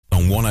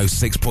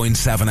106.7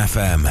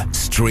 FM,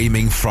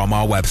 streaming from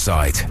our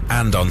website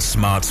and on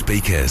smart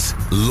speakers.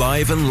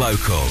 Live and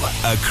local,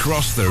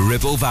 across the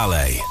Ribble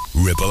Valley.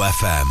 Ribble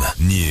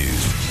FM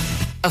News.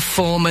 A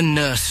former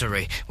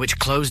nursery, which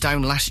closed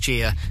down last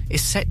year,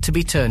 is set to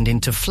be turned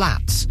into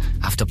flats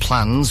after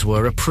plans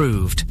were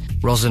approved.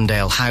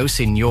 Rosendale House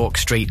in York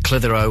Street,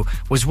 Clitheroe,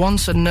 was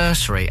once a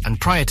nursery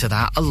and prior to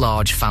that a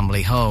large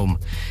family home.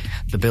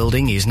 The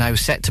building is now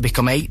set to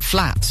become 8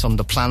 flats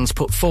under plans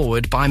put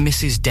forward by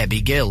Mrs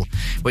Debbie Gill,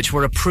 which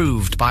were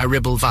approved by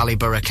Ribble Valley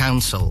Borough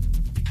Council.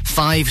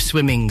 5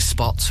 swimming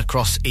spots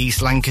across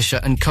East Lancashire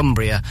and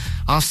Cumbria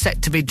are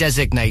set to be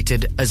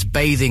designated as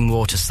bathing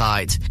water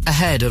sites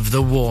ahead of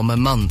the warmer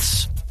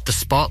months. The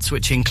spots,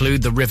 which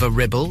include the River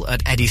Ribble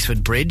at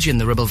Eddisford Bridge in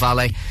the Ribble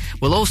Valley,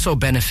 will also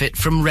benefit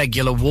from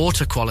regular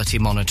water quality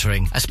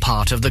monitoring as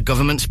part of the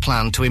government's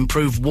plan to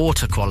improve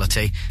water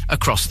quality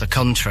across the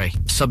country.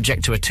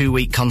 Subject to a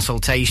 2-week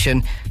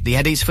consultation, the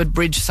Eddisford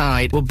Bridge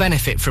side will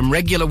benefit from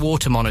regular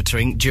water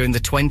monitoring during the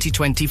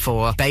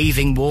 2024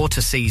 bathing water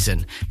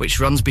season,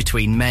 which runs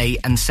between May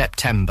and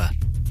September.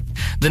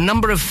 The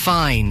number of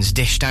fines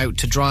dished out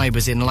to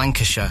drivers in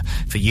Lancashire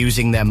for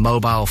using their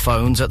mobile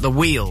phones at the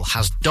wheel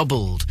has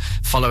doubled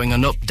following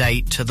an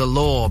update to the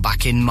law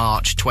back in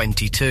March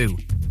 22.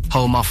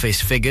 Home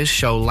Office figures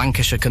show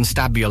Lancashire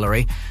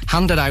Constabulary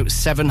handed out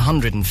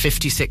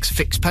 756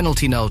 fixed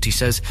penalty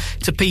notices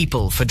to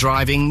people for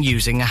driving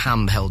using a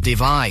handheld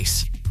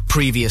device.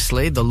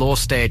 Previously, the law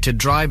stated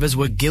drivers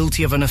were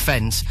guilty of an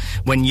offence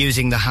when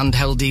using the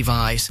handheld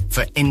device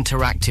for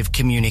interactive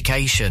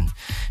communication,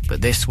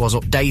 but this was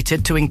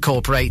updated to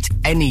incorporate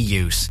any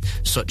use,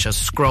 such as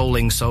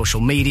scrolling social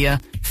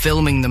media,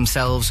 filming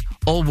themselves,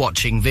 or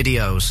watching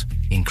videos.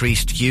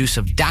 Increased use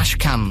of dash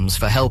cams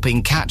for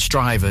helping catch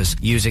drivers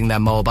using their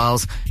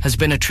mobiles has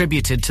been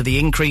attributed to the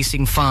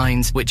increasing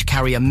fines, which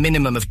carry a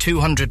minimum of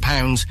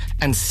 £200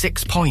 and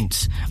 6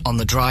 points on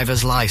the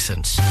driver's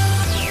licence.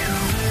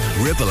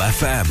 Ribble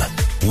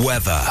FM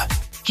weather.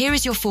 Here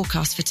is your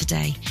forecast for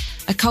today.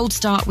 A cold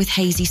start with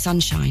hazy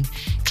sunshine.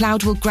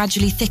 Cloud will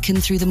gradually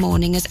thicken through the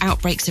morning as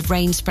outbreaks of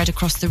rain spread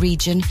across the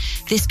region.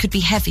 This could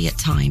be heavy at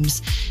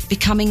times,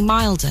 becoming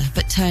milder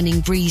but turning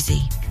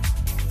breezy.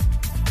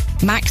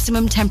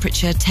 Maximum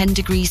temperature 10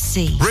 degrees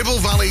C. Ribble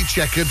Valley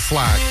Checkered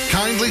Flag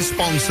kindly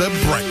sponsor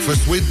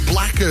Breakfast with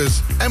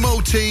Blackers.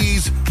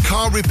 MOTs,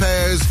 car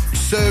repairs,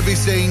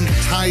 servicing,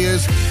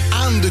 tyres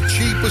and the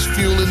cheapest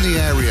fuel in the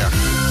area.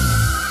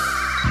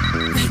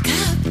 Wake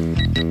up.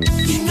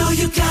 You know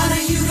you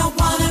gotta, you don't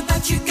wanna,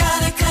 but you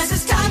gotta, 'cause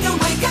it's time to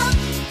wake up.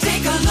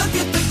 Take a look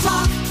at the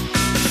clock.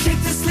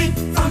 Shake the sleep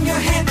from your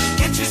head.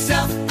 Get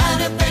yourself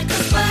out of bed,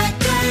 'cause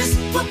Blackers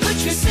will put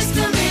your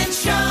system in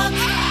shock.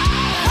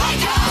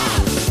 Wake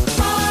up!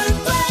 Ron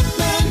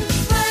Blackman,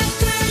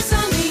 Blackers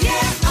on the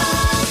air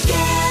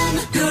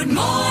again. Good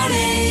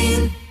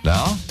morning.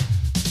 Now,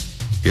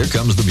 here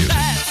comes the music.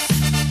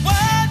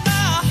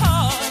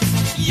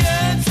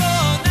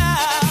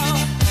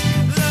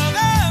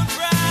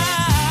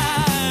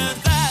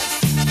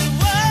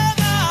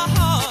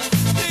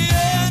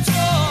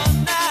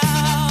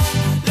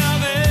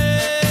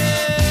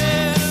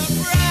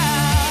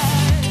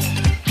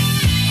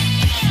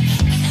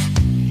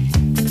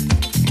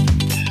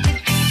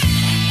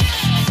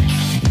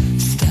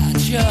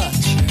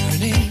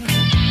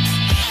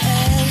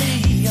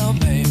 Early or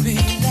maybe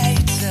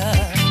later.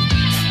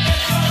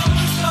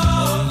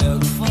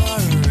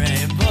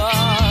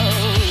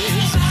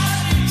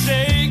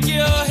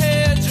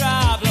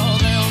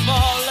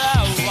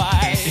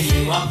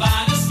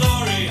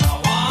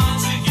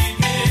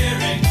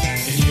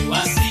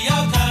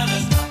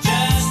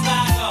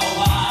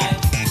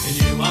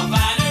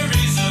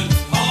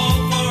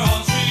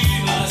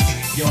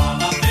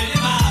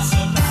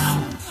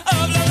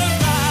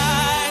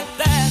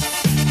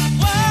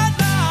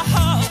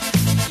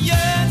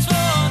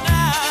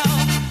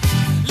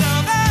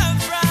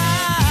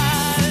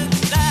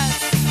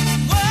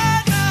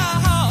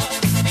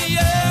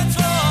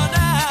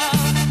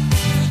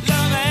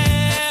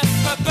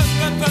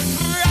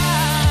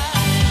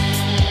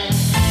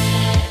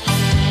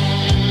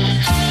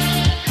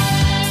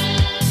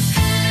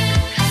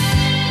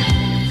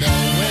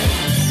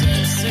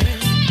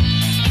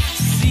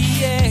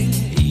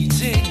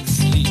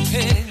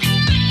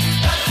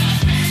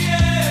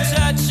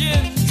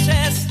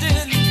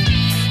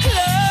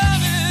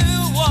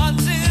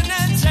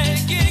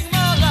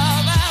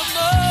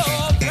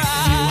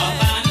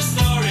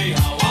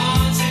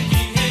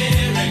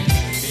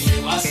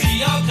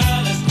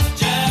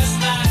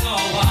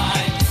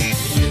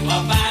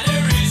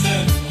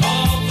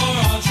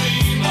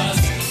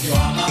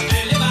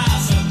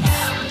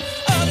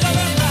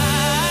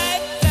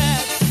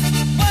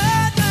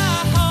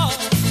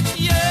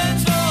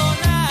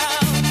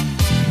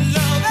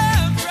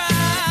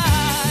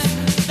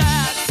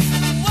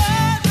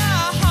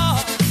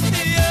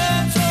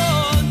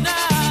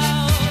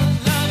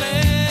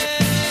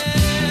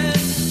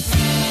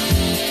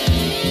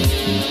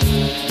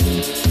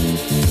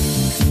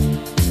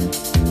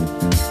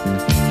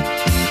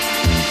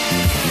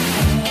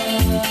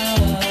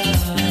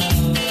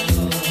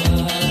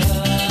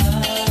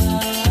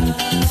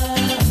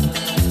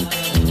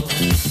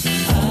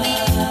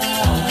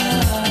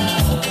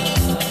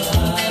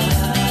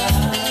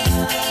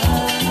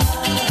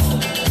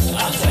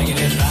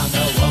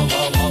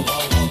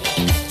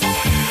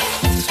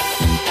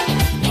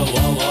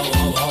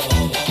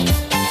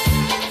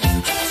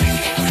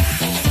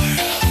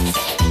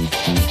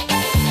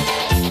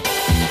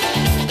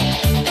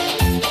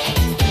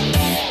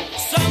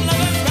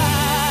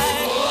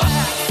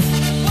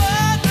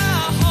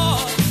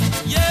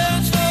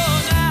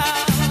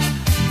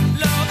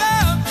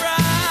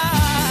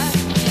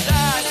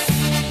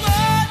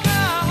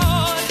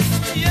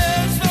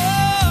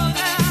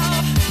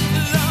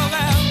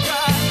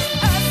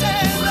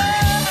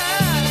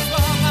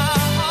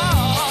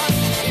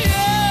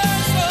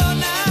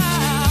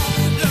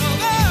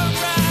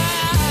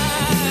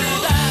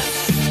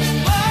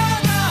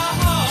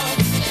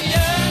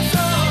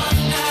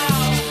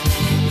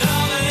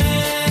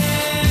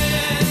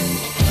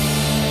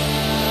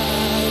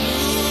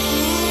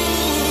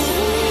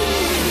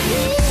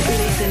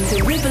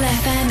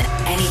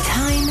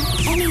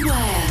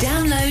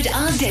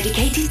 our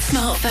dedicated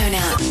smartphone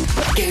app.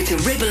 Go to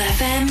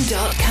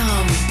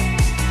ribblefm.com.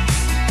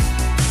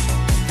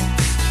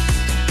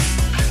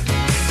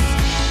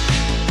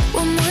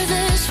 One more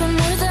this, one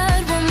more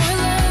that, one more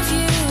love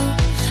you.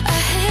 I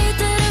hate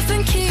that I've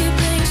been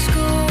keeping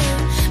score,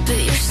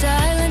 but your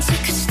silence, it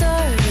could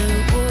start a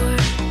war.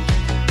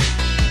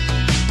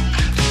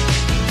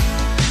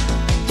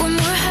 One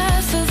more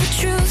half of the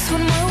truth,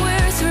 one more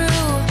we're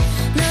through.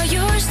 Now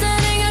you're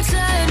standing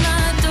outside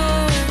my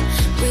door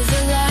with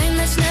a line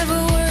that's never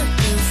worked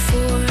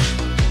before.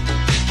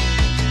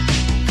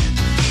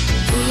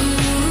 Ooh,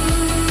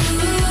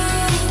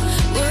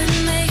 what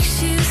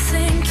makes you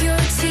think your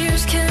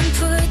tears can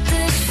put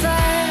this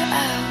fire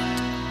out?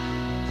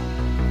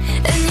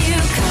 And you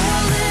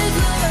call it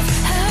love.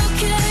 How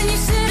can you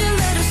sit and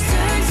let us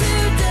turn to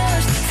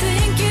dust?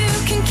 Think you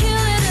can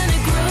kill it and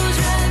it grows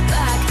right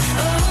back.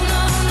 Oh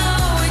no, no,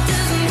 it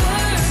doesn't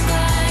work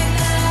like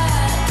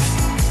that.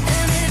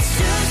 And it's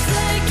just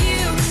like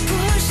you,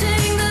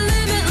 pushing the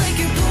limit like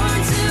you're born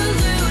to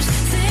lose.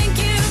 Think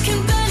you can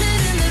bend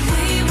it and that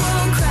we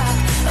won't crack.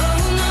 Oh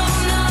no,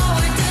 no,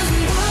 it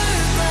doesn't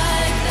work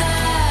like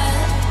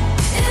that.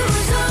 It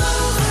was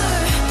over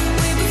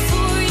way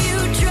before you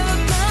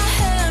dropped my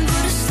hand.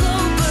 What a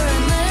slow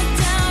burn, let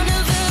down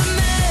of a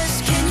mess.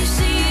 Can you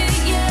see it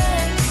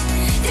yet?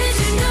 Did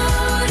you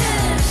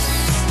notice?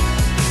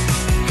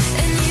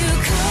 And you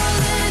call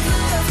it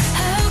love.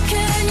 How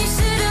can you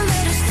sit and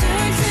let us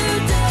turn to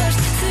dust?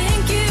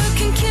 Think you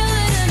can kill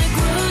it and it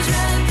grows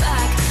right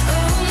back.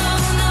 Oh no,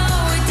 no,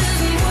 it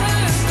doesn't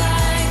work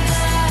like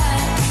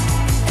that.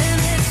 And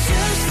it's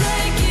just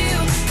like you,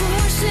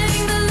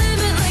 pushing the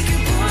limit like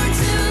you're born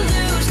to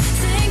lose.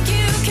 Think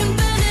you can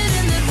bend it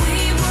and that we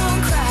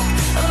won't crack.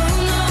 Oh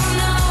no,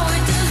 no,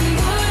 it doesn't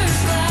work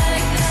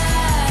like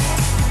that.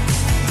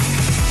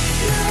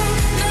 No,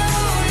 no,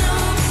 no,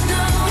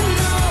 no, no,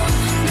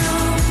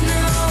 no,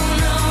 no,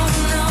 no,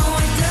 no,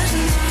 it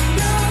doesn't.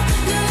 No,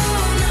 no,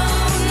 no,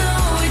 no,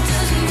 it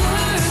doesn't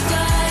work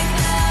like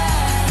that.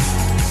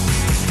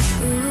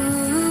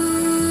 Ooh,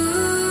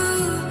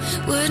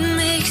 what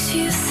makes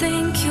you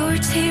think your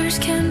tears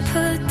can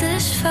put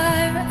this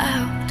fire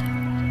out?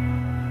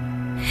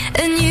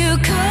 And you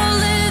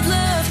call it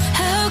love.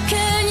 How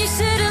can you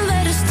sit and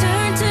let us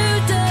turn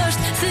to dust?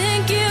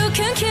 Think you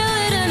can kill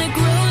it and it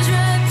grows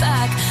right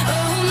back.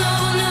 Oh no,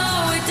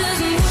 no, it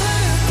doesn't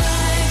work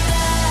like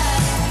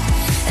that.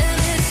 And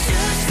it's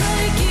just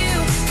like you,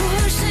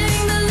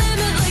 pushing the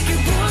limit like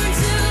you're born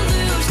to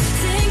lose.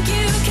 Think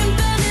you can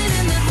bend it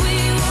and that we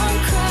won't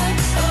cry.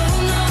 Oh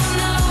no,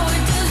 no,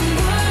 it doesn't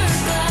work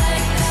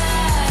like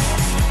that.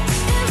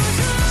 It was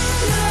no,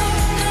 no,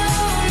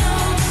 no,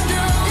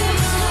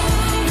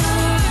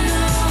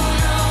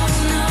 no,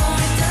 no,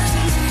 it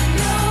doesn't.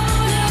 No,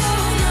 no,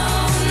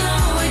 no,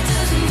 it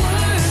doesn't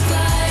work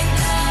like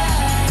that.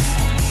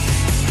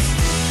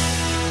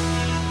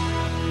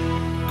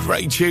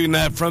 Great tune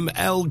there from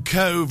El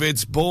Cove.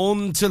 It's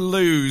Born to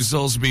Lose.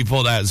 Also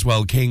before that as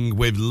well, King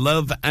with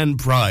Love and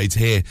Pride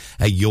here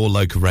at your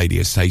local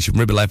radio station,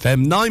 Ribble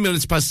FM. 9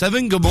 minutes past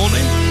 7. Good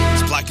morning.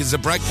 It's Black as a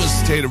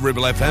Breakfast here at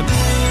Ribble FM.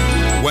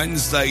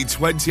 Wednesday,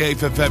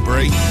 28th of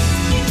February.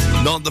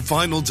 Not the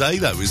final day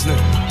though, isn't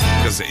it?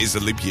 Because it is a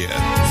leap year.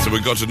 So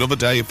we've got another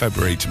day of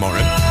February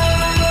tomorrow.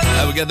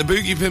 We'll get the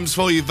Boogie Pimps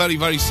for you very,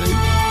 very soon.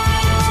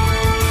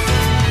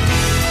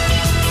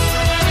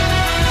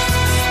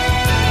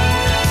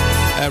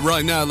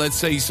 Right now, let's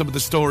see some of the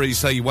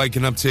stories that you're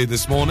waking up to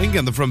this morning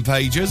on the front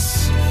pages.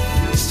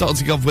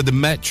 Starting off with the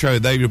Metro,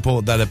 they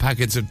report that a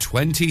packet of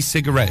 20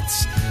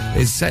 cigarettes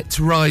is set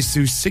to rise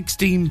to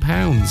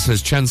 £16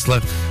 as Chancellor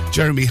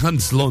Jeremy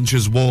Hunt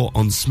launches war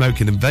on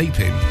smoking and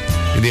vaping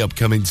in the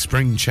upcoming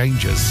spring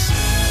changes.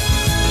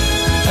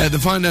 The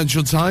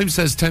Financial Times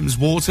says Thames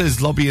Water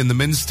is lobbying the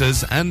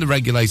ministers and the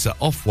regulator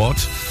Ofwat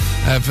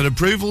for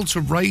approval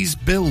to raise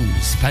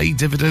bills, pay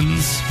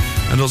dividends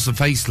and also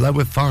face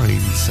lower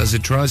fines as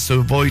it tries to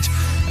avoid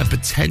a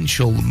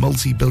potential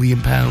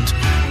multi-billion-pound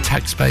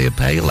taxpayer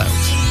bailout.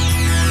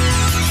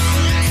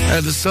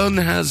 The Sun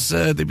has,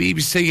 the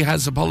BBC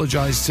has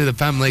apologised to the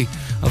family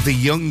of the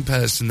young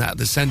person at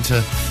the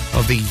centre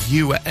of the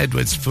Hugh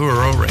Edwards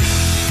furore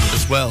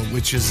as well,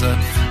 which has,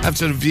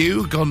 after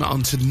review, gone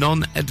on to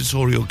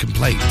non-editorial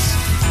complaints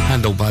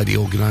handled by the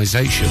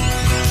organisation.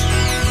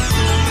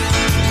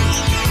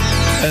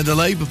 The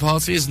Labour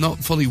Party has not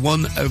fully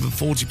won over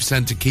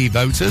 40% of key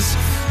voters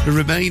who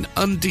remain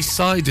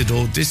undecided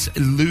or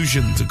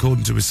disillusioned,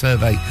 according to a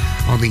survey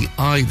on the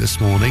Eye this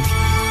morning.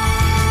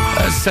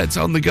 Set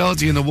on The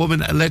Guardian, a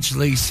woman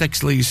allegedly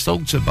sexually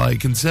assaulted by a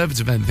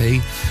Conservative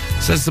MP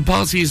says the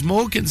party is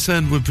more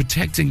concerned with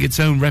protecting its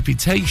own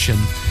reputation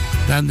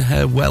than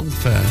her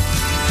welfare.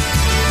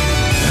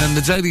 And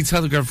the Daily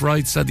Telegraph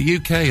writes that the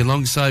UK,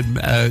 alongside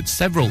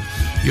several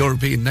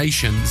European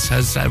nations,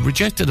 has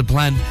rejected a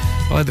plan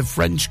by the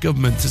French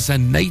government to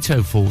send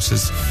NATO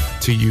forces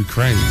to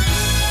Ukraine.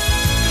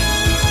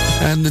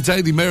 And the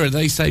Daily Mirror,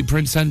 they say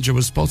Prince Andrew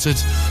was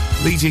spotted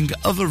leading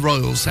other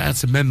royals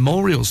at a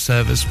memorial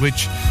service,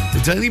 which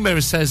the Daily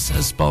Mirror says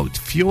has sparked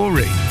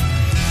fury.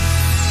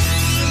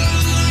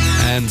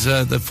 And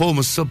the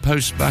former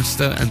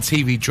sub-postmaster and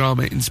TV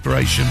drama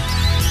inspiration,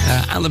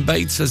 Alan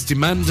Bates, has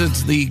demanded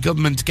the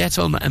government get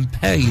on and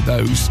pay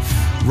those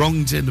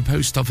wronged in the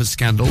post office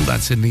scandal.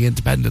 That's in The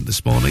Independent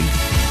this morning.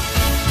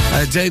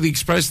 Daily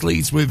Express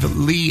leads with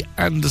Lee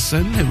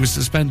Anderson, who was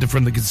suspended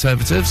from the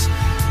Conservatives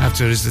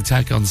after his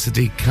attack on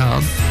Sadiq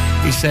Khan.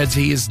 He said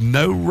he is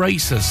no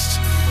racist,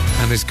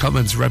 and his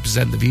comments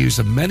represent the views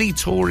of many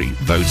Tory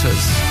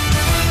voters.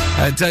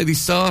 Daily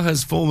Star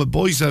has former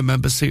Boyzone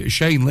member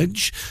Shane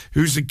Lynch,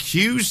 who's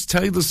accused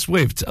Taylor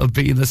Swift of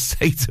being a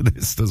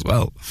Satanist as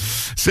well.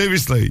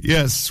 Seriously,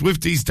 yes,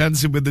 Swifties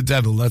dancing with the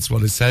devil, that's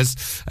what it says.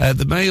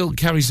 The Mail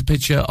carries a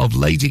picture of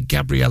Lady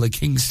Gabriella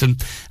Kingston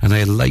and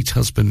her late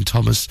husband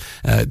Thomas,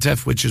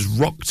 death which has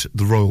rocked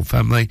the royal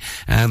family.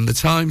 And the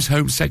Times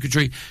Home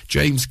Secretary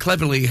James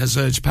Cleverly has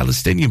urged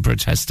Palestinian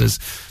protesters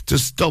to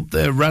stop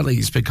their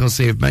rallies because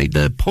they have made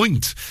their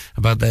point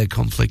about their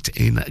conflict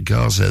in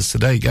Gaza. So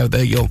there you go,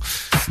 there your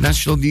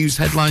national news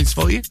headlines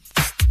for you.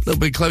 A little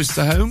bit close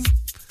to home.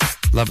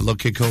 Love a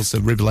look, of course,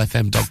 at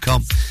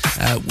ribblefm.com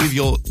with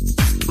your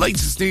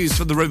latest news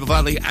from the Ribble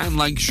Valley and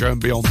Lancashire and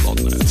beyond on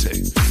there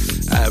too.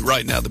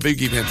 Right now, the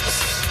Boogie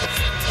Mints.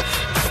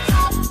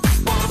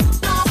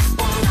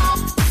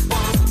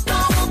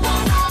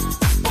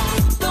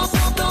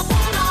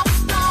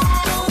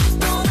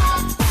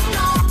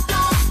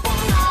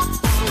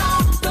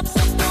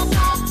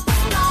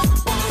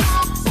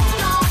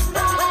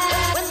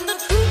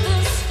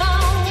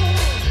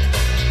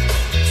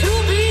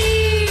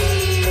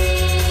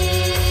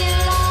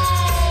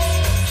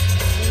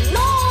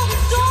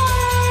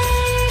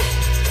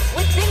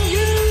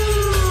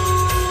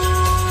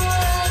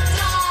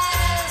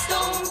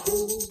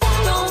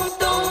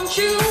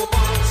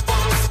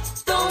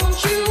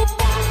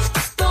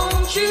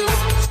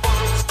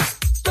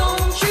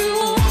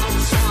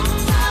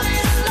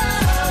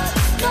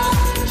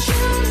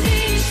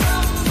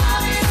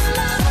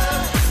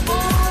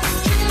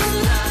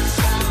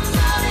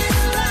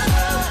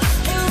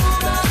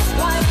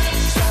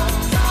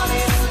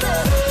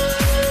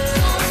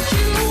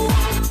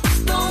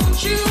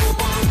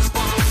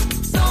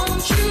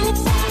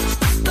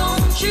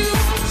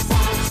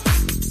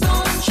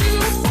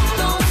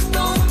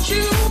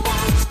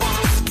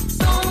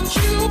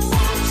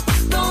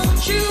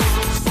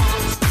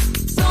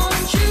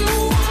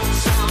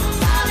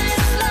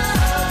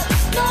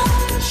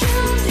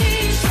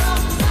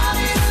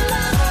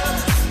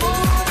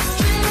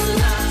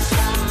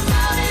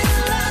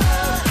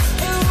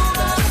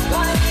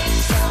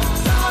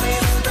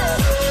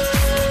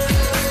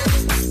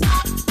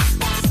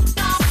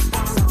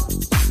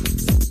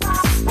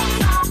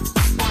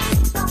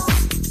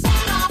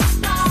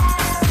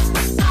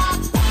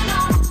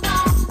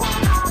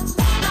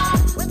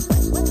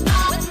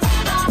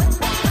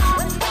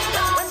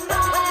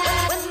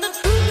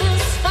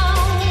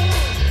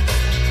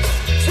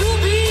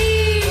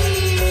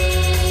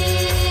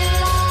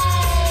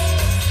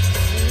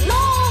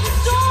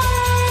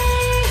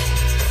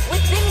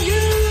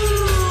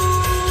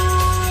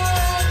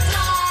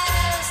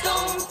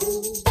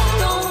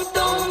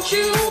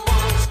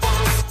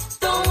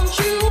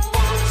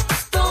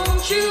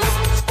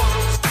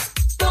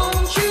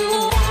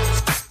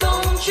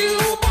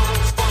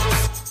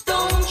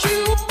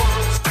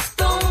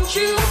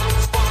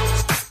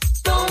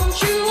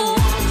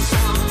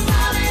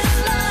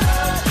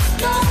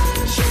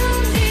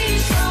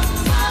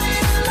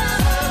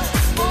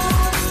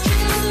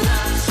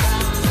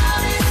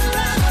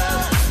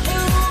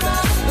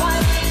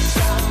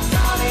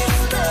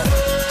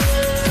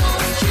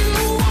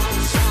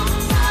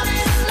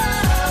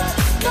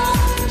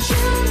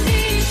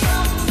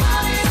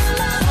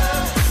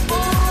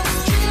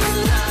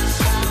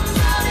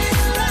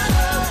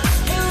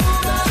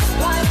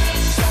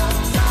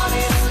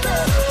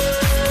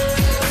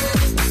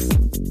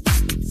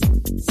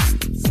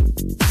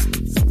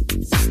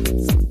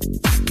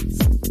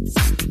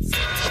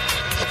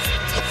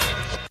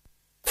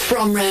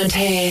 From round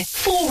here,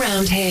 for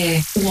round here,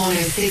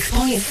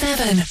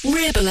 106.7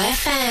 Ribble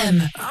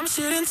FM. I'm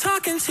sitting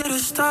talking to the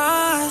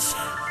stars.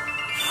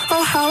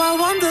 Oh, how I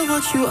wonder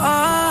what you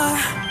are.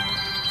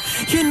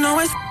 You know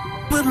it's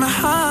with my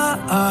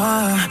heart.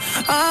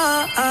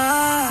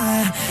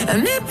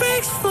 And it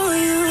breaks for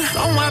you.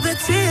 Don't wipe the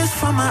tears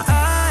from my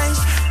eyes.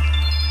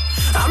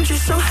 I'm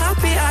just so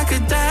happy I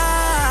could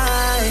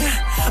die.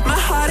 My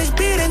heart is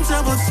beating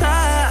double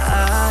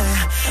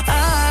time.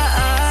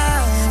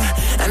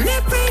 And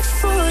it breaks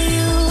for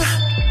you.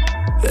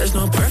 There's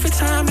no perfect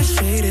time to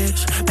say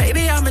this.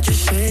 Baby, I'ma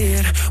just say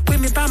it.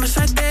 With me by my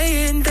side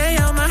day in, day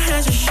out, my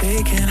hands are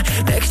shaking.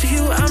 Next to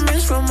you, I'm in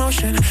slow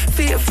motion.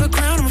 Feet off the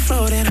ground, I'm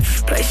floating.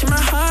 Placing my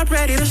heart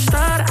ready to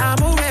start.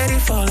 I'm already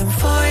falling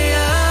for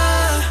ya.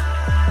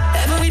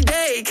 Every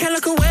day, can't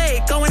look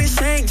away, going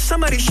insane.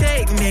 Somebody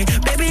shake me.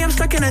 Baby, I'm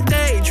stuck in a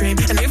daydream.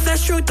 And if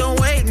that's true, don't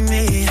wake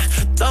me.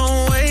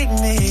 Don't wake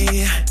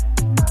me.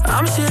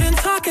 I'm sitting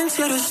talking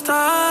to the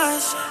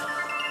stars.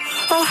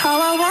 Oh,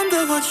 how I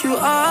wonder what you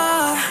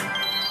are.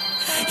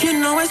 You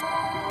know it's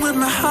with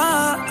my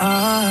heart,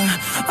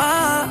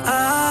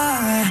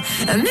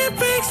 and it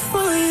breaks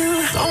for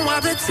you. Don't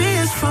wipe the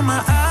tears from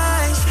my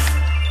eyes.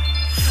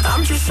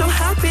 I'm just so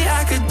happy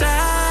I could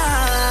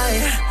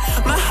die.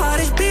 My heart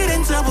is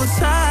beating double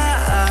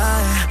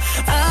time,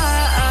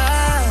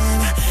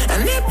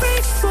 and it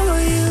breaks for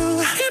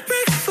you. It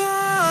breaks for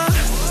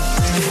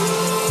you.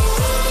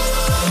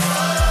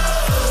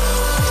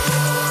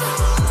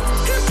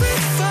 It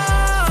breaks for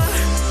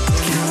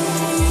you.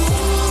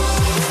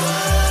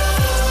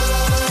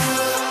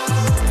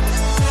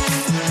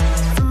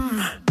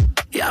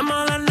 Yeah, I'm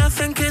all or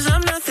nothing 'cause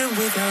I'm nothing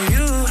without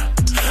you.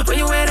 When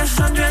you wear the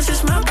sundress,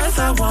 it's my breath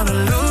I wanna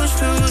lose.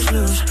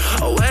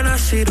 Oh, when I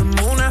see the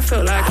moon, I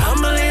feel like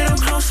I'm a little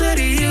closer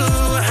to you.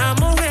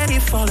 I'm already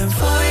falling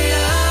for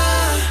you.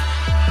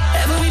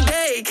 Every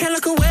day, can't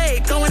look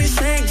away, going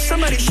insane.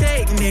 Somebody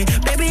shake me,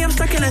 baby, I'm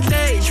stuck in a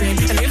daydream.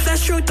 And if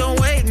that's true, don't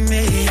wake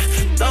me,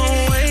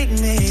 don't wake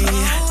me.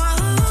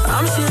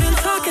 I'm sitting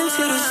talking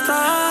to the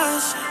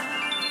stars.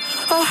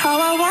 Oh, how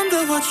I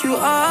wonder what you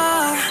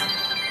are.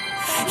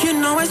 You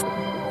know it's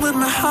with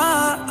my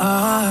heart,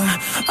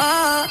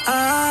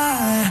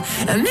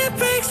 and it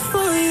breaks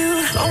for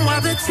you. Don't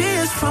wipe the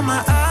tears from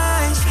my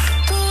eyes.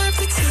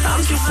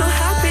 I'm just so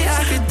happy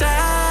I could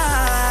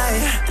die.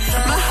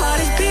 My heart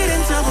is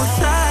beating double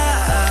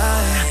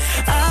time,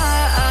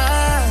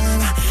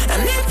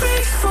 and it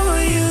breaks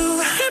for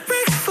you. It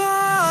breaks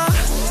for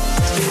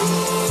you.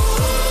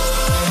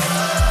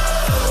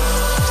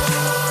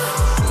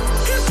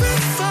 It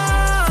breaks for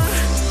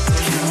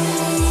you.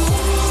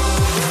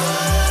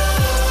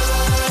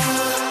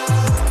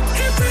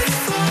 It breaks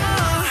for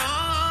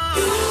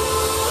you.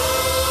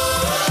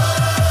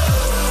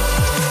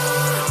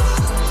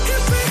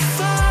 It breaks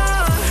for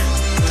you.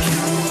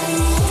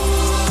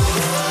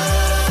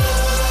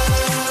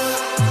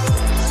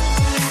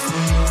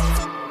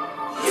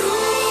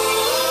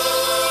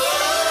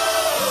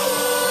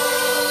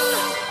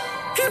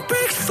 It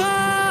breaks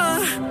for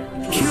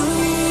you.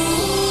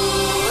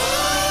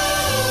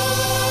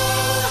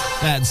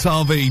 That's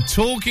Harvey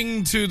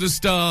talking to the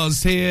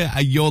stars here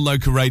at your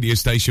local radio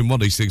station,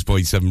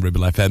 106.7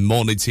 Ribble FM.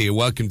 Morning to you.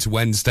 Welcome to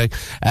Wednesday,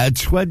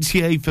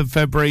 28th of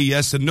February.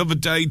 Yes, another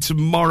day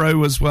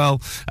tomorrow as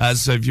well.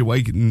 So if you're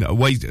waking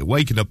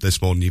up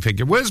this morning, you're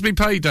thinking, where's my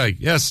payday?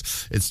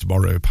 Yes, it's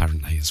tomorrow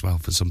apparently as well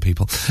for some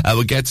people.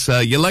 We'll get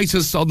your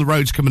latest on the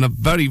roads coming up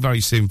very,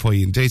 very soon for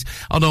you indeed.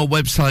 On our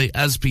website,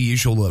 as per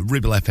usual, at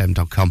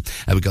ribblefm.com.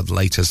 We've got the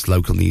latest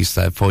local news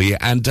there for you.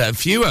 And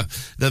fewer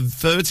than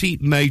 30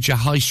 major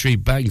high street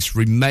banks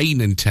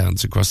remain in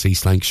towns across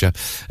East Lancashire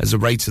as the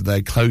rate of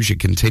their closure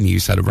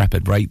continues at a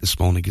rapid rate this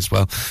morning as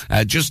well.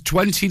 Just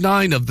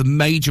 29 of the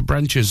major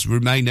branches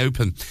remain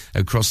open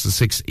across the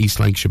 6 East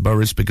Lancashire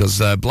boroughs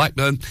because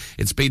Blackburn,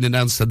 it's been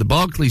announced that the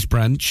Barclays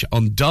branch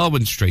on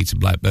Darwin Street in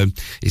Blackburn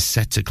is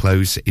set to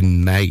close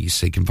in May.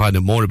 So you can find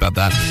out more about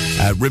that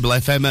at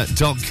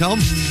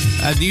ribblefm.com.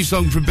 A new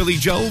song from Billy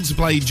Joel to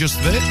play just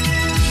a bit.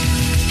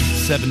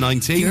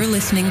 7:19. You're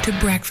listening to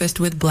Breakfast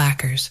with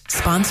Blackers,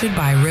 sponsored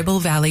by Ribble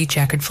Valley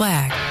Checkered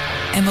Flag.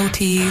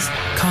 MOTs,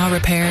 car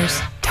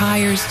repairs,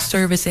 tires,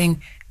 servicing,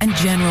 and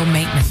general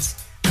maintenance.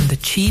 And the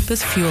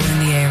cheapest fuel in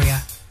the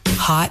area.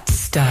 Hot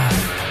stuff.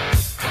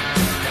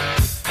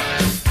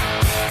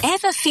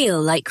 Ever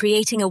feel like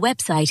creating a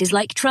website is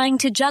like trying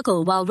to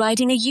juggle while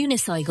riding a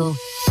unicycle?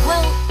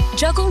 Well,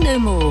 juggle no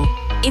more.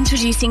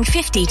 Introducing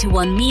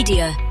 50-to-1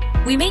 Media.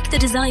 We make the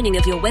designing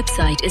of your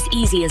website as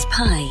easy as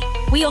pie.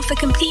 We offer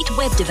complete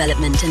web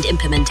development and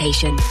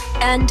implementation.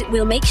 And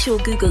we'll make sure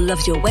Google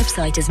loves your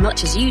website as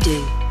much as you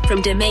do.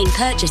 From domain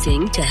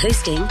purchasing to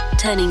hosting,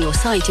 turning your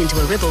site into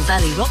a Ribble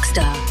Valley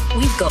rockstar,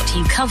 we've got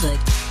you covered.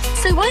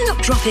 So why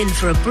not drop in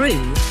for a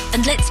brew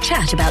and let's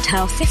chat about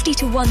how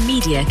 50-to-1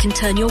 Media can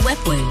turn your web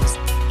woes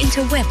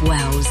into web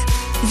wows.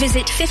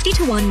 Visit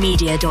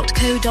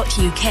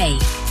 50to1media.co.uk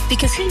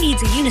because who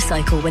needs a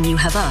unicycle when you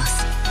have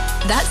us?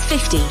 That's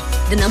 50,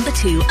 the number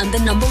 2 and the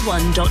number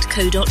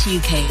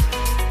 1.co.uk.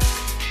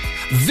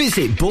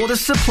 Visit Border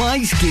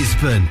Supplies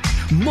Gisborne.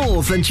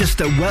 More than just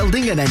a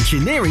welding and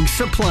engineering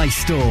supply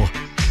store.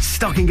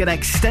 Stocking an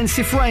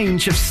extensive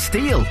range of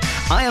steel,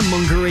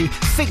 ironmongery,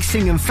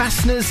 fixing and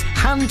fasteners,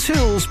 hand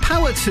tools,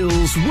 power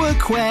tools,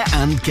 workwear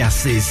and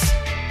gases.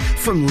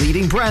 From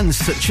leading brands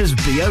such as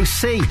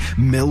BOC,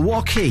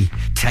 Milwaukee,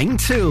 Tang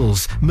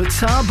Tools,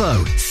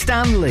 Metabo,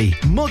 Stanley,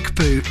 Muck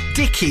Boot,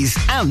 Dickies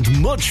and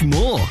much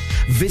more.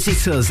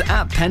 Visit us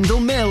at Pendle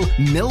Mill,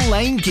 Mill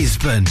Lane,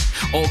 Gisborne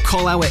or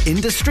call our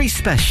industry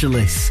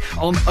specialists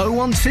on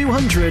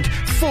 01200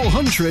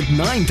 400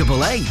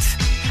 988.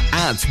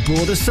 At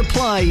Border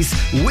Supplies,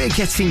 we're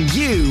getting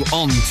you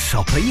on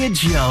top of your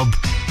job.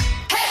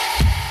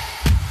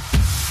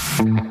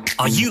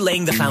 Are you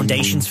laying the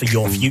foundations for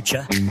your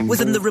future?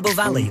 Within the Ribble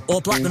Valley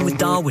or Blackburn with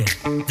Darwin?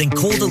 Then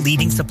call the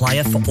leading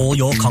supplier for all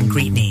your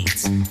concrete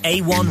needs.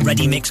 A1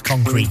 Ready Mix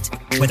Concrete.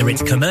 Whether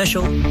it's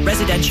commercial,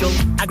 residential,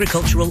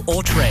 agricultural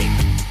or trade,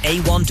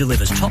 A1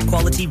 delivers top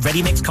quality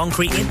ready mix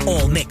concrete in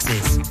all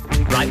mixes.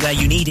 Right where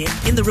you need it,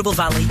 in the Ribble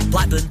Valley,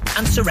 Blackburn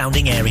and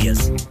surrounding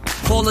areas.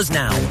 Call us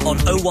now on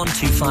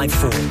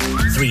 01254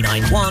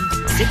 391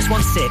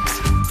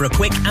 616 for a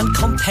quick and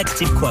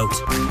competitive quote.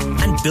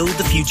 And build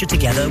the future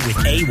together with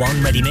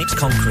A1 Ready Mix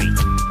Concrete,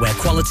 where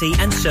quality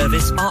and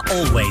service are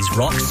always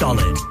rock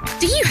solid.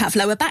 Do you have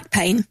lower back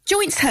pain,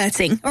 joints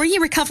hurting, or are you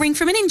recovering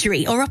from an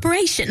injury or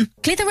operation?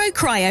 Clitheroe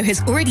Cryo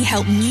has already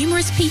helped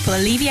numerous people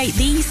alleviate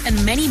these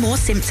and many more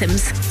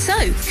symptoms. So,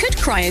 could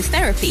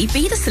cryotherapy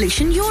be the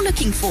solution you're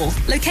looking for?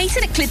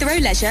 Located at Clitheroe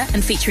Leisure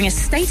and featuring a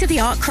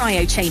state-of-the-art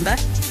cryo chamber,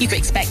 you can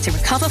expect to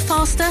recover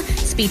faster,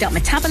 speed up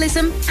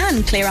metabolism,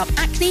 and clear up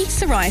acne,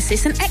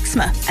 psoriasis, and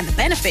eczema. And the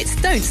benefits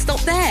don't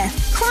stop there.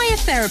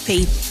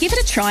 Cryotherapy. Give it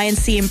a try and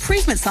see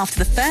improvements after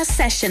the first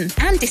session,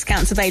 and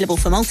discounts available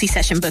for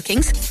multi-session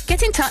bookings.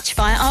 Get in touch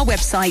via our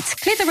website,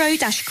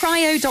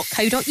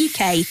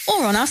 clitheroe-cryo.co.uk,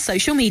 or on our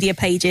social media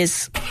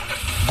pages.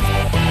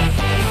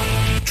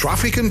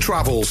 Traffic and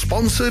Travel,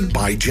 sponsored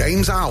by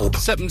James Alb.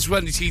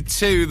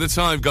 7:22, the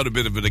time. Got a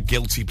bit of a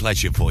guilty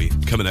pleasure for you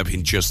coming up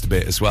in just a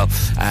bit as well.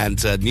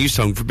 And a new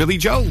song from Billy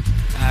Joel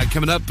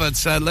coming up.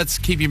 But let's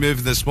keep you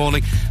moving this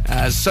morning.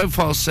 So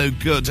far, so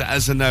good.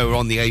 As I know, we're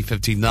on the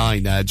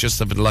A59, just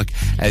having a look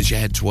as you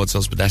head towards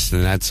Osbodeston,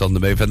 and that's on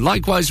the move. And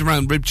likewise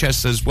around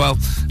Ribchester as well,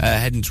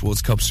 heading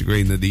towards Copster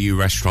Green and the U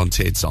restaurant,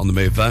 it's on the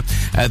move.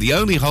 The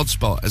only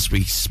hotspot as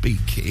we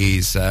speak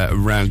is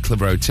around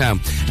Clitheroe Town,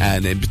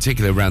 and in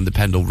particular around the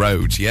Pendle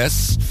Road.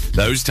 Yes,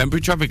 those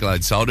temporary traffic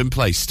lights are in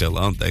place still,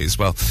 aren't they, as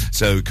well?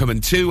 So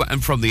coming to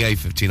and from the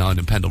A59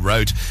 and Pendle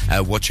Road,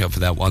 watch out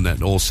for that one.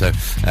 And also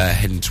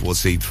heading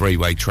towards the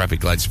three-way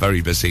traffic lights, very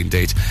busy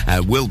indeed.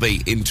 Will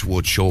be in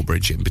towards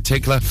Shawbridge in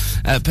particular.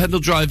 Pendle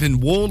Drive in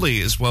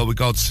Worley as well, we've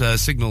got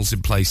signals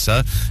in place,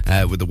 sir,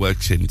 with the work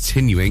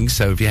continuing.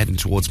 So if you're heading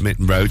towards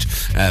Mitten Road,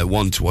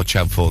 one to watch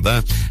out for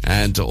there.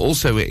 And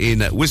also in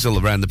Wizzle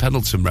around the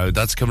Pendleton Road,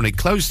 that's currently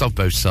closed off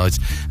both sides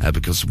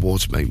because of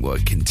water main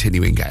work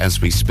continuing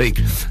as we speak.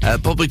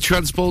 Public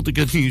transport, the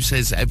good news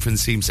is everything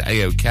seems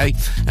A-OK.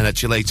 And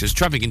that's your latest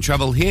traffic and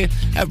travel here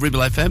at Ribble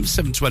FM,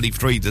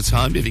 7:23 the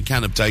time. If you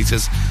can update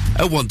us,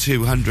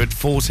 01200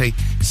 40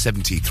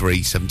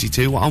 73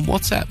 72 on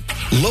WhatsApp.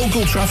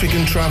 Local traffic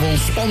and travel,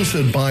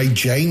 sponsored by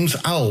James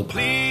Alb.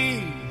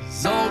 Please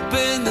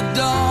open the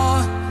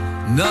door.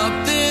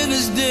 Nothing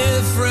is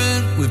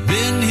different. We've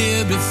been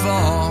here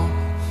before.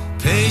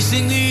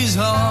 Pacing these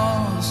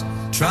halls,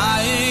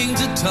 trying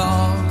to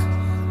talk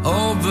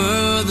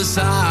over the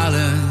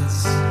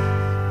silence.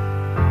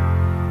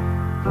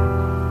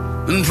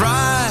 And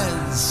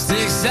pride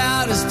sticks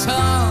out his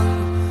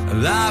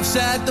tongue, laughs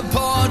at the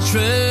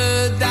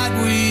portrait that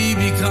we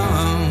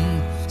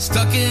become.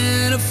 Stuck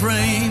in a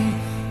frame,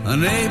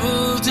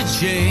 unable to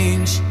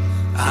change.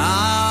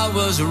 I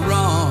was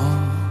wrong.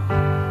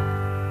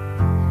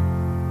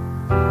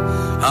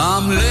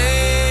 I'm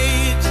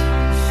late,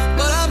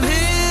 but I'm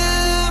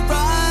here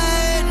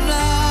right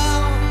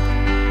now.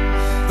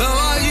 Though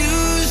I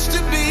used to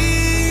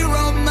be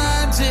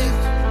romantic,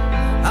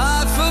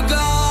 I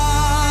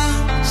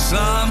forgot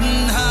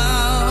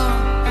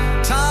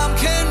somehow. Time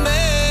can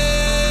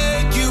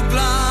make you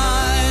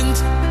blind,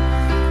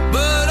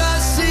 but I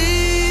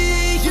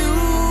see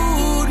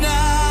you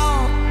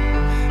now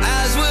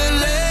as we're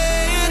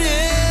laying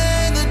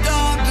in the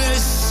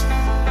darkness.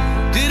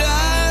 Did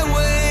I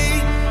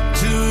wait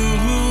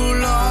too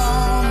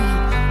long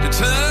to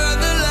turn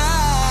the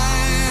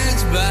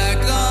lights back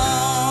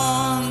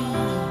on?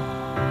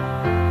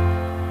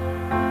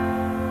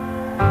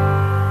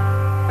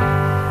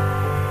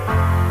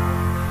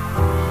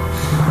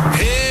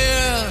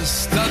 Here,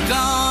 stuck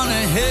on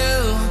a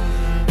hill,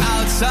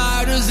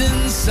 outsiders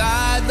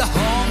inside the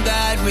home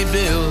that we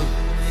built.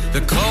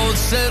 The cold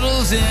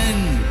settles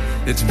in,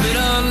 it's been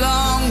a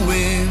long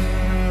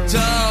winter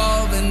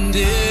of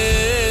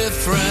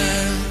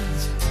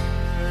indifference.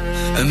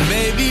 And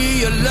maybe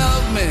you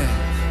love me,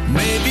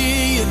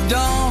 maybe you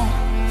don't.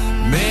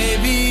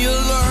 Maybe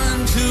you'll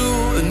learn to,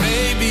 and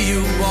maybe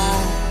you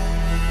won't.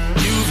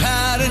 You've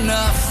had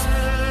enough,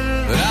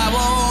 but I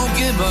won't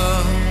give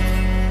up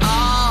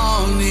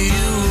on you.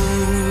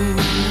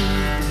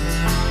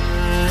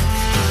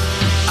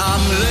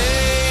 I'm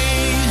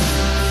late,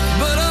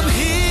 but I'm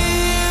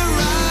here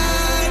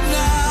right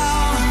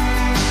now.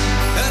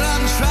 And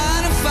I'm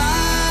trying to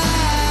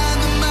find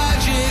the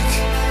magic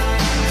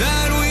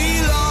that we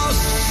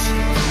lost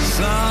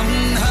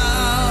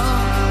somehow.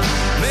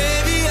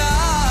 Maybe I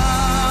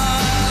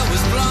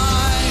was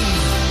blind,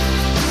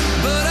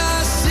 but I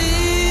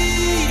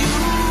see you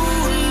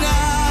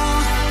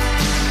now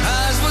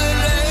as we're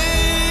laying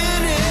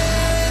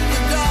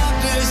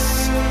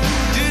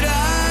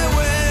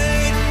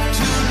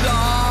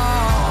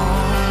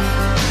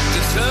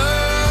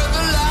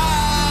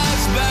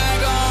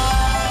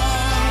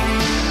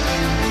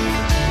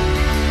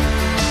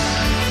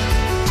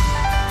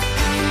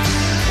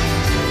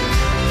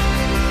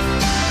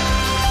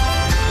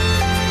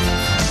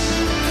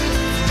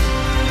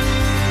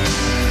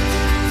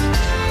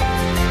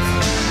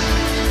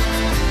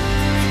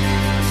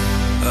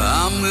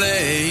I'm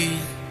late,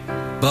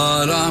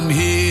 but I'm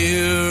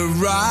here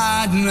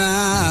right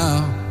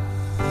now.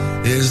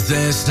 Is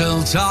there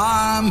still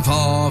time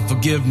for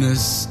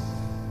forgiveness?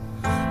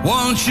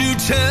 Won't you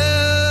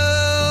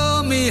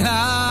tell me how?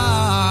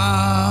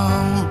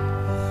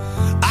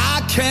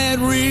 I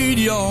can't read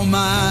your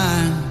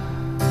mind,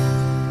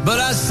 but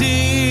I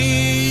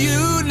see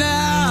you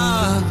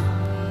now.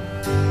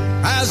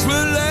 As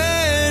we're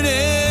laying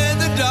in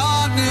the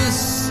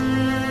darkness,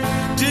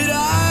 did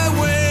I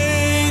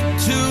wait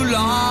too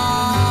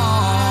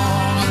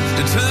long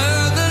to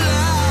turn the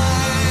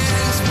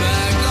lights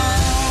back on?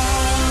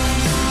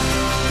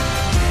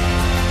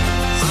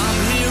 I'm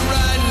here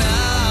right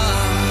now.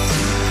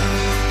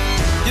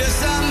 Yes,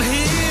 I'm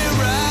here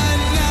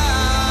right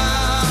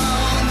now.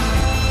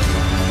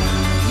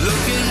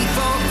 Looking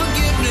for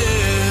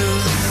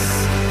forgiveness.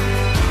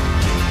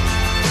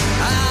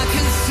 I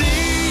can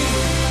see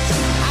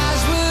as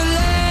we're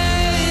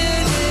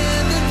laying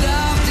in the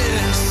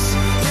darkness.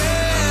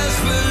 Yes,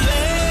 we're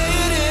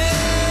laying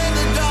in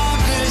the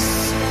darkness.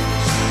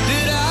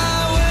 Did I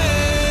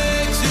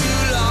wait too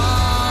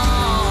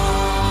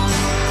long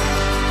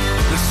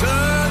to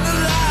turn the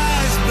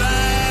lights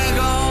back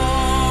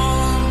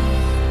on?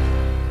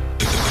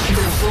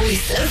 The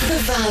voice of the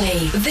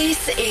valley.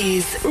 This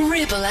is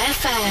Ribble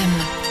FM.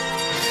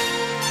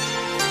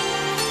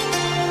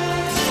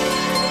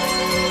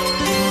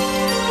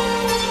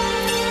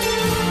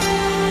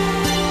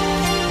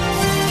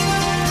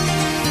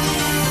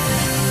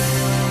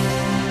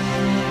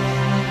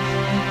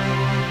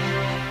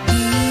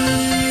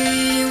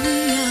 Here we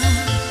are,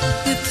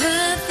 the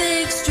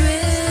perfect strangers.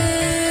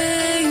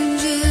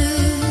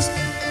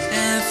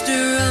 After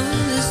all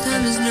this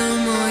time, there's no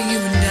more you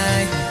and I.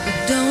 But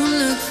don't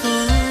look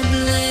for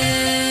blame.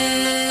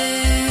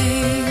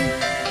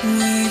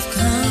 We've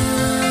come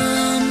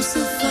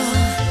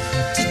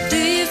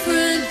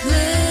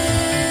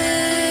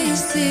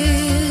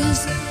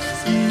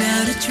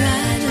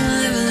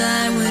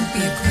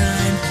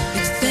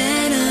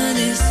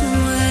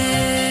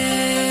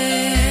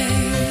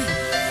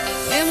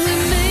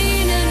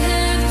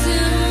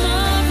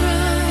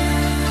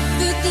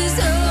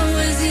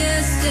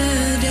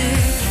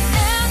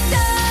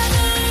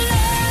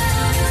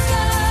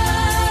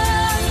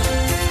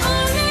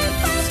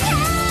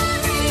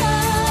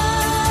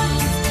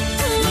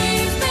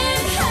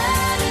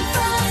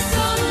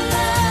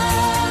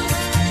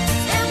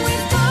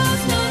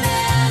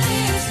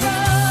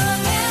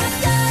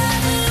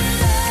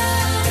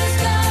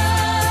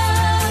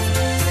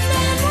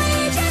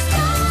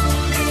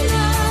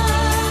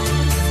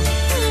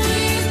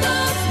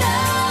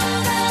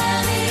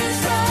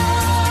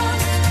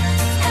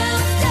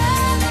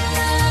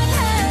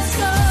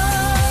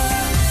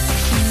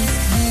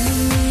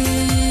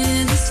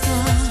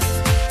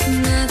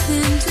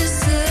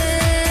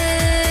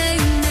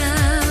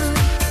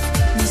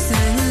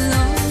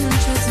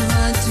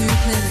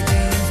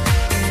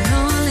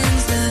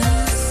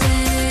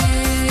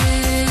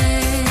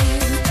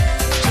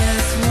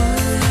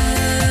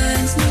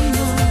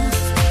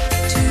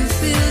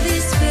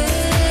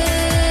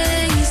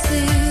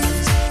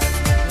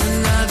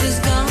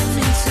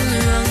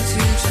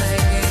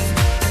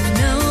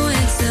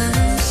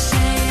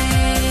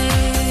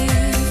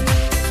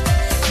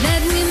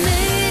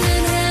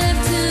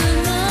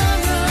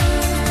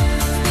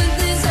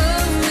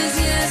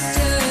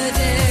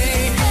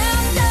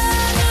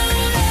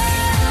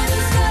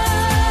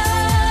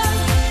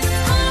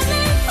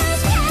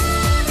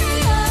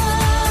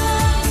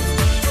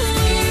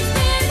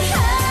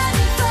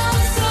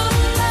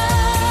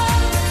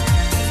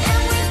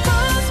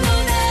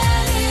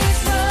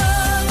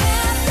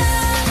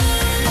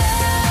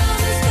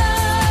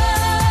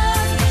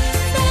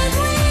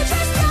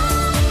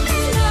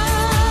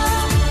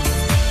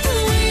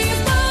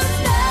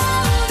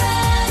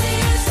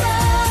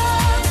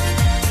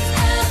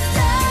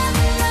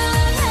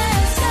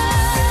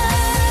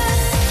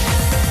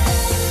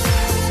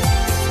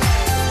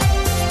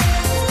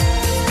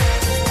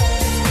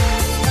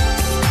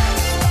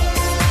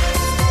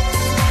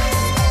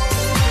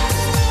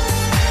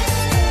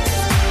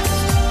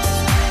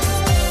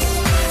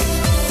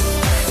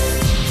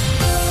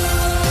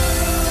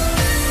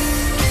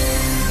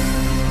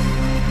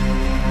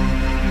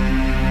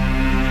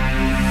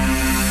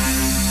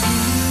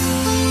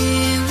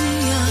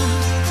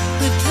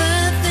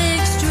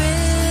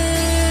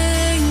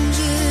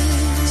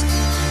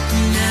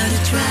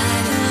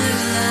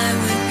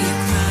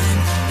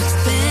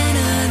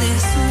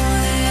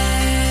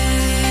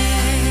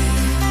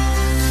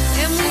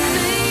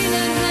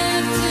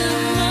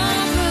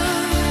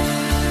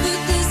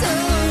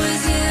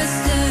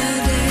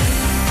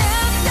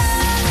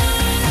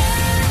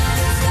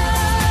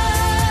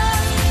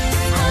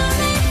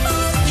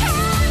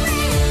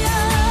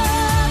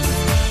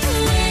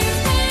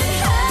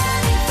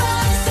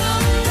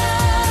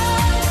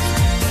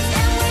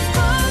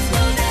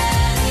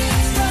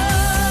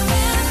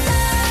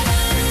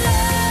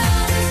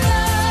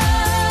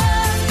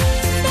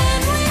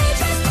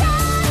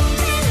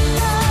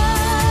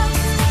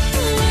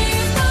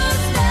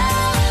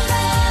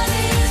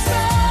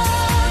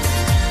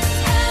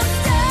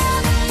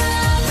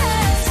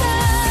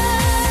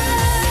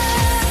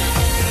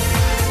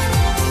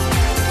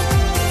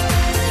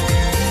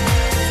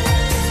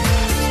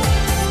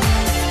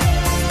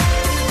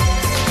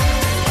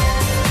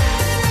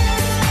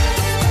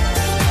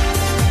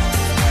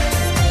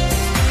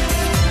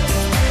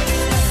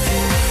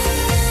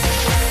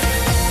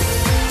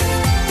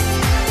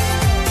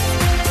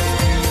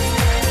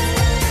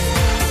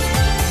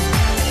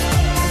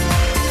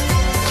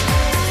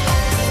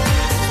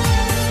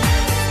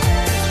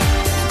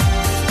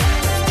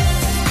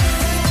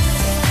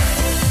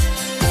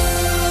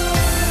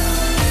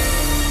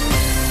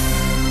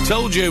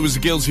told you it was a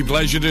guilty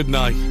pleasure, didn't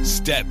I?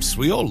 Steps.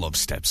 We all love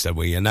Steps, don't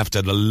we? And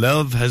after the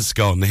love has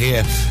gone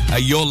here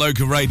at your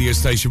local radio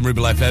station,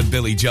 Ribble FM,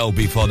 Billy Joel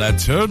before that.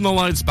 Turn the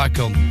lights back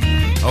on.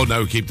 Oh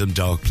no, keep them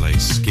dark,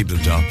 please. Keep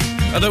them dark.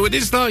 Although it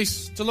is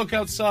nice to look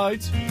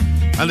outside.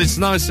 And it's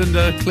nice and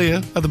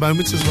clear at the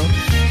moment as well.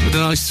 With the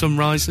nice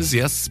sunrises.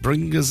 Yes,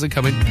 spring is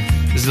coming.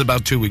 This is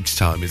about 2 weeks'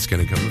 time it's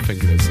going to come. I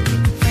think it is,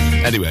 isn't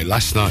it? Anyway,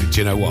 last night, do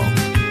you know what?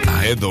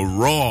 I heard the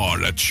roar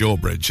at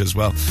Shawbridge as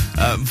well.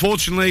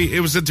 Unfortunately,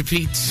 it was a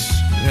defeat.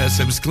 Yes,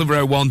 it was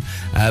Clitheroe 1,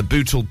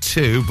 Bootle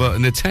 2, but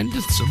an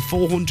attendance of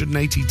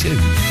 482.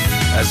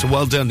 So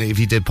well done if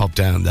you did pop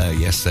down there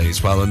yesterday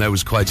as well. I know it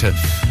was quite an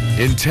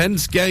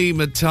intense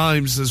game at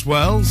times as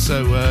well.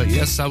 So,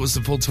 yes, that was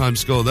the full-time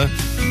score there.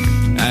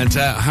 And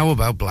how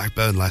about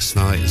Blackburn last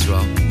night as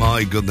well?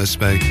 My goodness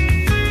me.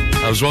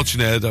 I was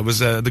watching it. I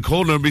was at the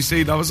corner of my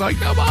seat. I was like,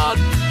 come on.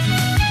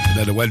 And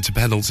then it went to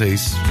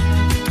penalties.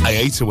 I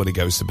hate it when it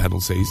goes to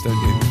penalties, don't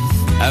you?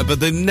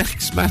 But the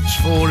next match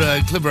for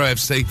Clitheroe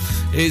FC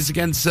is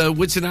against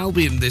Whitton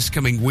Albion this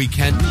coming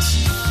weekend.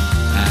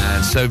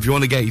 So if you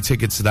want to get your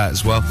tickets to that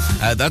as well,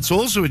 that's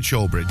also at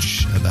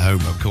Shawbridge, at the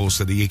home, of course,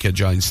 of the Eco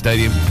Giant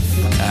Stadium.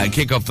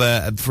 Kick-off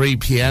there at 3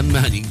 p.m,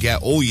 and you can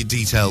get all your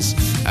details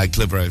at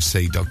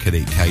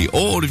clitheroefc.co.uk.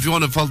 Or if you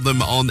want to follow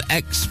them on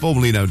X,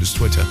 formerly known as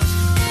Twitter,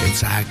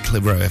 it's at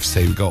Clitheroe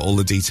FC. We've got all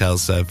the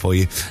details there for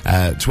you.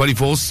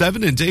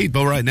 24/7 indeed.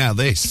 But right now,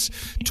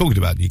 talking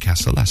about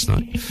Newcastle last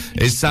night,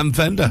 is Sam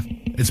Fender.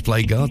 It's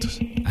Play God.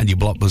 And your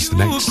Blockbuster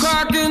next. You were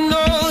cracking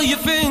all your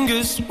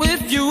fingers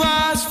with your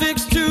eyes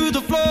fixed to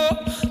the floor.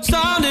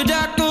 Sounded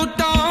echo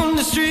down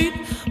the street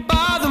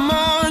by the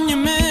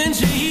monument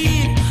you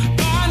heed.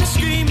 Blind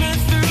screaming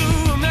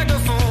through a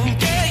megaphone.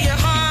 Get your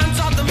hands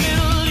off the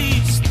Middle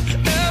East.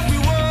 Every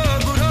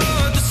word would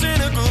hurt the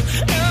cynical.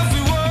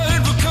 Every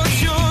word would cut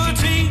your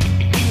teeth.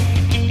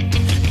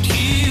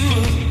 You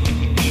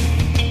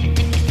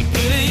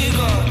play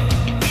God.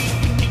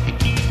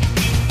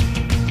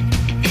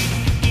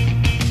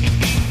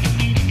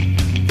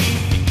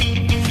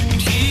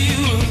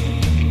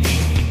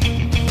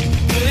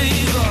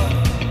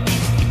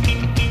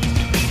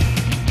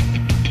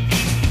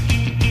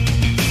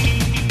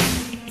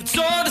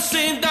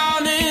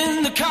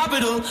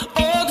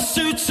 All the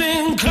suits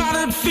and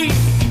clouded feet.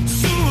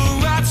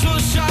 Sewer rats will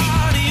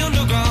shot the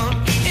underground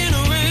in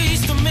a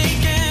race to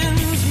make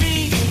ends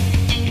meet.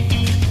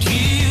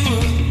 You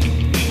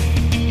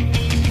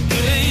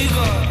play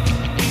God.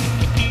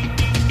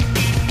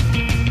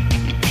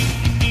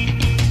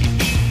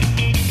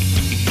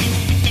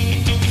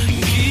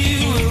 You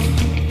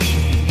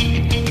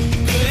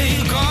play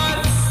God.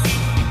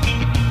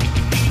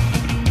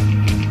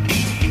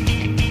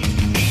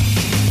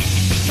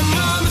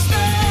 Mama,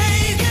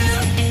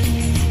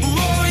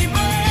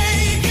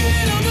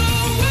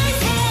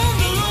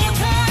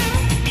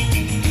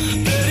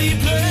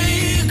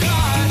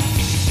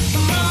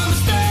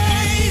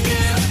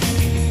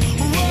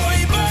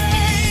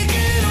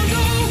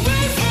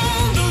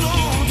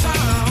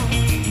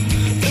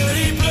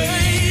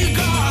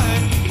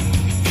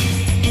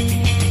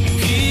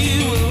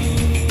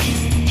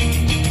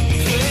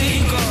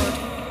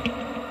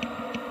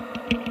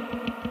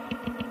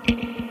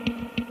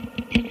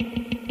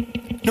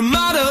 no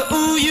matter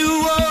who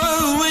you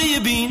are or where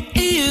you've been,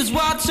 he is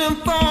watching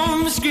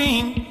from the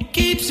screen.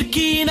 Keeps a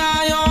keen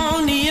eye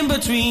on the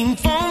in-between,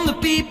 from the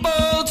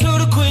people to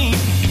the queen.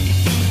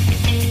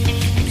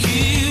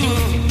 He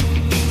will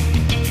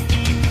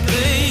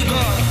play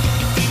God.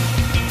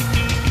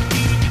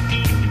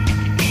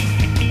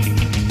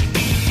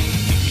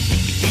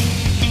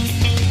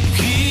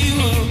 He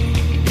will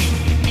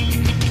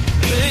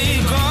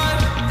play God.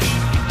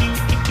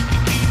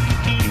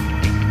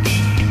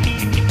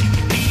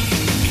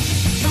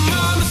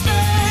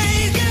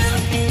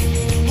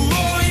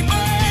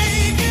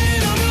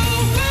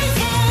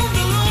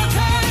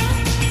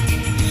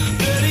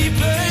 Play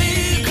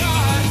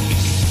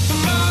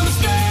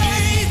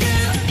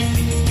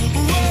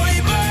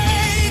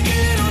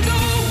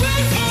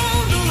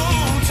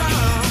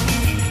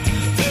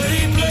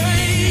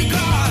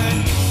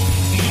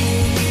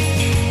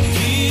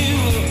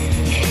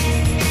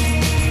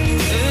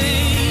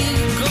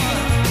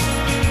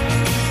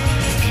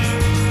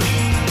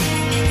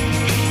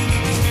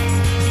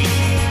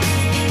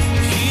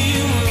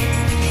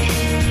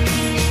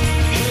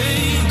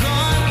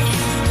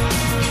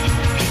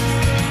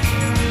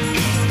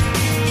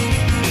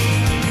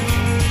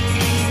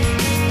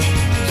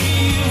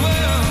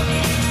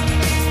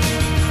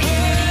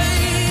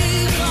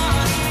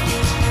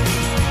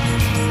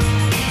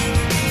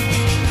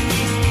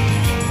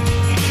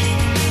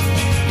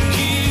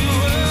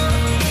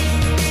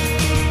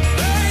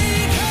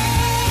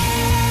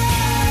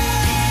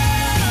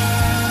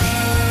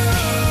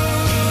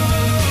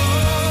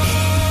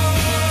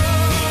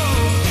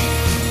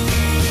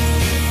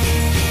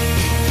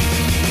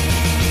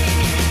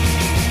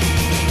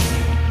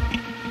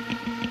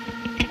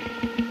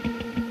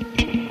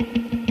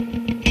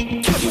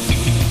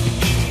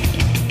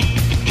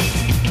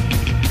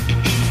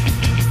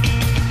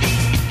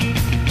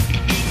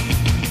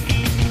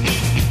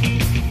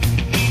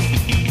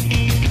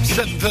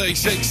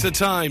 7:36 the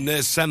time.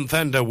 There's Sam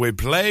Thunder with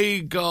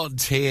Play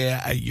God here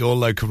at your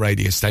local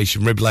radio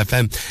station, Ribble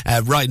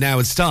FM. Right now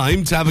it's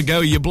time to have a go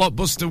at your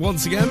blockbuster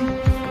once again.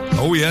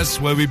 Oh yes,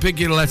 where we pick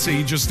your letter,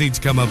 you just need to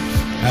come up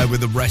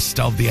with the rest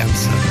of the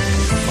answer.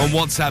 On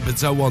WhatsApp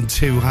it's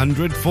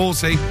 01200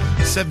 40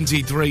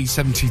 73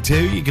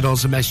 72. You can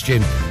also message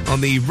in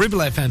on the Ribble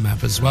FM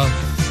app as well.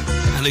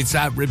 And it's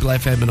at Ribble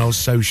FM and our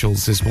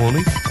socials this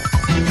morning.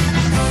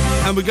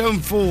 And we're going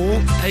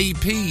for a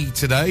P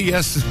today,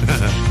 yes.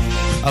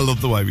 I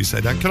love the way we say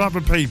that. Can I have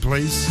a P,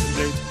 please?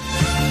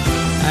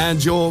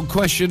 And your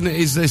question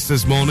is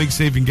this morning,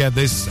 see if you can get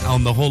this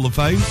on the Hall of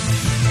Fame.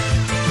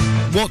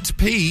 What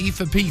P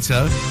for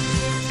Peter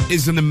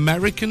is an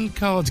American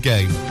card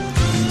game?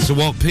 So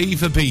what P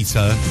for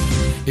Peter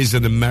is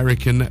an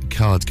American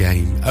card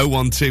game?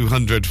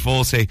 01200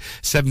 40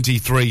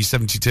 73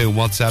 72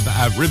 WhatsApp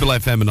at Ribble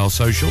FM and our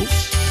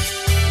socials.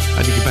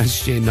 And you can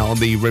message in on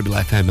the Ribble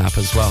FM app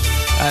as well.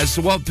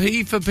 So what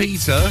P for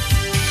Peter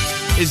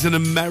is an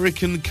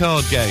American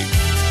card game?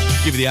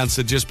 Give you the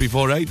answer just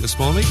before 8 this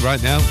morning.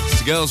 Right now, it's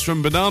the girls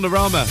from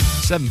Bananarama,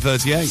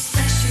 7:38.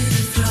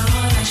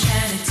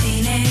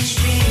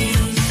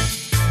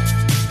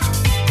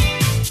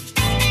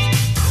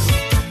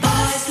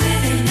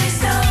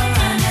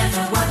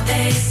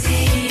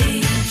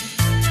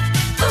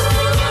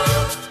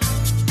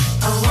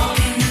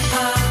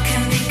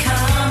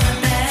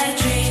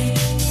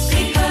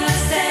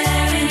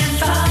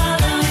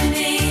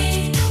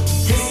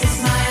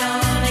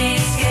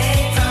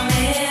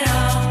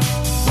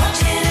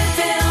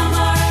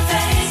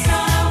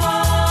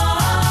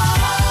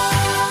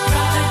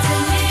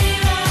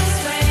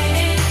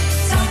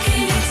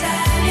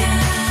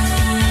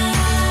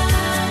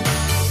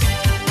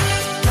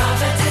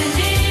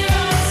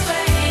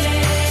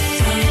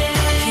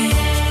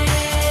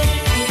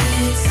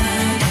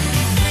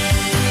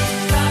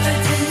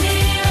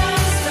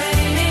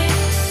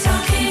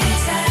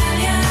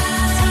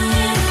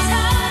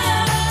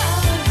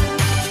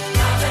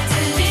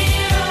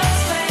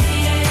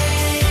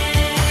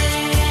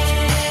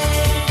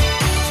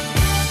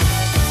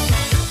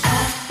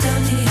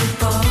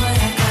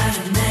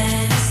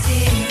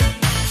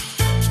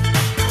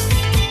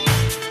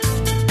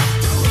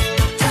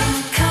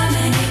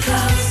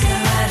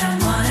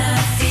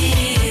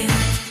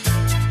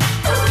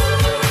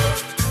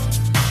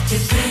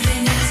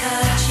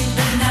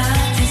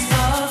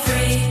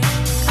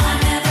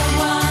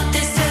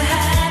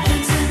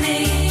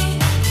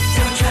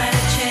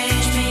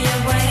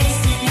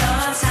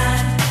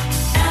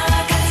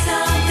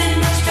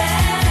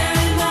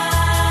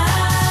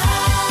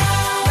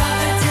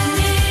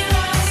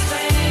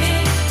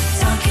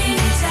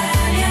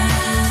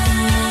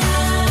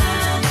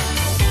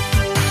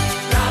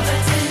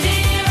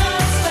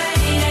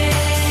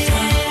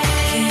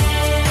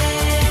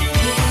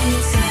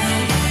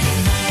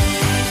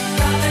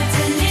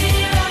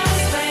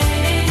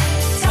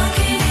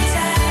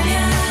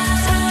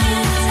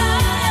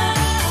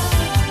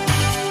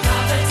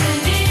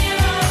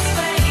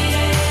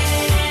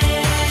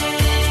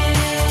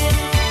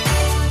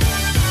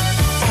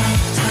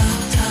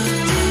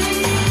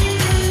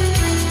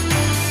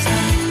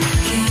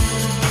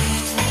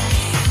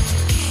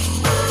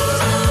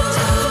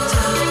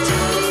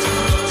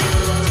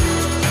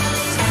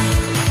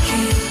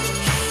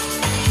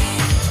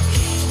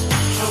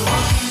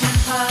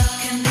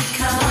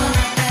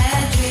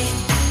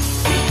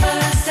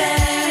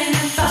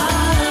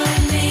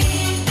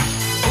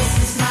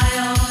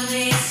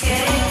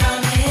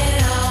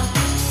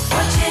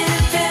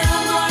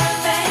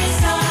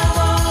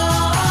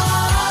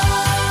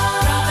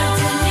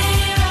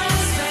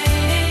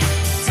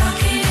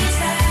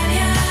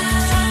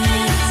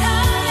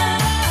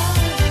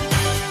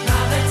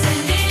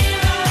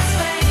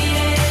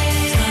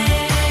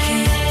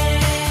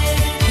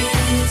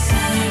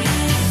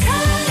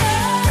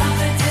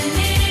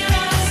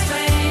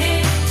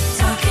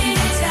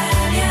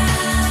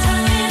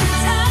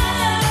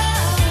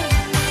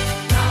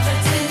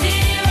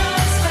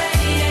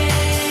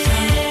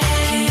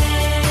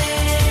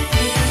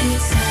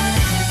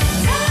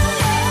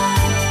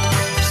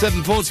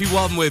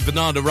 .41 with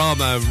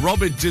Bananarama.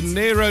 Robert De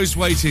Niro's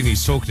waiting.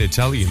 He's talking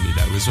Italian, you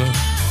know, as well.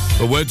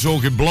 But we're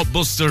talking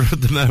blockbuster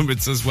at the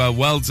moment as well.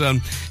 Well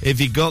done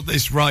if you got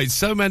this right.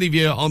 So many of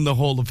you on the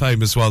Hall of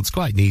Fame as well. It's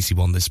quite an easy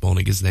one this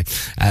morning, isn't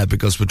it?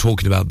 Because we're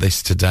talking about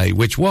this today,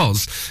 which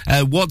was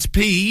what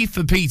P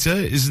for Peter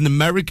is an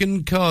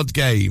American card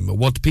game.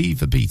 What P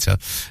for Peter,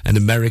 an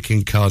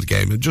American card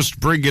game. And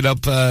just bring it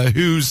up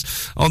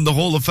who's on the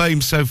Hall of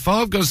Fame so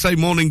far. I've got to say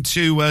morning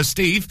to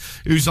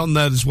Steve, who's on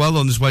there as well,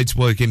 on his way to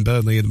work in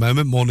Burnley at the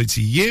moment. Morning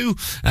to you.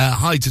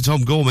 Hi to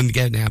Tom Gorman,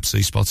 getting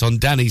absolutely spot on.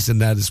 Danny's in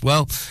there as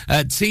well.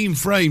 Team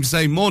Frame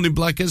saying, morning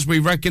Blackers, we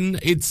reckon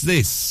it's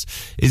this.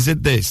 Is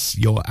it this?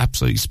 You're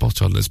absolutely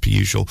spot on as per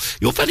usual.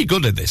 You're very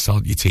good at this,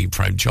 aren't you, Team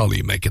Frame? Charlie,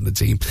 you're making the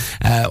team.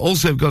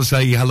 Also, I've got to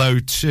say hello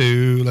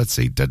to, let's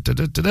see,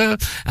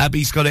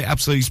 Abby's got it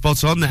absolutely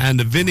spot on,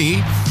 and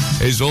Vinny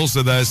is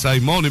also there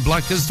saying, morning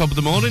Blackers, top of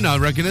the morning, I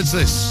reckon it's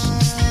this.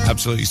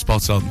 absolutely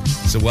spot on.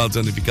 So well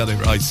done if you got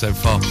it right so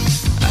far.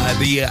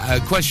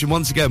 The question,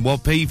 once again,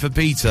 what P for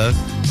Peter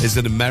is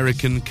an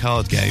American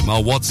card game?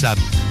 Our WhatsApp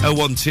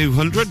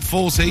 01200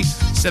 40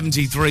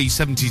 73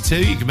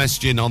 72. You can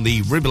message in on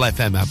the Ribble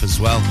FM app as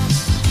well.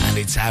 And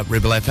it's at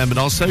Ribble FM and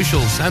our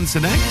socials.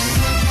 Answer next.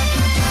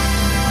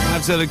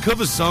 After the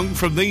cover song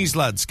from these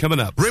lads coming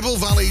up. Ribble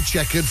Valley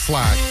Checkered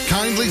Flag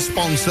kindly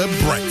sponsor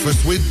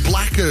Breakfast with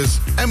Blackers.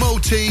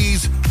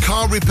 MOTs,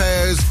 car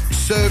repairs,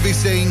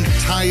 servicing,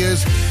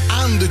 tyres,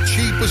 and the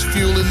cheapest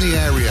fuel in the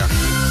area.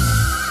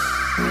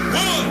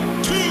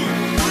 1, 2, 3,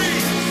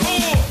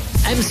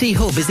 4. MC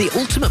Hub is the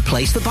ultimate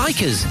place for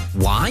bikers.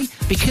 Why?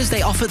 Because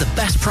they offer the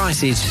best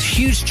prices,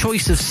 huge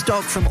choice of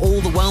stock from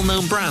all the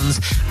well-known brands,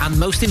 and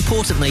most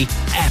importantly,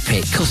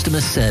 epic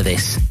customer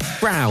service.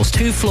 Browse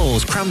 2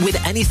 floors crammed with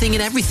anything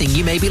and everything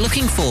you may be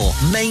looking for.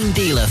 Main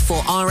dealer for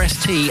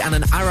RST and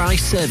an RI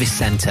service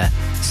centre.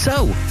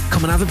 So,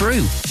 come and have a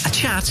brew, a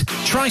chat,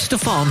 try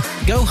stuff on,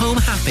 go home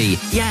happy.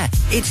 Yeah,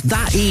 it's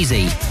that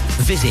easy.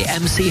 Visit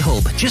MC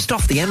Hub just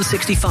off the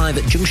M65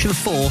 at Junction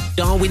 4,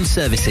 Darwin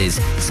Services.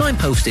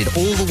 Signposted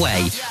all the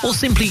way, or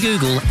simply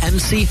Google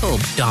MC Hub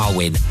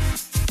Darwin.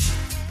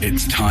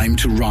 It's time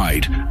to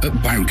ride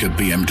at Bowker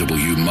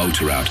BMW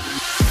Motorrad,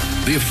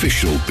 the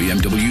official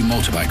BMW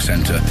motorbike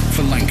centre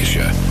for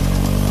Lancashire.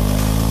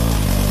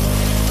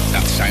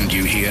 That sound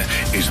you hear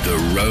is the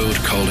road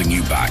calling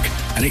you back,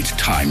 and it's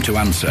time to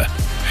answer.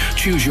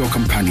 Choose your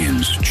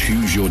companions,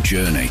 choose your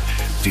journey,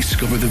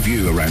 discover the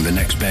view around the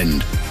next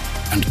bend,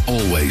 and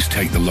always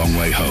take the long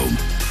way home.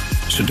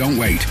 So don't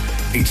wait,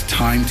 it's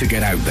time to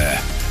get out there.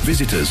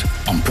 Visit us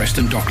on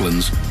Preston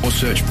Docklands or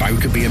search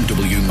Bowker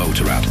BMW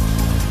Motorrad.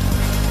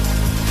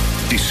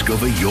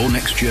 Discover your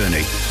next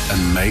journey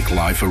and make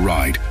life a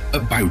ride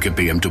at Bowker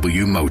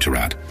BMW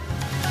Motorrad.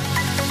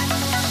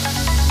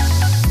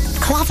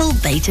 Clavel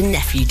Bait and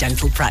Nephew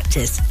Dental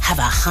Practice have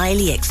a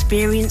highly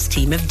experienced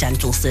team of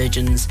dental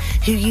surgeons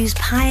who use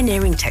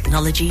pioneering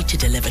technology to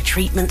deliver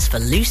treatments for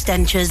loose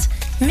dentures,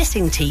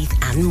 missing teeth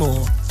and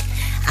more.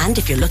 And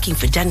if you're looking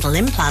for dental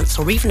implants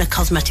or even a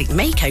cosmetic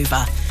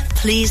makeover,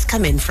 please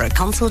come in for a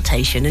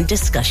consultation and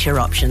discuss your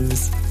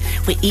options.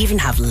 We even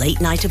have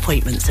late night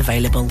appointments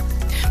available.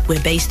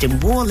 We're based in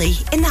Worley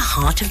in the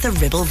heart of the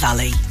Ribble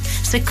Valley.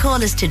 So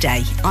call us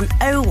today on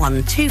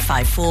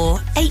 01254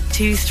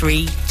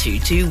 823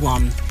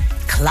 221.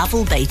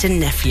 Clavel Bait and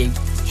Nephew,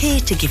 here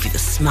to give you the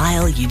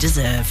smile you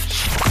deserve.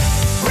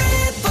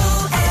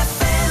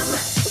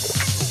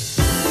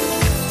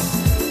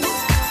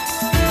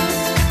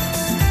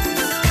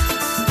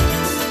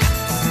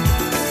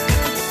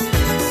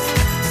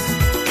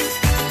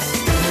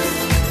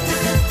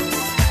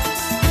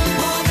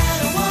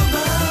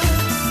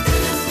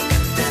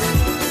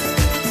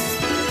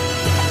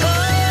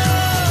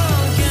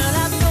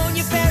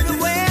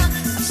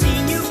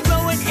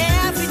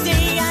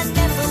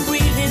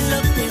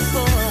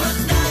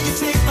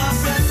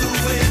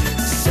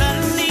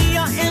 Suddenly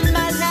you're in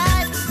my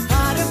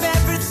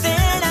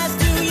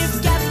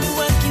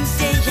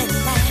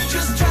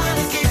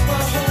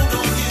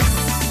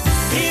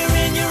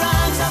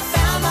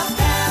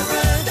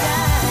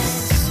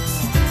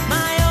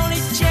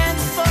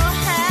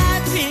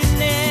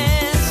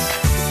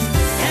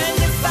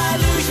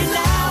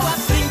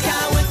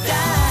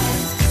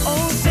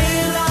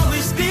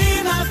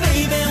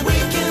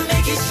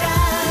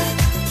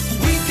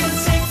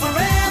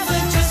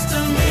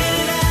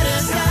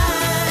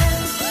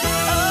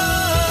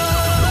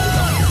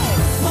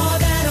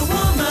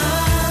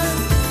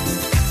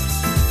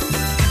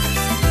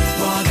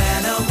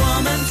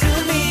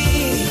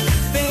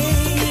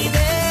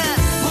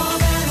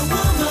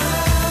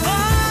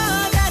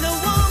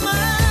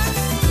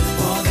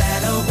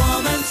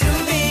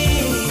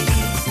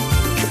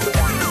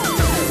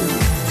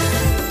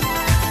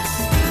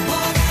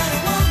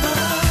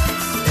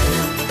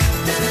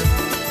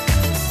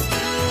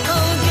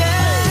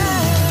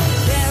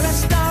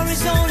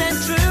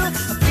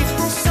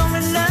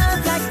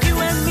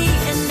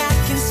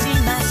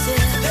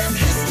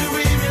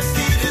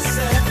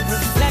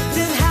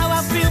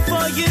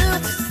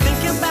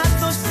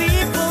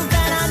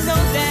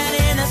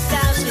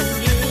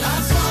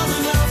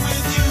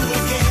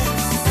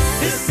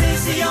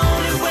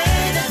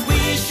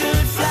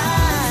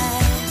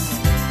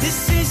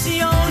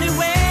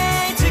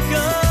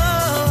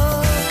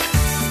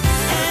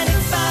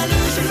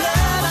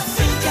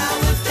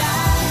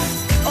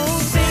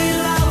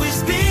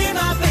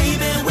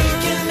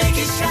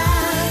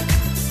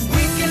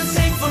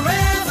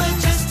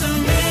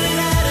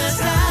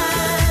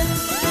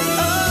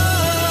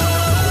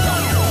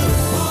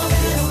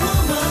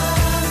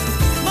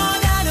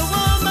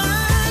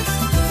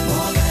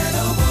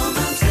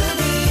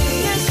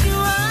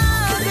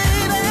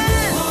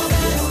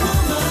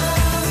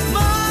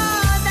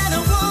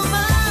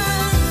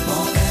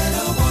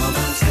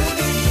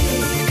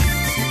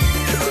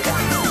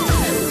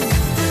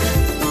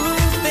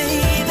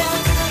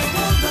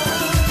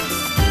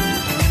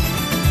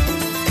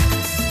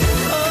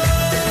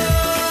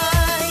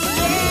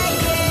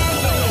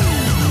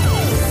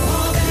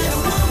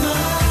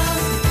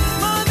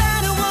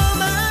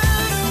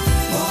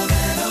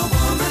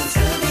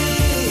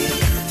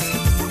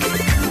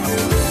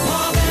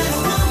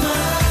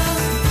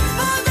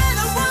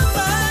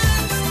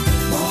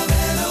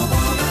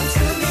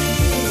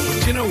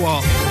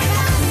what?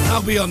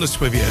 I'll be honest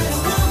with you.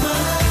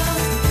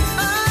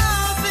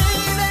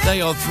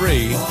 They are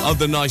three of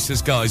the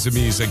nicest guys in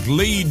music.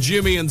 Lee,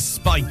 Jimmy and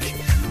Spike.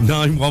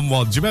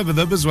 911. Do you remember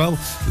them as well?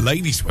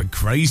 Ladies went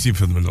crazy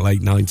for them in the late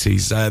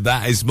 90s.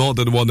 That is More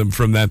Than One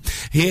from them.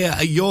 Here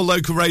at your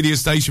local radio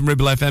station,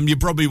 Ribble FM, you're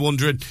probably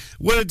wondering,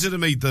 where did I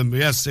meet them?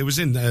 Yes, it was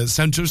in the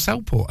centre of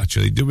Southport,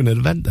 actually, doing an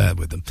event there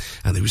with them.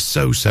 And they were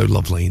so, so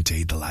lovely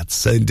indeed, the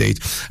lads. Indeed.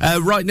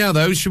 Right now,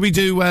 though, should we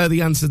do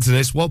the answer to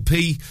this? What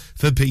P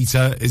for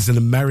Peter is an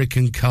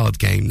American card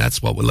game?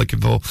 That's what we're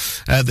looking for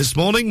this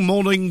morning.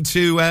 Morning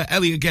to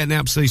Elliot getting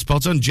absolutely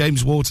spot on.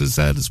 James Waters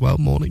there as well.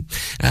 Morning.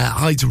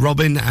 Hi to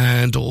Robin.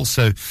 And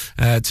also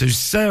to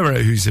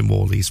Sarah, who's in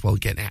Whalley as well,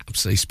 getting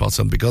absolutely spot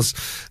on, because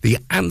the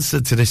answer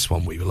to this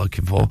one we were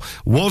looking for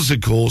was,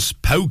 of course,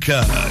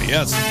 poker.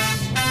 Yes.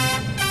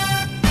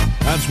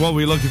 That's what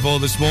we're looking for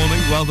this morning.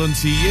 Well done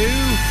to you.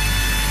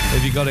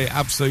 If you got it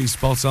absolutely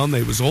spot on,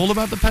 it was all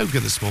about the poker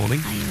this morning.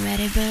 Are you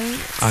ready,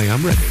 Boots? I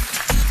am ready.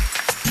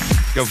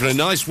 Go for a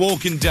nice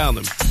walking down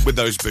them with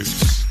those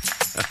boots.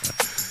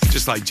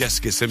 Just like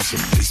Jessica Simpson.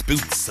 These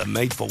boots are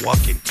made for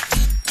walking.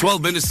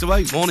 12 minutes to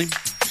 8, morning.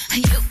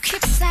 You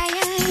keep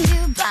saying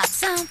you bought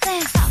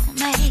something for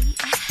me.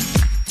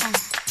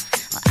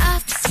 Well,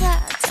 officer,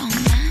 don't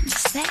mind to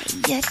say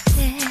you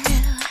did.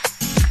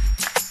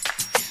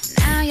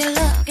 Now you're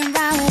looking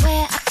right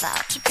where I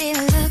thought you'd be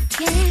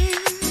looking.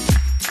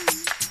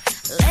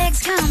 Legs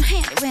come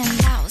handy when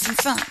I was in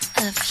front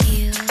of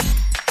you.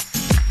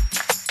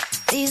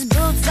 These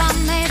boots are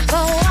made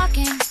for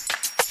walking.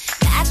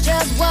 That's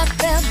just what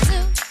they'll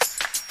do.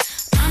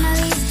 One of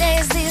these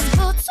days, these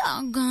boots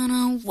are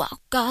gonna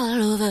walk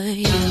all over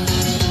you.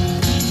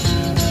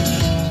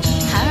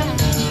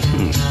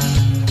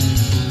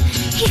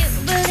 You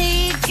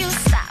believe you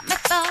stopped me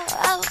for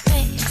a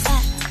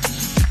reason.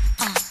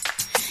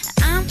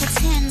 I'm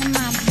pretending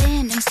my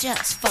bending's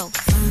just for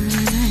fun.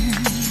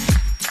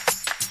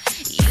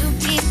 You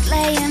keep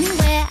playing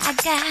where I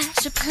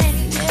got you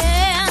playing.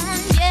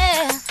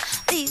 Yeah,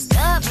 these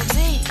double D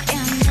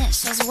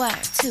initials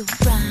were to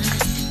run.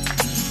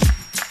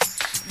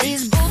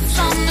 These boots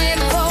are made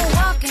for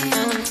walking.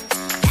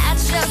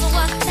 That's just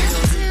what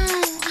they'll do.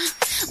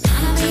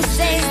 One of these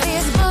days,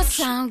 these boots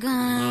are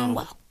gonna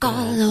walk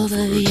all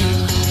over you.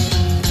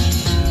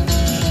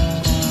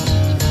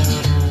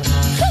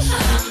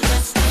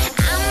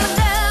 I'm the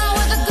girl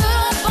with the good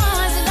old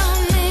boys that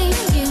don't mean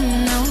you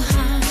no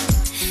harm.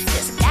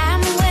 Just got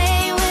me way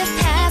with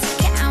past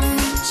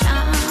county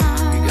charm.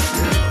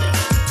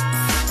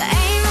 There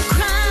ain't no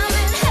crime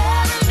in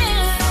having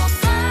been no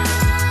fun.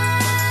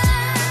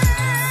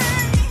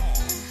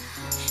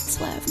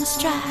 Swerve my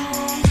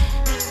stride,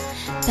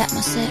 pat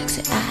my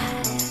sexy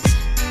eyes,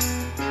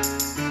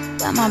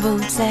 where my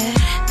boots at?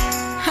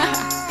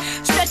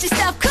 Stretch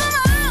yourself, come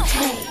on!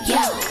 Hey,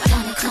 yo,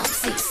 wanna come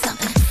see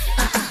something?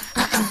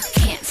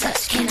 Can't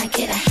touch, can I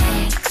get a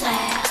hand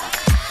clap?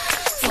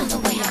 From the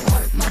way I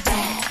work my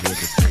back.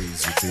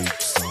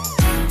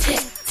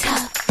 Tick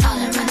tock, all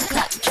around the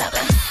clock, drop it.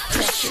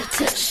 Push your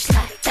tush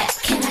like that.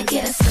 Can I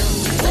get a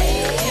sway?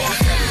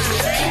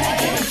 Can I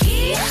get a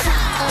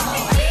yeehaw?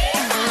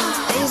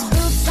 These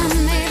boots are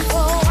made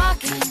for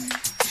walking.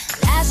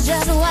 That's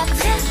just what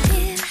they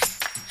did.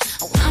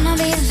 One of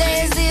these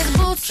days, these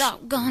boots are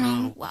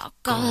gonna walk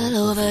all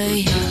over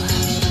you.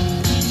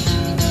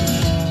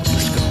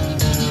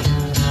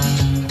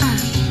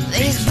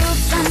 These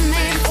boots are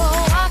made for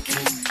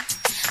walking.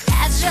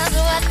 That's just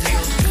what they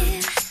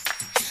did.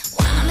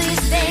 One of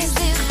these days,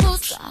 these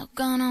boots are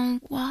gonna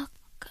walk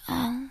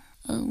all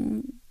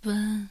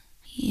over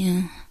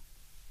you.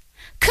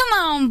 Come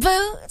on,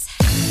 boots.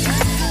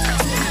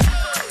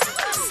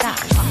 Stop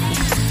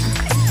walking.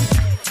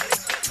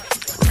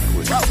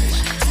 Whoa.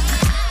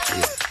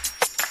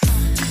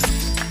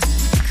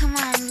 Come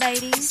on,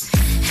 ladies.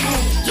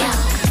 Hey, y'all,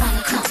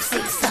 wanna come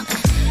see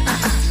something?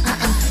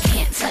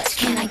 Can't touch,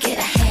 can I get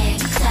a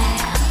hand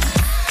clap?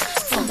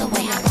 From the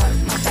way I work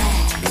my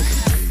back.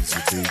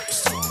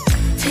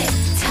 Tick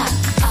tock,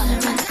 all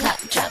around the clock,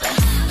 drop it.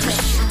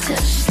 Push your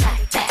tush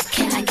like that.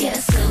 Can I get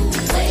a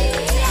sway?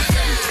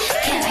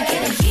 Can I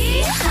get a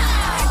yeehaw?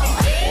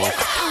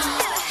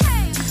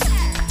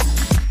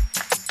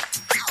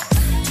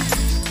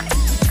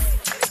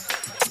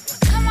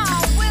 Come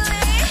on,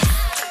 Willie.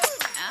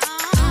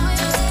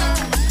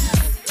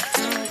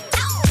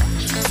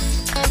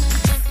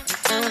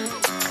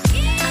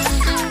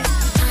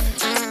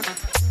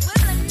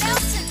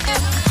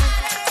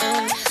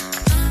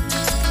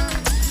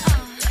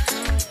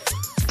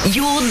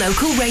 Your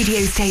local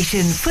radio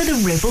station for the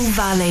Ribble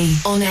Valley.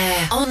 On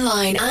air,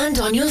 online and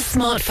on your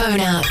smartphone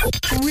app.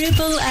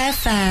 Ribble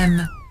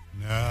FM.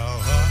 Now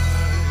I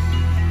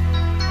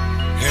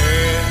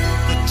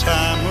had the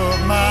time of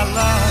my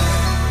life.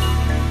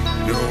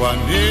 No, I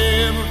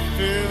never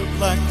felt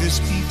like this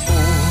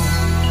before.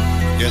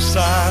 Yes,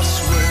 I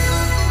swear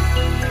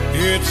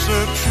it's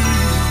a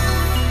truth,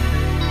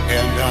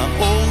 and I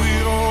owe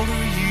it all to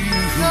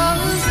you.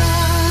 'Cause I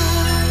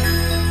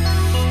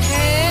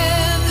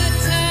had the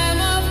time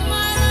of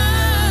my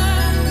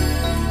life,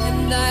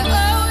 and I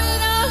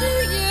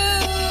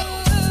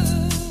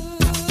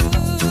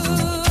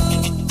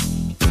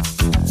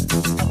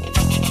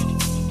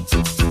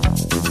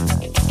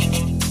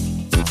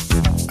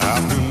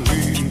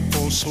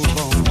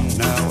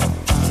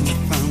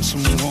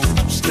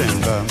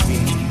never me.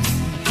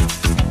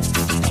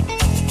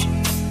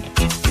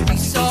 We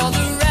saw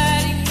the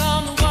writing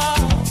on the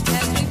wall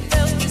as we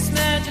felt this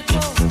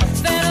magical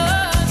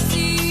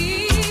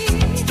fantasy.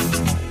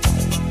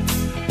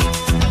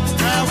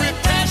 Now with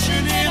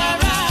passion in our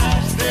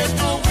eyes, there's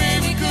no way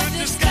we could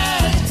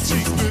disguise it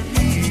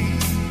secretly.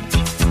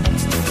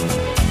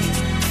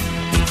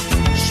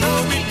 So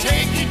we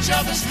take each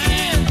other's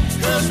hand,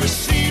 'cause we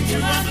seem to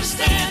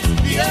understand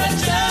the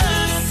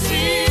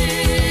urgency.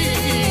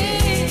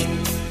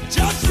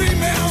 Just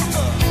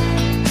remember,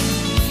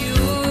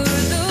 You're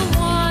the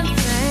one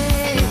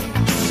thing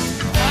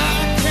I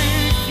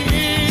can't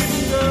get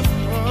enough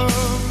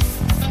of.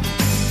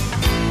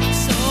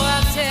 So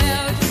I'll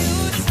tell you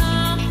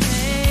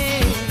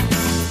something.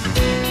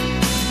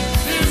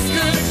 This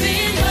could be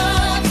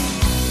love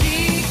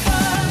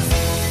because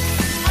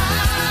I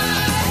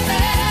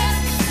had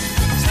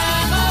the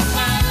time of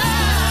my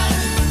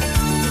life.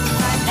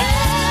 I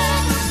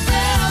never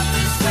felt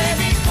this way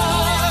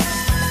before.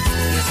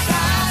 Yes,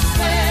 I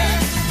swear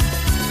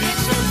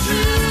it's so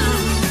true,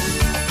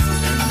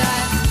 and I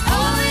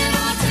owe it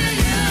all to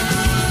you.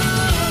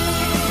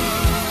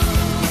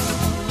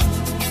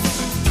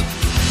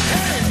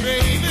 Hey,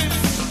 baby,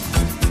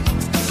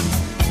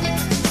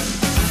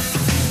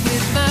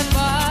 With my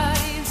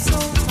body and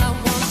soul, I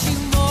want you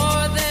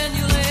more than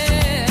you'll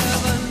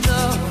ever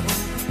know.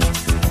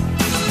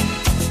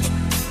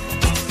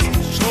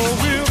 so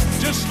we'll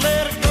just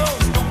let it go.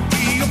 Don't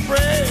be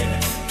afraid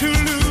to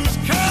lose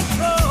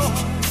control.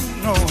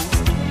 No,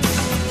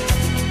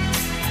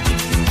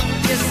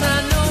 Yes, I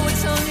know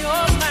it's on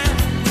your mind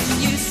when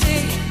you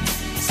say,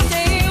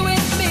 stay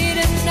with me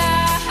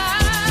tonight.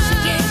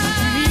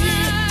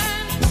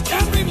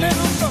 just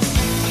remember,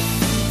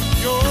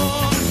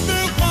 you're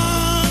the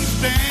one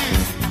thing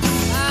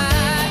I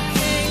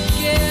can't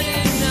get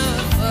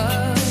enough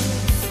of.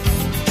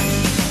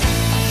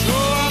 So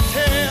I'll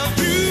tell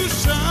you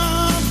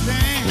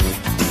something.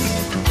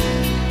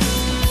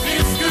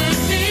 This could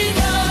be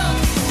love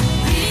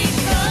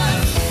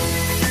because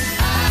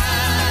I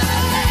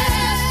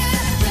had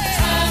the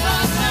time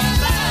of my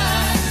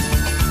life.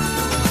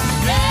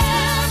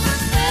 Never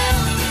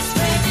felt this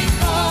way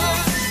before.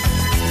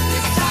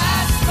 Yes, I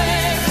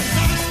swear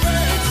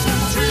it's so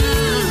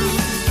true,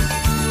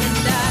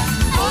 and I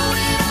owe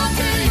it all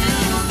to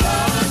you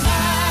 'cause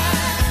I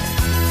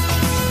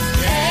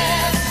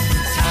had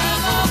the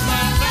time of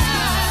my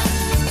life,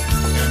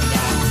 and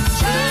I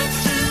turn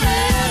to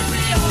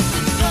every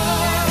open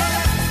door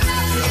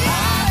till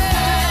I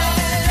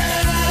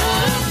had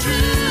love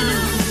true,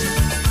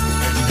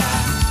 and I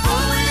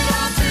owe it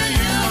all to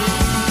you.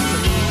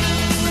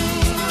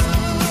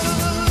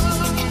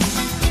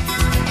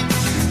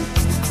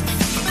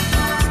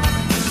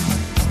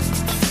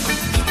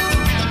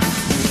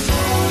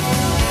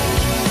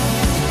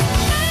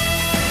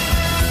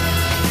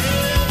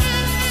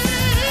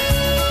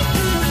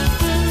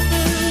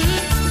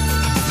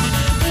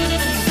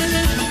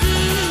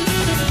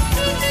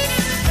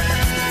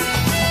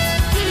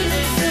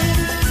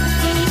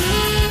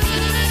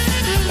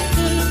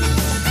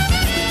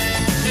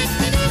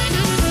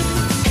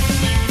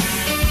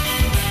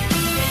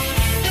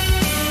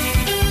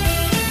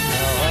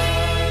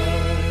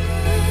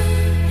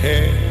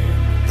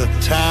 Had the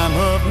time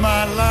of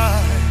my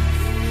life.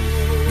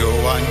 No,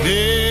 I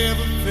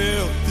never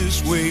felt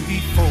this way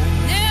before.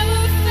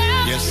 Never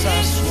felt Yes,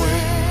 I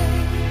swear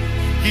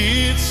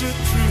it's a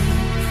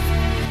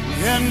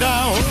truth, and I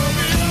owe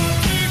it all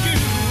to you.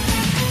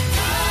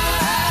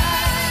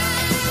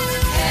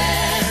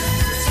 Had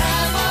the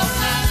time of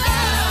my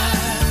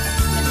life.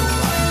 No,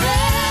 I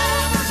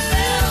never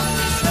felt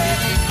this way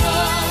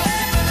before.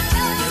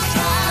 Yes,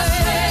 I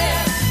swear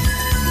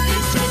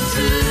it's so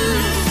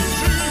true,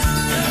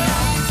 and I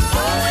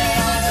owe it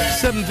all to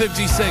you.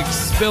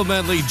 7:56. Bill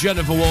Medley,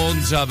 Jennifer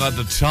Warnes. I've had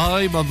the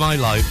time of my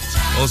life.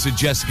 Also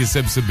Jessica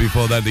Simpson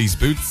before that. These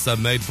boots are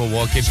made for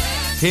walking.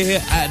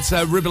 Here at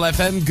Ribble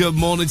FM, good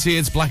morning to you.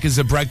 It's Black as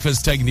a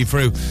Breakfast taking you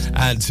through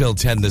until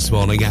 10 this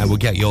morning. And we'll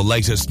get your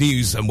latest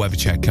news and weather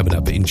check coming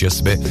up in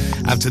just a bit.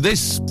 After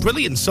this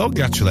brilliant song,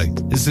 actually,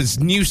 is this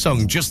new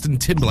song, Justin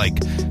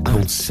Timberlake,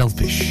 called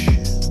Selfish.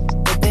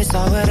 They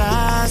saw what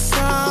I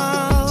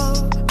saw.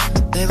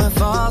 They would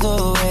fall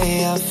the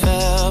way I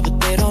felt, but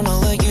they don't know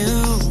what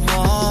you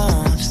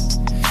want.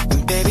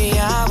 And baby,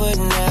 I would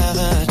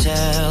never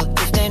tell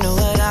if they knew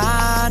what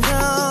I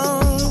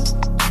know.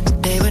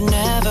 They would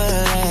never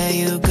let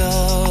you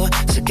go.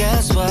 So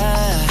guess what?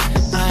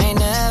 I ain't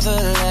never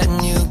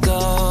letting you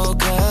go.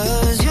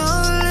 'Cause your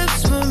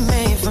lips were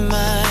made for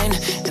mine,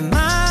 and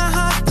my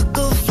heart would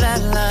go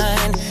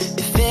flatline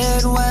if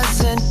it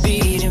wasn't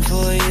beating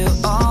for you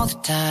all the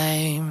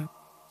time.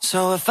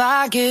 So if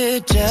I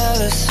get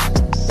jealous,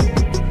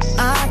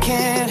 I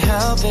can't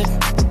help it.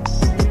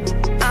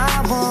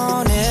 I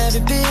want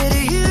every bit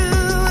of you.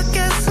 I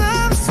guess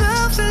I'm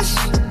selfish.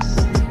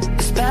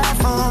 It's bad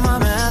for my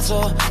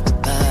mental,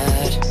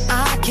 but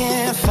I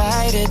can't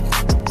fight it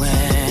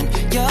when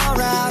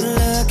you're out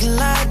looking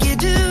like you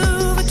do,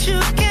 but you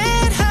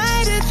can't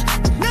hide it.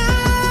 No,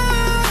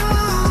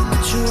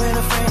 put you in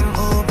a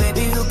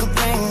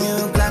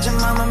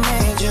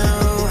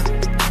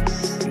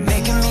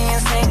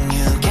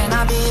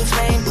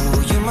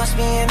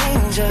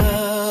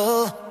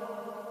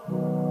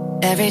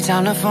Every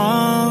time the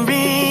phone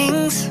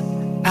rings,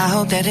 I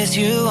hope that it's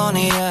you on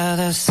the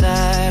other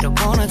side. I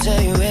wanna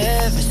tell you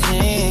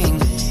everything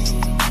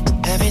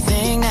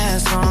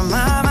that's on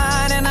my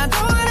mind. And I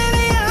don't want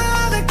any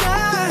other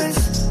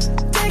guys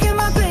taking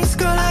my place,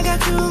 girl, I got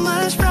too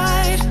much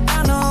pride.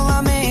 I know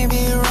I may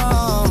be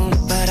wrong,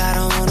 but I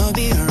don't wanna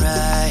be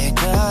right.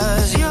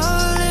 Cause your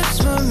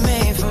lips were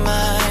made for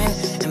mine,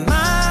 and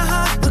my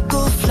heart would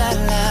go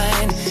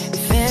flatline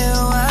if it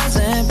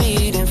wasn't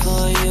beating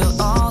for you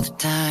all the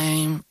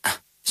time.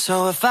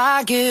 So if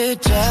I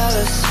get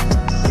jealous,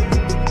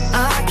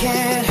 I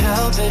can't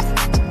help it.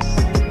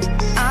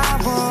 I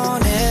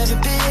want every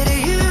bit of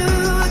you.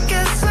 I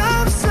guess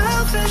I'm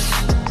selfish.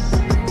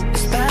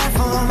 It's bad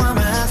for my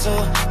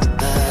mental,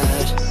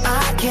 but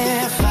I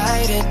can't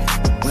fight it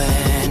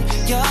when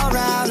you're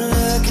out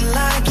looking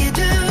like you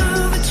do.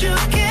 But you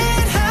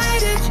can't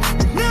hide it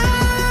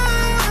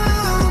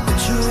now.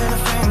 Put you in a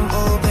frame,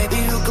 oh baby,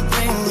 who could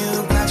blame you?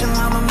 Glad your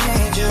mama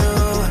made you,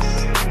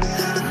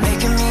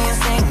 making me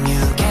insane.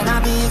 You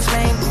cannot be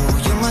explained. Ooh,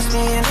 you must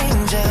be an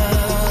angel.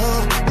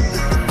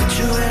 Put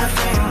you in a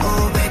frame,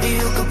 oh baby,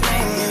 who could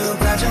blame you?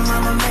 Glad your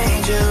mama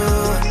made you,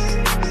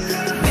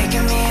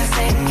 making me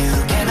insane. You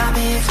cannot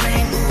be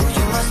explained. Ooh,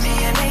 you must be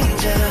an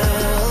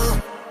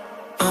angel.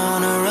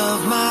 Honor of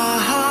my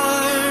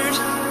heart,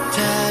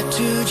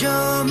 tattooed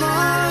your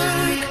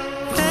mark,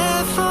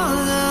 there for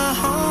the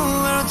whole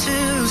world to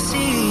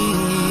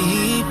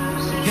see.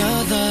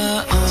 You're the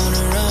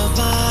honor of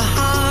my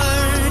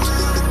heart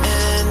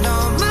and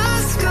all my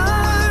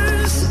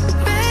scars.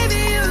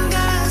 Baby, you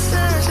got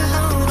such a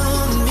hold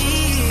on me.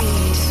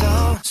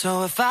 So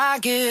if I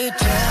get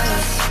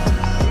jealous,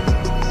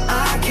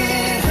 I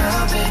can't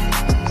help it.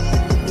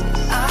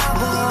 I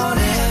want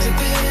every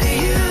bit of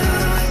you.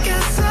 I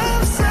guess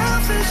I'm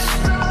selfish.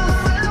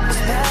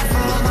 It's bad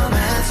for my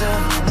mental,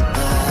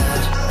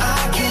 but I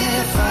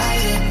can't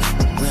fight it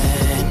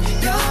when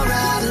you're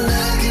out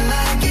looking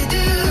like you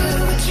do.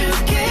 But you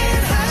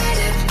can't hide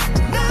it,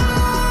 no.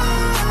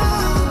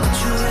 Put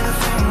you in a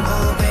frame,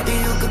 oh baby,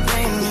 who could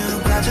blame you?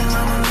 Glad your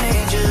mama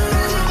made you,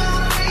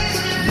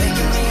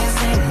 making me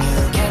insane.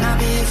 You cannot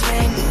be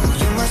explained. Ooh,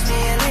 you must be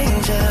an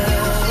angel.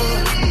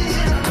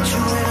 Put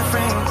you in a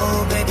frame,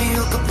 oh baby,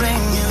 who could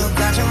blame you?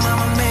 Glad your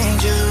mama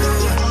made you,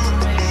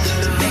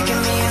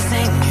 making me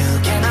insane. You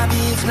cannot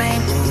be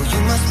explained. Ooh,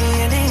 you must be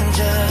an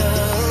angel.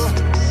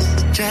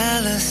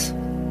 Jealous,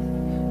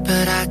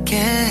 but I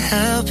can't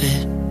help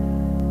it.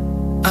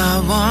 I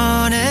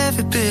want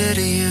every bit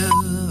of you.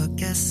 I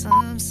guess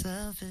I'm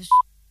selfish.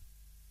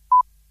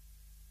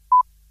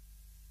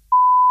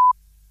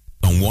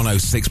 On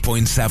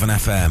 106.7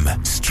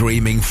 FM,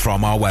 streaming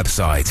from our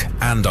website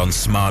and on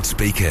smart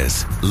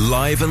speakers,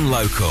 live and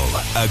local,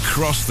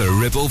 across the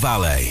Ribble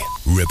Valley.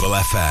 Ribble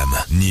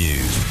FM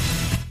News.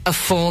 A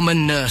former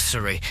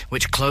nursery,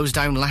 which closed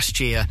down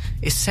last year,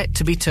 is set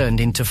to be turned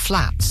into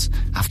flats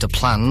after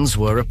plans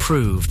were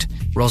approved.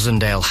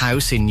 Rosendale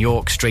House in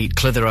York Street,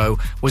 Clitheroe,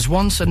 was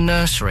once a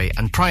nursery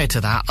and prior to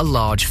that a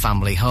large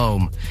family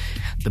home.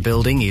 The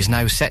building is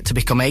now set to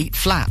become 8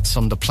 flats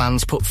under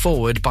plans put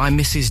forward by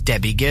Mrs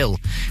Debbie Gill,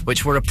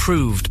 which were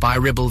approved by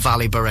Ribble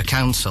Valley Borough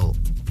Council.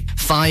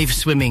 5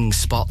 swimming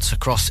spots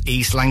across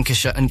East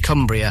Lancashire and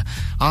Cumbria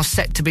are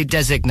set to be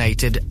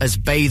designated as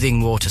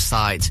bathing water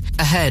sites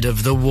ahead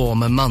of the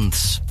warmer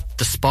months.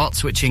 The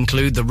spots, which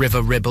include the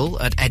River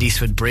Ribble at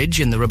Eddisford Bridge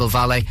in the Ribble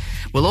Valley,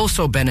 will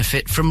also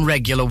benefit from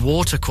regular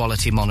water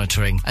quality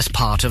monitoring as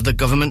part of the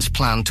government's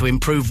plan to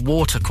improve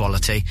water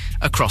quality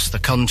across the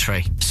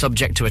country.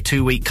 Subject to a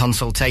 2-week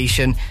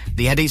consultation,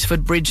 the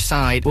Eddisford Bridge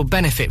side will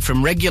benefit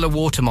from regular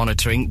water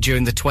monitoring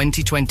during the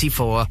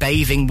 2024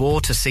 bathing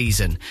water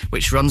season,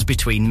 which runs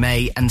between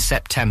May and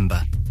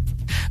September.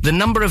 The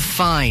number of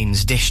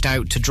fines dished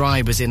out to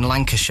drivers in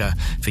Lancashire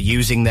for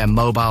using their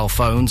mobile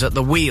phones at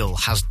the wheel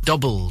has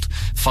doubled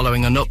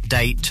following an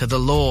update to the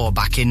law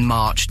back in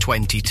March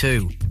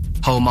 22.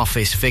 Home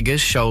Office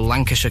figures show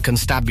Lancashire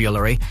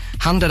Constabulary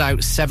handed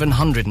out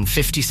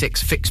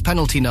 756 fixed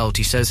penalty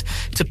notices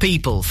to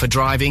people for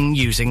driving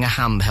using a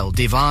handheld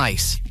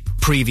device.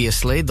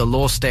 Previously, the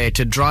law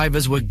stated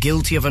drivers were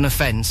guilty of an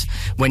offence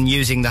when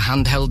using the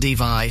handheld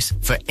device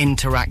for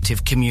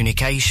interactive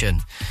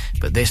communication,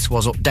 but this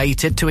was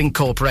updated to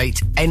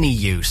incorporate any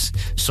use,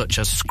 such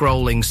as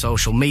scrolling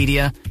social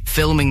media,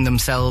 filming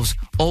themselves,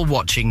 or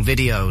watching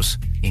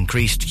videos.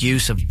 Increased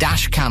use of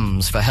dash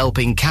cams for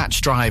helping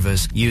catch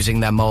drivers using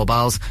their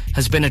mobiles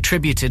has been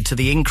attributed to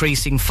the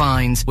increasing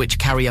fines, which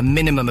carry a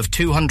minimum of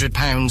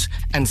 £200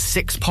 and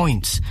 6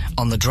 points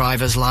on the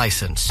driver's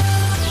licence.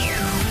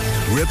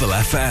 Ribble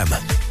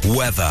FM.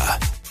 Weather.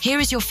 Here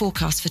is your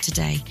forecast for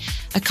today.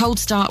 A cold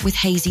start with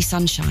hazy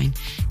sunshine.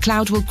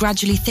 Cloud will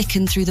gradually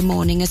thicken through the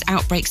morning as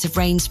outbreaks of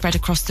rain spread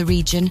across the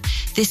region.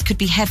 This could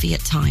be heavy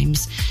at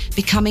times,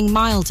 becoming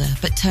milder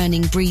but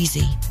turning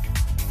breezy.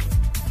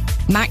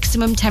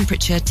 Maximum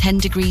temperature 10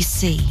 degrees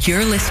C.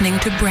 You're listening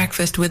to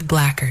Breakfast with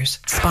Blackers,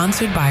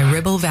 sponsored by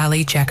Ribble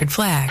Valley Checkered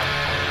Flag.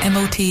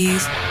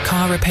 MOTs,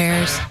 car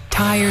repairs,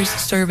 tires,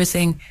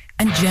 servicing,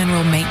 and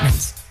general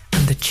maintenance.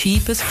 And the the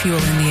cheapest fuel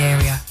in the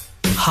area.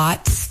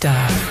 Hot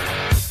stuff.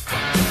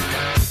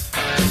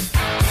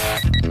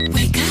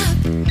 Wake up.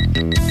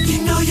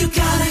 You know you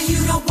gotta, you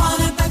don't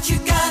wanna, but you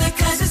gotta,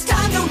 'cause it's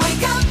time to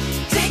wake up.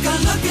 Take a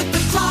look at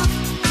the clock.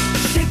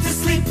 Shake the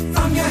sleep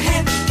from your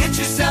head. Get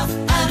yourself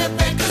out of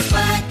bed, 'cause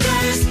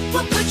Blackers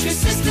will put your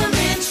system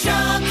in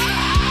shock.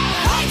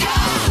 Wake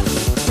up!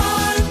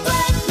 Ron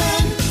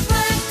Blackman,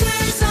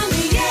 Blackers on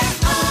the air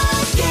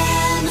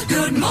again.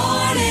 Good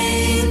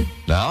morning.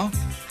 Now,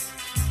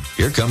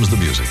 here comes the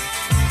music.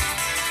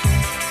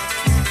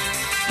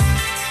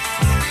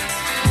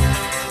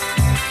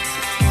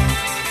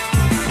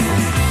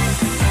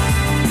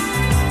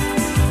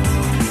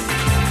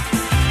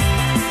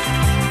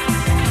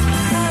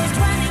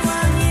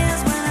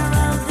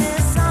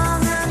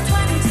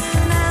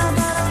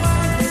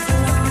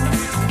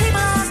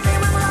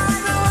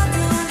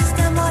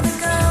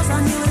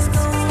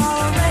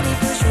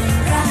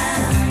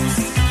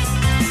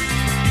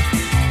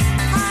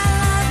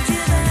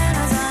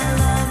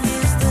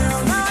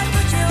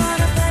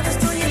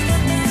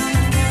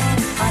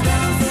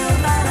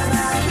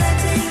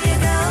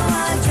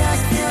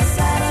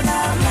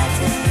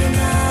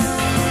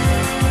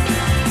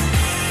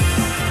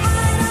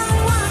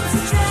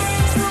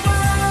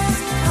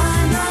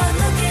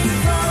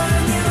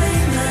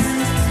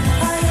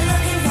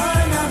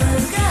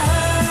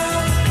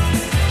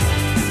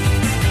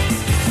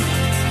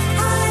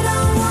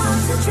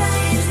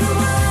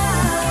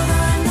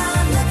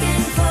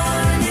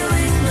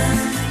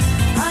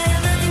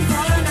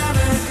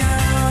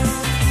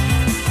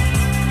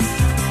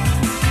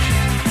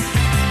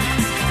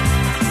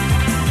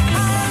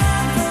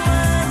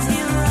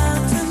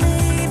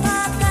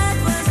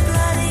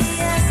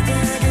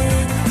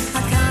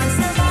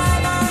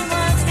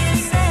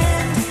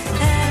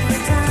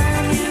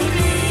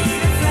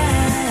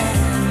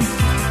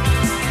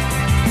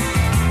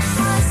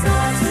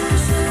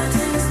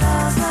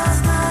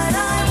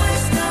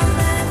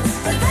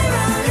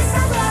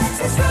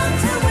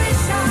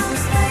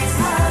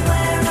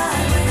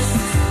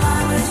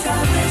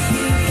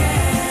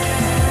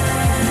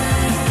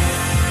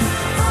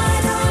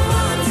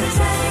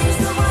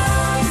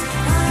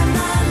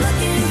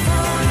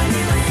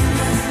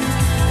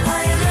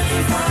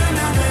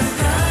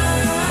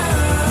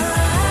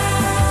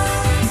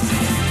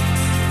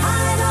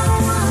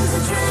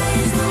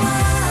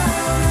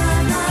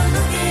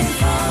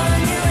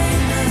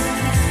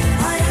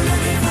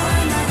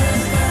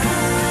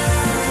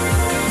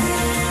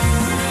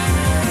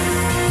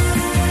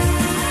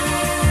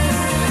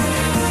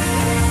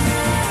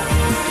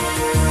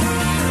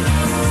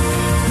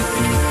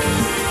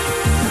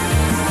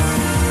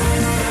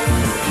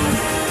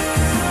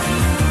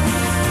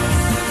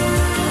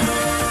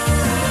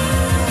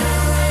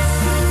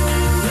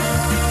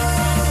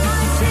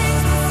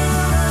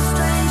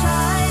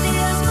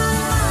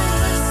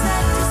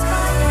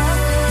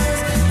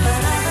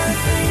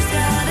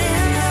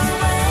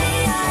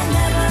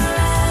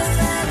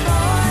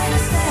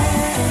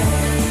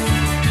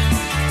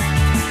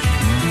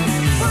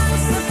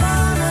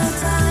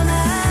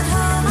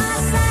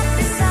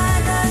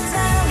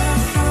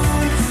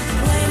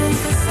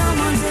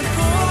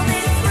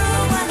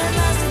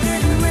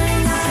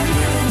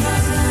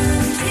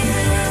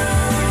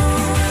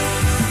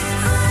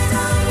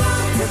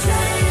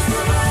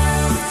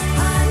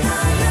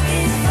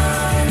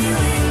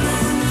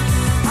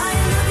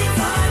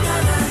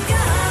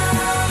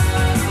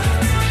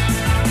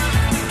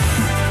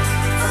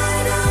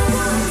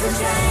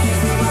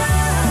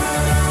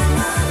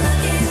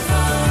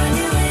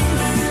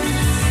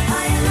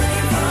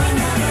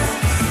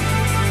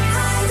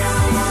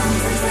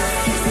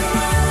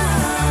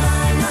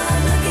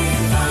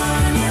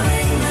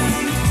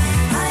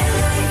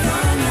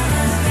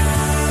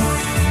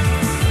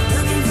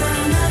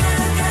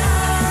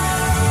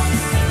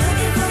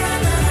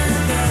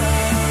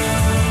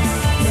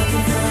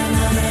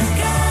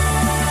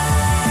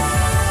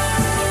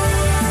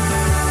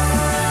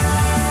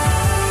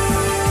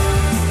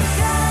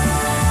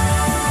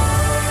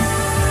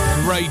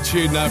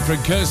 Tune now from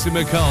Kirsty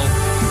MacColl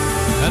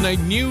and a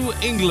New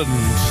England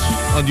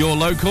on your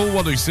local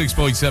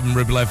 106.7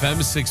 Ribble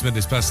FM, 6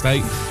 minutes past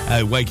 8.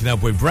 Waking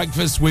up with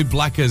breakfast with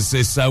Blackers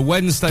this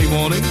Wednesday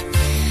morning.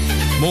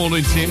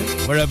 Morning to you,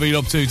 wherever you're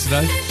up to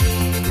today.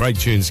 Great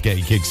tunes to get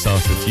your kick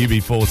started.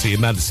 UB40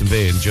 and Madison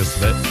B in just a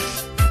bit.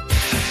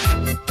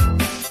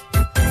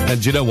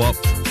 And you know what?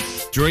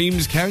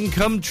 Dreams can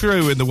come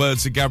true, in the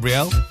words of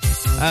Gabrielle.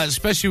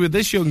 Especially with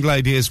this young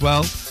lady as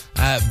well.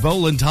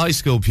 Bowland High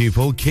School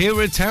pupil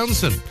Kira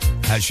Townsend.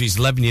 She's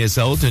 11 years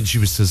old and she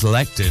was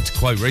selected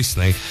quite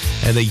recently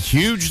in a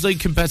hugely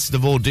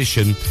competitive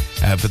audition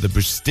for the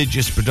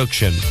prestigious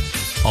production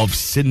of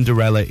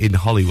Cinderella in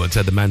Hollywood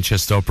at the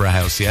Manchester Opera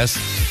House, yes.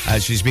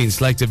 She's been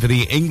selected for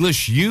the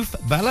English Youth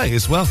Ballet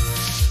as well.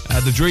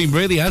 The dream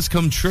really has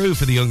come true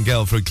for the young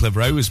girl from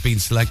Clitheroe, who's been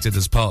selected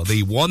as part of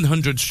the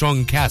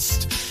 100-strong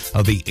cast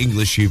of the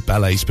English Youth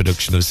Ballet's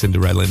production of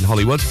Cinderella in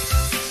Hollywood.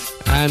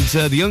 And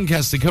the young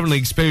cast are currently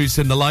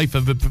experiencing the life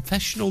of a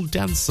professional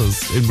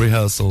dancers in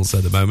rehearsals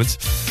at the moment.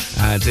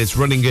 And it's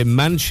running in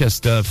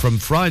Manchester from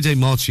Friday,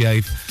 March the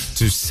 8th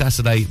to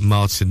Saturday,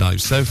 March the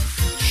 9th. So,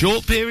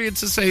 short period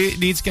to say it.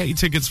 Need to get your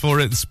tickets for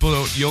it and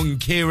support young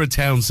Kira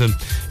Townsend,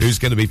 who's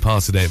going to be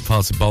part of it,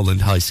 part of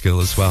Boland High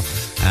School as well.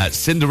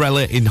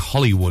 Cinderella in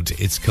Hollywood,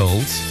 it's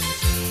called.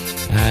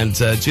 And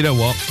do you know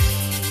what?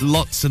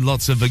 Lots and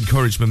lots of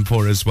encouragement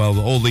for her as well.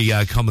 All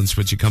the comments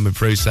which are coming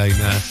through saying,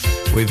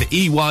 with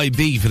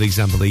EYB, for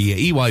example,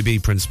 the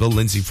EYB principal,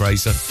 Lindsay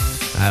Fraser,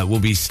 will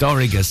be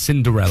starring as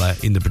Cinderella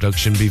in the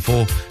production.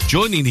 Before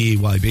joining the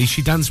EYB,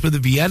 she danced with the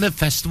Vienna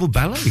Festival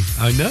Ballet.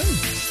 I know.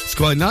 It's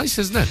quite nice,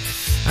 isn't it?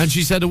 And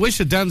she said, I wish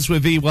I danced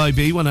with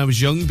EYB when I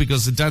was young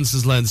because the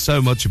dancers learned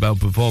so much about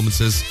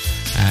performances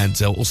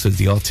and also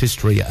the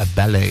artistry of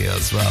ballet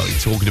as well. You're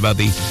talking about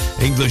the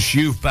English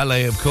Youth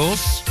Ballet, of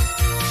course.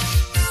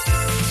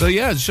 So,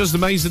 yeah, it's just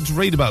amazing to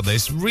read about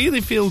this.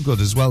 Really feel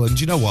good as well.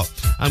 And you know what?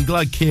 I'm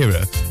glad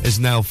Kira is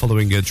now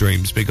following her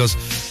dreams because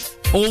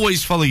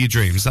always follow your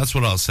dreams. That's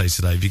what I'll say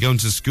today. If you're going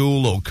to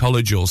school or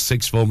college or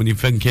sixth form and you're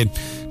thinking,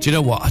 do you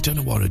know what? I don't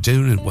know what I'm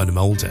doing when I'm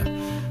older.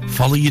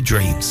 Follow your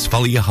dreams.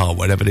 Follow your heart,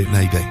 whatever it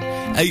may be.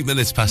 8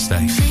 minutes past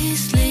 8.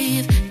 Please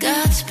leave,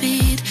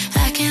 Godspeed.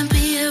 I can't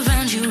be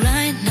around you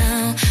right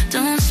now.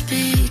 Don't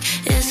speak.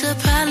 It's a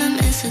problem,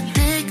 it's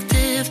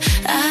addictive.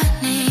 I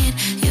need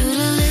you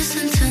to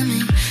listen to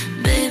me.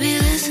 Baby,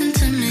 listen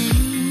to me.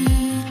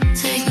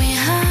 Take me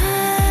high,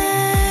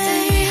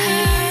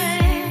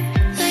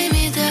 lay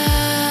me down.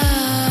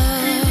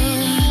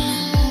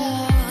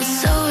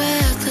 It's so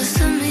reckless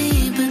to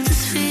me, but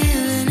this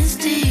feeling is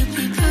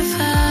deeply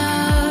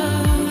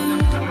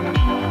profound.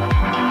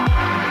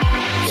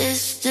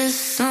 It's just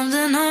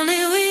something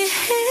only we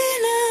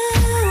know.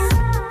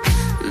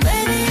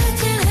 Baby, I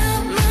can't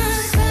help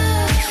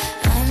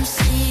myself. I'm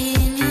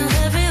seeing you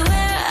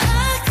everywhere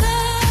I go.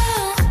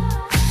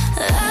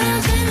 I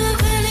don't dream of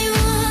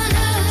anyone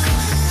else.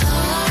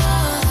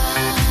 All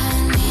I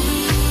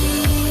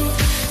need,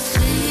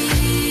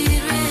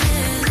 sweet relief.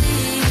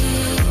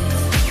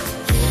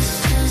 It's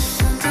just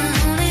something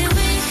only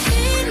we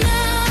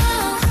know.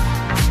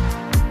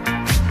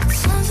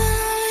 Something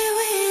only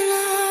we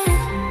know.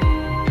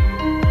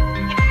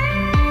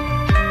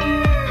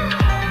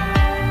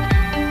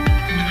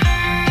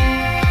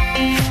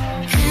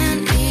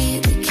 Can't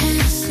eat,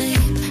 can't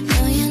sleep. No,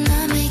 you're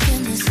not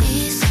making this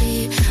easy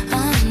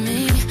on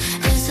me.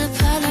 It's a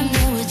problem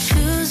that we're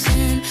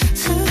choosing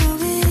to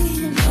be.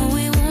 No,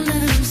 we won't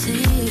let them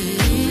see.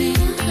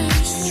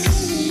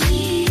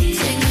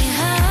 Take me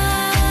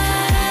high,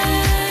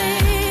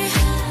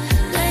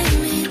 lay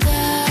me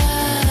down.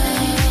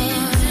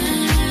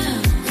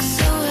 It's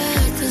so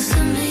reckless to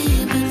me,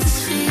 but this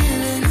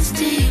feeling is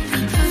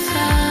deeply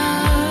profound.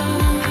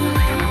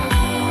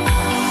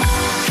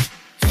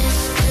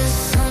 It's just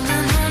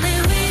something only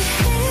we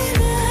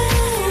know.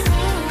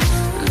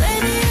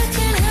 Baby, I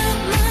can't help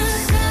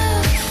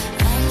myself.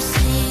 I'm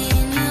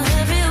seeing you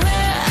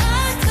everywhere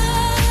I go.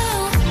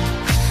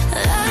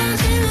 I don't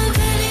dream of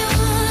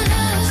anyone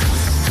else.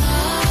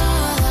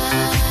 All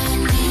I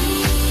need,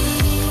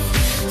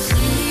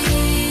 sweet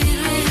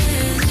relief.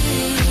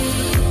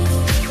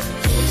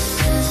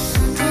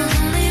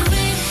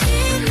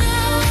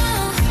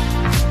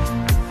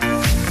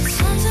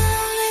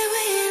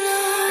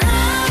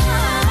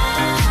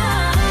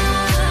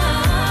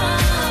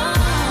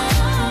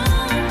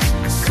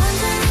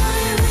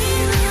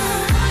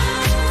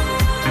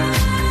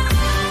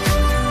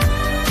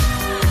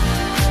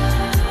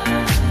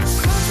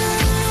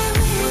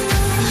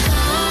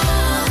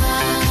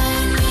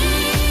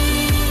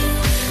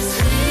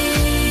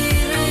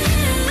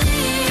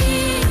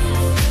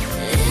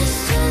 It's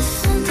just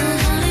something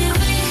only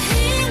we know.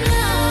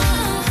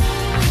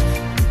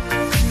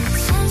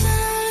 Something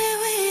only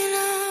we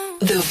know. Something only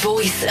we The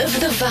voice of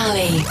the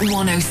valley,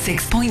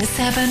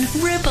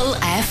 106.7 Ribble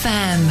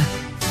FM.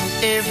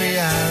 Every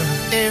hour,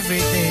 every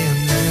day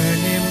I'm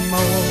learning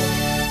more.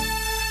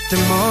 The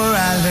more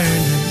I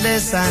learn, the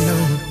less I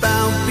know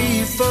about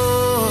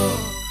before.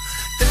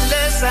 The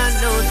less I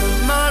know, the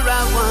more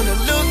I wanna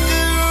look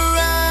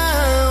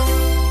around.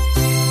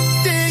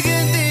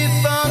 Digging deep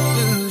for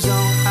clues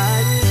on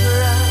hiding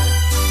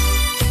ground.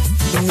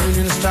 The moon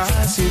and the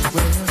stars sit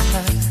way up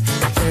high.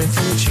 Earth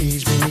and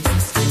trees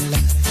beneath the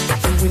light.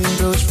 The wind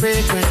blows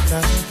fragrant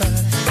lullaby.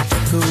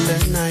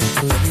 Cooler night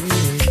for you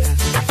and I.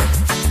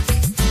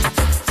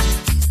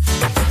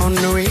 On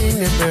the wind,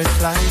 the birds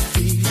fly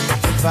free.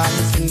 The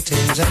violets in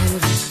Thames and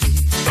the sea.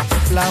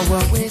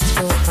 Flower waits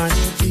for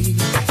honeybee.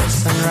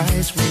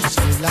 Sunrise wakes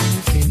new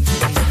life in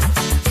me.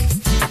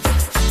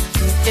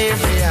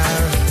 Every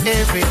hour,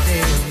 every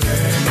day, I'm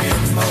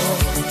learning more.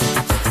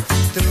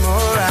 The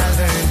more I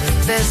learn, the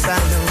less I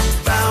know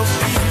about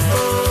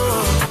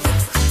people.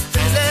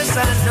 The less I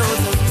know,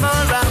 the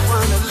more I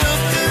wanna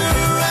look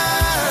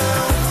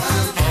around.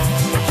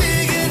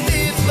 Digging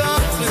deep for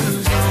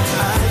clues on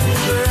higher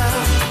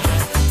ground.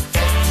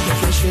 The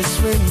fishes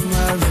swim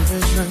while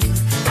rivers run.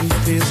 He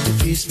feels the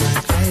peace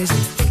like eyes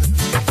and fun.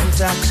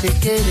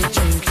 Intoxicated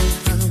drinking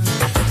from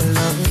the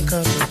loving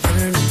cup of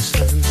burning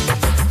sun.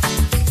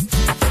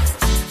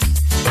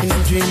 In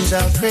dreams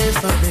I'll pray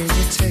for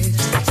baby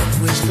taste,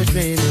 whispered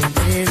rain on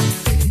weary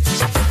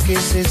face,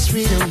 kisses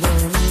sweet and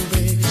warm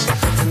embrace,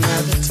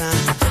 another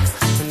time,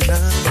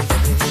 another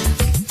day.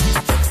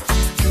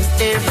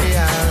 Every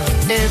hour,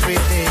 every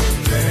day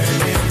I'm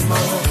learning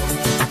more.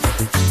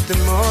 The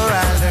more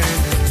I learn,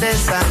 the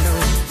less I know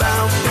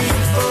about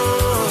people.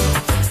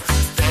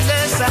 The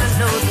less I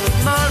know, the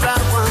more I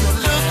wanna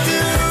look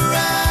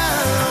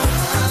around,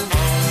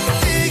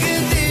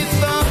 digging deep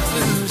for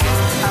clues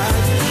on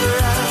hiding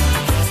ground.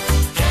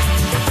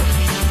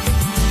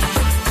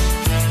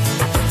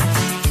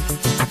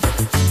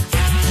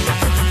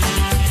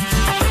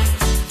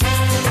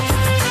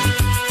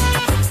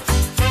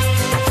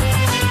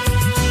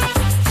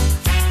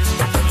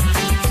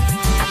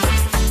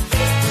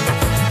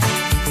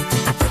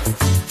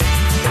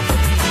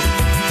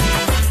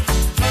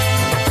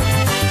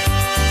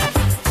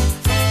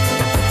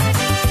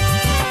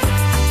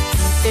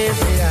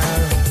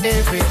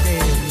 Every day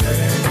I'm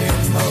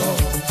learning more.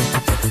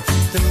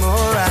 The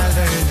more I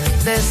learn, the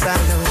less I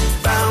know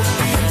about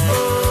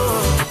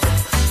people.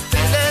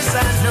 The less I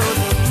know,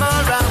 the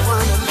more I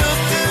wanna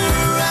look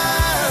around,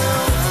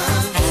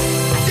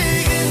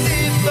 digging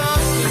deep for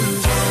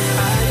clues on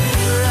hiding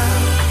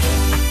ground.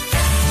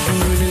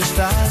 Moon and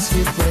stars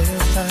sit way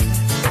up high,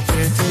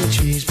 earth and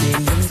trees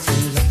beneath the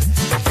light.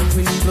 The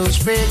wind blows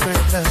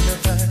fragrant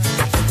lullaby,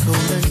 the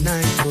colder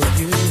night for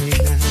you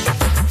and I.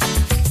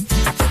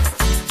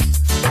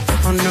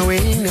 On the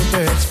wing, the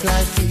birds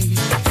fly free,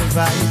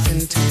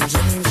 Leviathan tames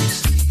angry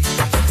sea.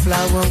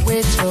 Flower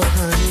waits for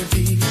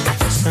honeybee,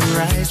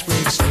 sunrise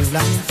wakes new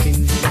life in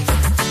me.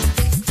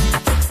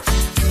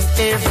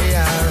 Every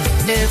hour,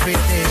 every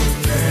day,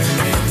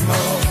 learning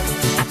more.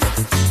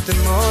 The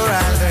more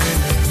I learn,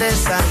 the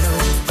less I know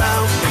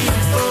about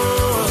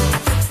people.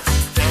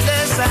 The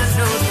less I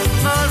know, the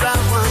more I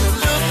wanna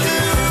look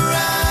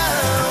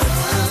around,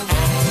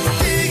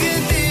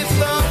 digging deep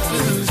for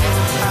clues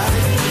on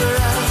hiding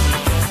ground.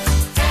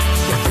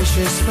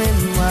 Fishes swim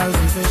while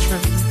rivers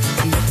run.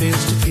 He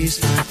fails to feast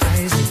my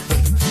eyes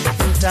upon.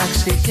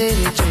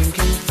 Intoxicated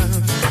drinking from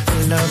the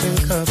loving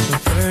cup of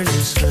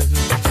burning sun.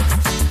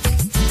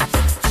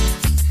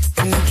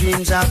 In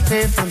dreams I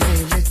pray for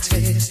daily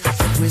taste,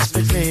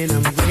 whispered rain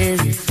on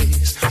weary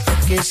face,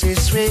 kisses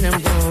sweet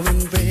and warm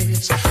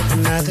embrace,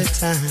 another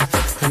time,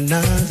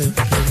 another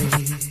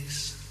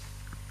place.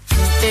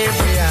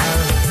 Every hour,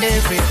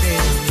 every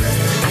day,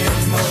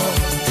 learning more.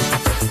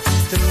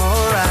 The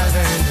more I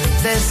learn, the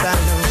less I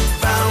know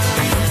about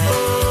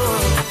people.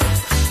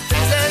 The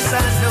less I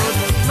know,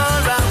 the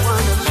more I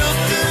wanna look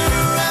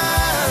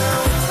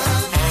around,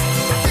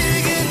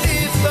 digging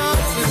deep for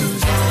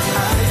clues on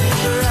hiding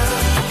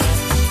ground.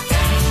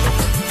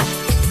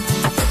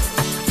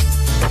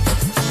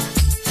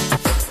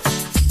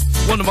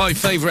 One of my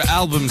favourite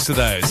albums of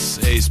theirs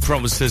is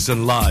Promises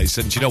and Lies,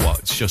 and you know what?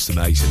 It's just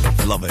amazing.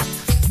 Love it.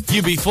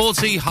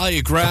 UB40,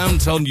 Higher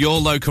Ground on your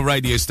local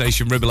radio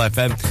station, Ribble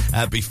FM.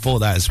 Before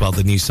that as well,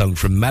 the new song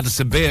from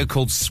Madison Beer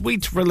called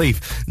Sweet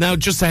Relief. Now,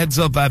 just a heads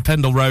up,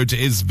 Pendle Road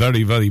is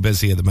very, very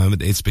busy at the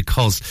moment. It's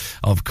because,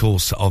 of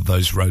course, of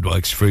those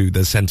roadworks through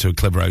the centre of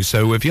Clitheroe.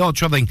 So if you are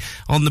travelling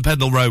on the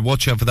Pendle Road,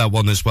 watch out for that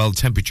one as well.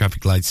 Temporary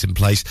traffic lights in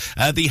place.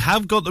 They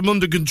have got them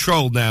under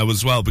control now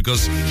as well,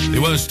 because they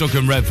were stuck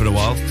in red for a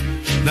while.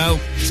 Now,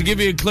 to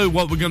give you a clue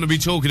what we're going to be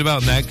talking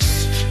about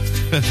next,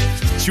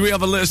 should we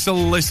have a little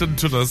listen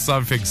to this?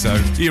 I think so.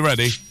 Are you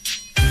ready?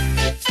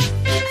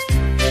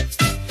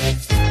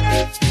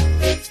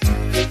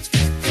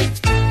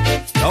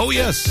 Oh,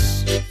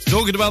 yes.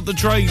 Talking about the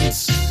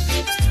trains.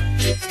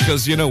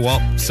 Because you know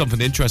what?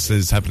 Something interesting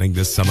is happening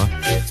this summer.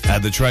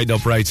 The train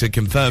operator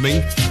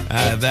confirming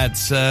that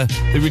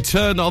the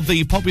return of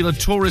the popular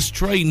tourist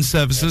train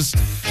services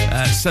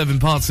serving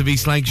parts of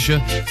East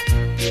Lancashire.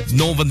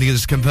 Northern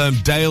has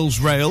confirmed Dales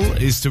Rail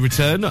is to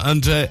return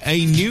under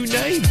a new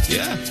name.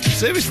 Yeah,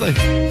 seriously.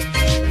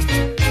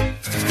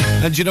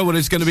 And do you know what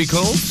it's going to be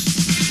called?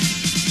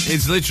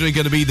 It's literally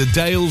going to be the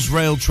Dales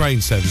Rail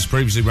train service,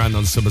 previously ran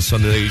on summer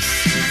Sundays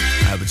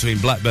between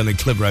Blackburn and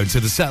Clitheroe to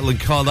the Settle and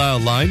Carlisle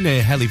line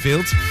near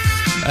Hellyfield.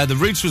 The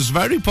route was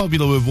very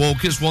popular with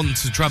walkers wanting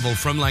to travel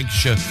from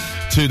Lancashire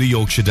to the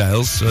Yorkshire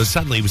Dales.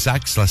 Sadly, it was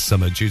axed last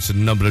summer due to the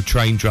number of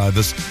train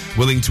drivers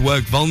willing to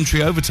work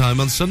voluntary overtime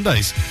on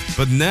Sundays.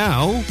 But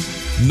now,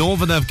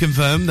 Northern have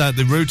confirmed that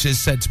the route is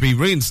set to be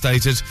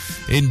reinstated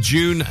in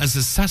June as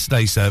a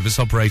Saturday service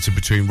operated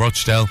between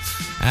Rochdale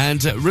and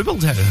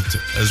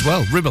Ribblehead as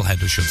well.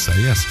 Ribblehead, I should say,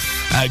 yes.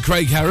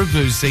 Craig Harrop,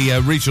 who's the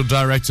regional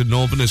director of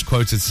Northern, is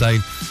quoted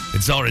saying,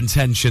 "It's our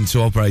intention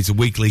to operate a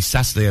weekly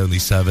Saturday-only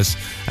service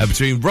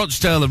between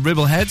Rochdale and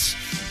Ribblehead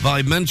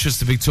via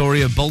Manchester,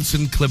 Victoria,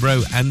 Bolton, Clitheroe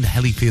Clitheroe and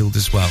Hellifield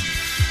as well.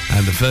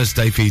 And the first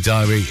day for your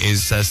diary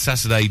is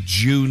Saturday,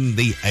 June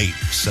the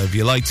 8th. So if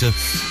you like to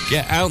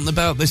get out and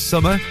about this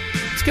summer,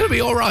 it's going to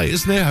be all right,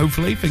 isn't it?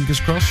 Hopefully, fingers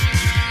crossed.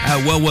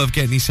 Well worth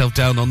getting yourself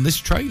down on this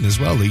train as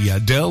well, the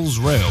Dales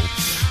Rail.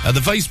 The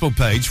Facebook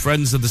page,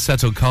 Friends of the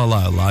Settle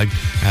Carlisle Line,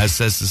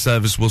 says the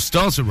service will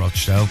start at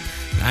Rochdale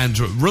and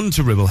run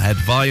to Ribblehead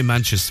via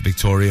Manchester,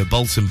 Victoria,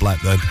 Bolton,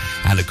 Blackburn,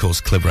 and of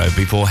course Clitheroe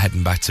before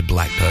heading back to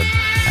Blackburn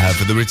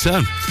for the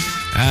return.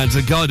 And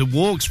a guided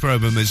walks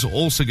programme is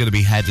also going to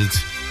be headed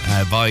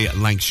by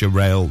Lancashire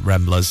Rail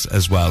Ramblers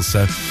as well.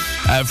 So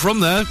from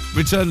there,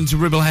 returning to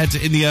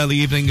Ribblehead in the early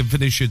evening and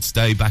finish its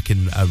stay back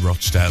in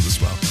Rochdale as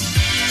well.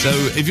 So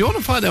if you want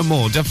to find out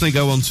more, definitely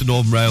go on to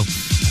Northern Rail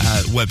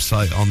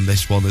website on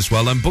this one as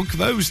well and book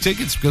those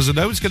tickets, because I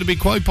know it's going to be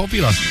quite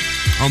popular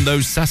on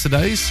those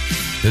Saturdays.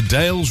 The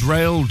Dales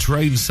Rail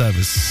train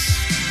service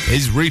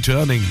is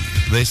returning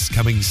this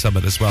coming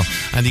summer as well.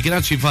 And you can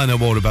actually find out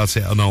more about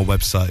it on our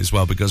website as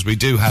well, because we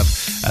do have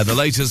the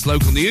latest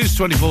local news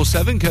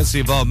 24/7,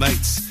 courtesy of our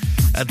mates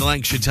at the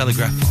Lancashire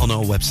Telegraph on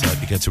our website.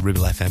 You go to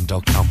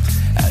ribblefm.com.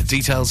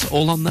 Details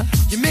all on there.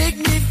 You make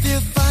me feel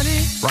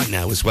funny. Right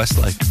now is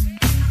Westlake.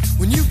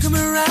 When you come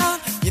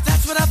around, yeah,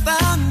 that's what I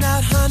found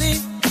out, honey.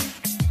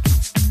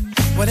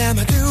 What am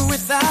I do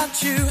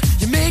without you?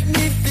 You make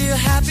me feel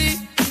happy.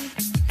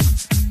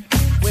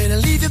 When I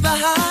leave you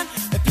behind,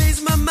 it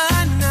plays my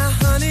mind now,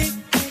 honey.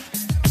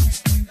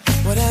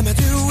 What am I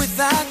do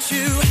without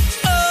you?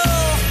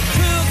 Oh,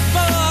 took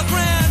for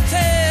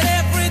granted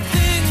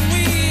everything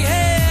we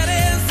had,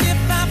 as if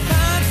I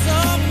find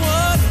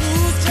someone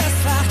who's just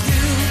like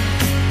you.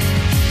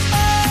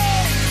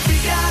 Oh, we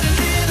got a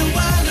little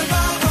world of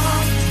our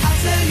own. I'll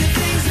tell you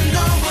things that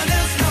no one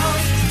else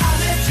knows. I'll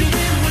let you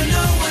in when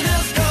no one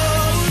else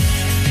goes.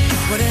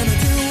 What am I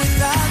do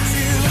without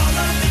you? All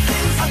of the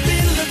things I've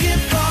been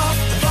looking for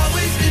have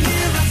always been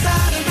here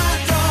outside of my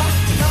door.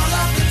 And all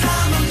of the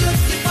time I'm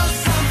looking for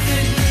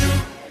something new.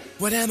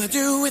 What am I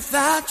do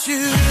without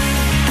you?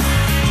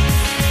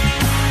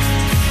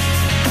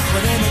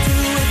 What am I do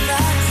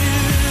without you?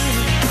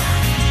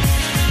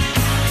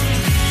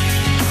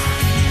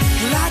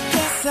 Well, I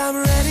guess I'm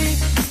ready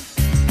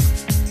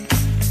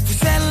for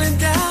settling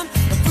down.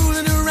 My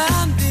fooling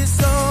around is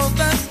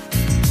over,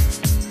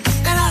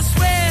 and I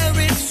swear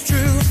it's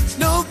true.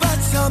 No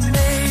buts or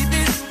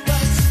maybes.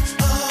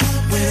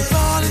 When I'm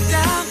falling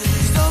down,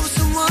 there's always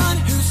someone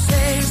who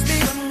saves me.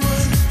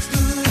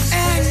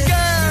 And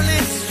girl,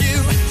 it's you.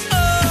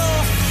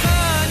 Oh,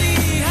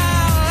 honey,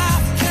 how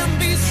life can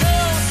be so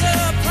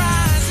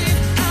surprising.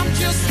 I'm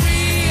just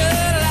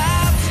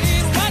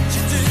realizing what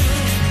you do.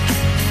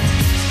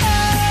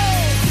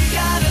 Oh, we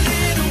got a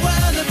little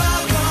world of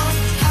our own.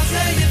 I'll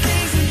tell you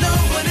things that no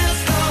one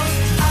else knows.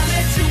 I'll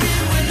let you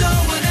in when no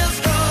one else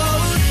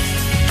goes.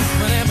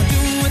 What am I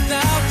doing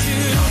without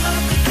you? All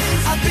of the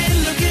things I've been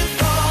looking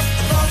for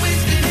have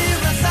always been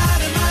here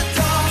outside of my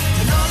door.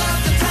 And all of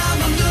the time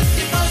I'm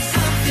looking for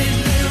something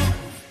new.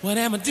 What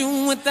am I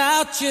doing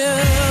without you?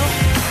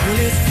 Well,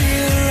 let's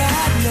feel it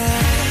right now.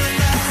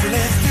 So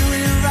let's do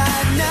it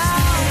right now.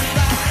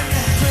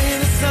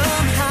 Praying that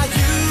somehow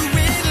you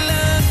will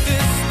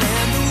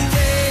understand the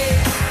way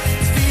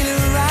it's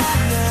feeling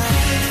right now.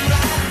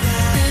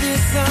 Baby,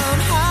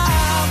 somehow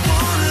I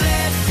won't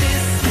let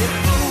this slip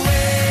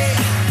away.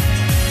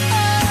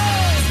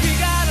 Oh, we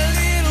got a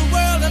little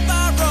world of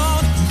our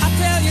own. I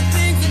tell you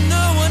things that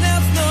no one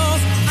else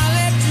knows. I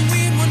let you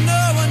in when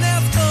no one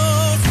else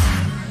goes.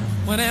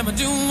 What am I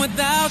doing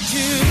without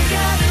you? We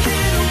got a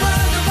little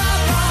world of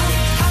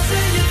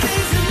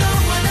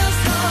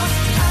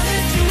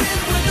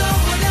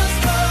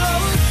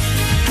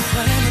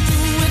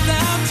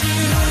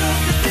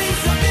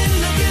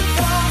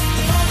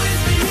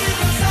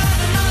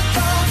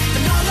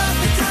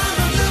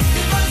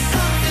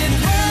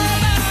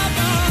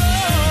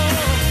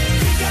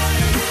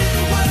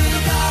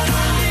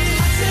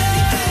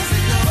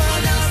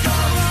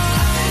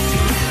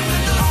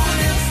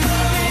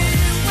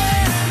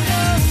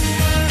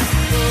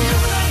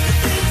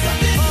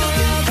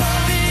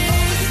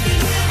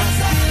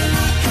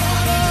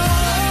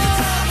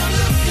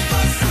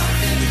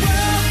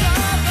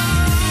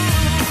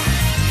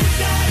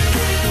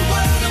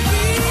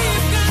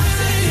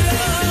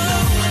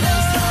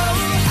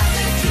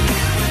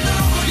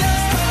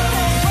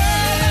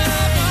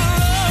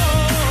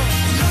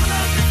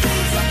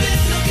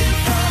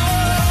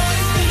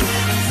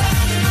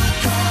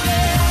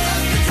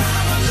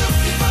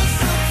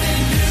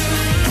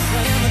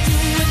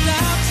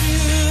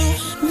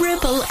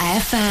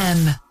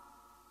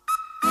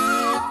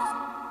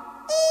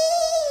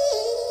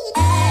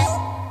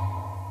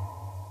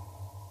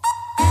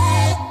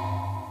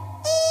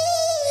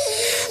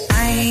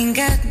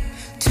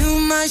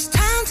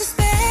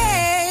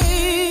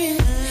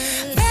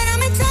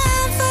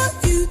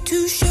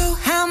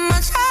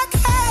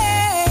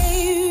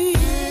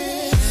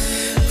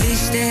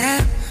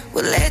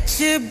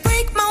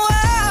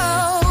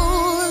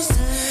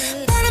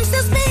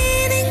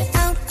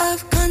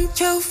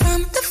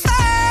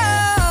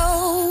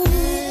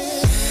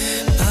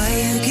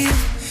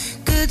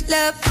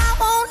love, I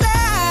won't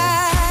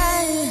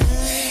lie.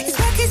 It's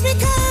what keeps me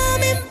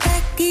coming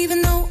back,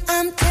 even though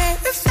I'm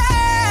terrified.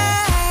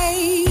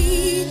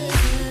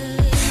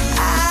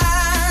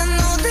 I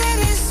know that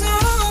it's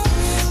wrong,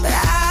 but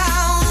I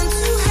want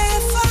to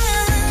have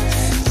fun.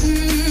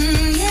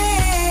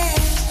 Yeah,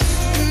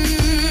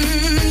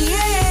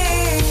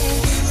 yeah.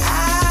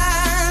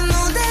 I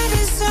know that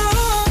it's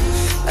wrong,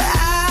 but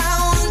I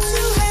want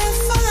to have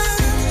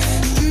fun.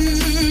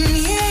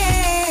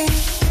 Yeah,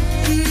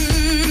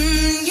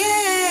 yeah.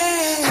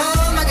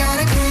 Oh my God,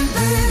 I can't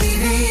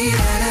believe it.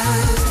 Out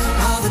of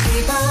all the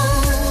people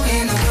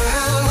in the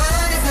world,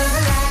 what is the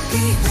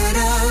likelihood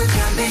of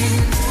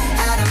jumping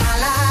out of my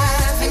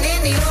life and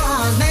into your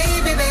arms?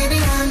 Maybe, baby,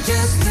 I'm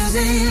just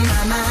losing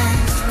my mind.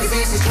 'Cause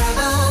this is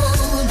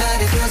trouble, but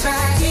it feels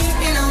right.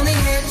 Keeping on the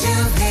edge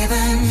of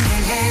heaven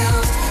and hell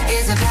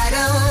is a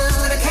battle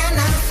that I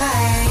cannot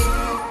fight.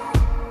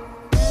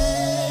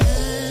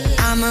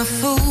 I'm a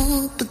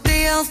fool, but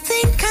they all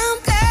think I'm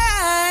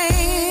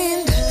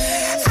blind.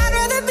 I'd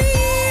rather be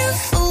a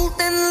fool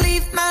than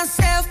leave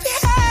myself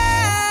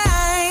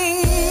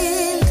behind.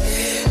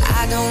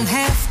 I don't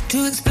have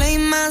to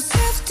explain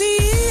myself to you.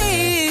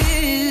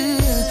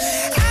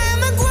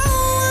 I'm a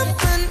grown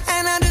woman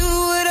and I do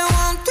what I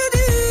want to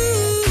do.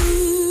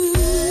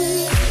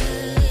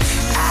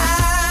 I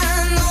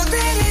know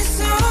that it's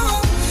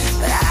wrong,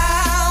 but I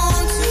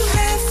want to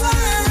have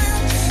fun.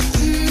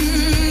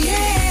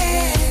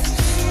 Yeah,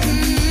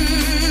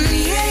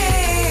 yeah.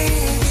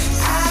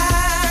 I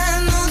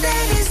know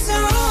that it's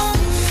wrong,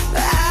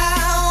 but I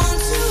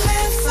want to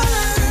have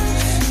fun.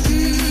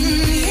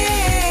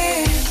 Yeah,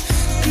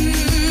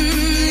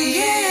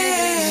 yeah.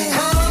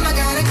 Oh my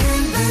God, I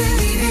can't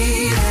believe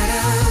it. Out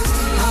of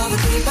all the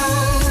people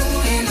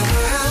in the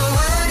world,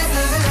 what is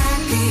the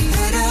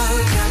likelihood of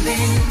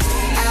jumping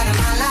out of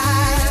my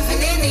life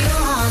and into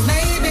your arms?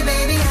 Maybe,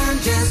 baby, I'm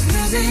just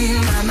losing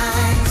my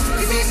mind.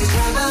 'Cause this is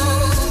trouble,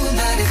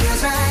 but it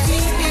feels right.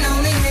 Keeping on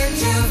the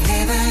edge of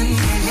heaven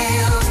and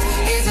hell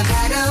is a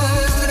battle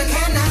that I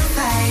cannot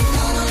fight.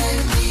 Lord, don't let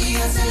me, I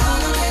said, Lord,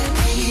 don't let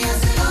me, I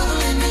said, Lord,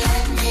 don't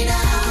let me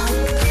down.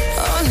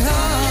 Oh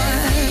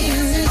Lord,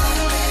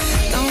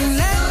 don't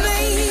let me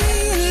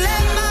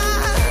let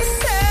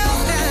myself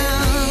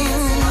down.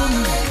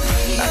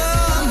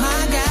 Oh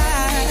my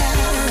God.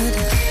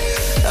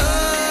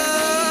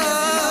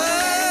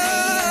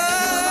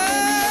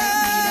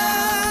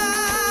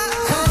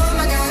 Oh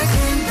my God, I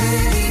can't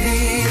believe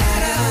it.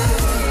 Out of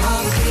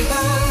all the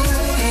people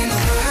in the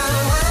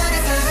world, what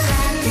is the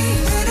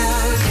likelihood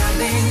of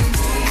jumping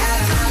out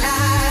of my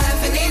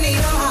life and into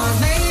your arms?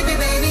 Maybe,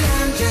 baby,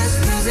 I'm just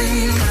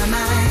losing my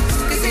mind.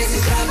 'Cause this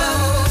is trouble,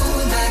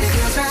 but it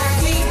feels right.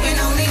 Keeping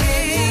on the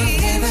edge of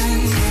heaven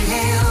and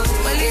hell.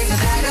 Well, it's a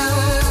battle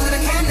that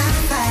I cannot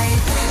fight.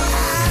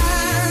 I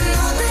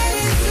know that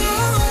it's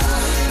wrong,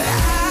 but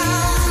I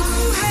want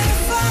to have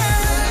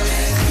fun.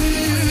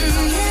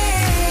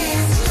 Yeah,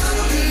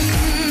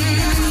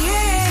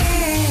 yeah.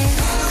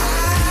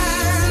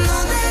 I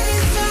know that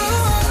it's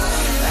wrong,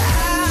 but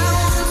I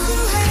want to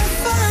have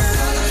fun.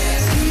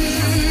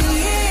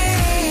 Yeah,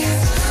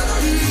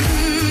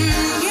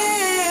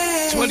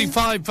 yeah.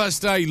 25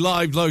 past 8,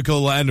 live,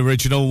 local and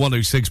original,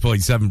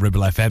 106.7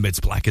 Ribble FM. It's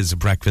Black as a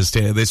Breakfast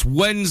here this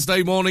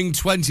Wednesday morning,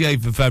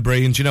 28th of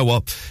February. And you know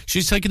what?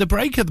 She's taking a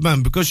break at the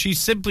moment because she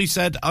simply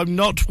said, I'm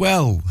not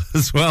well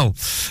as well.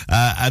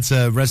 At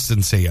a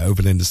residency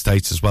over in the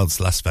States as well. It's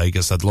Las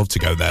Vegas. I'd love to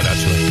go there,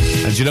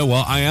 actually. And you know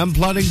what? I am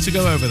planning to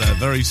go over there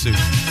very soon.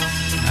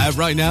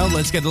 Right now,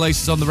 let's get the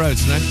latest on the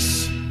roads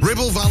next.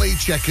 Ribble Valley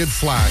Checkered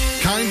Flag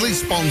kindly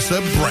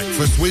sponsor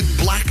Breakfast with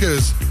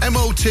Blackers.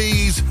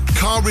 MOTs,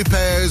 car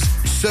repairs,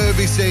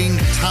 servicing,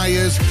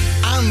 tyres,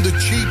 and the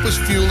cheapest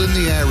fuel in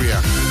the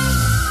area.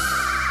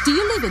 Do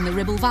you live in the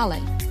Ribble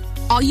Valley?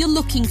 Are you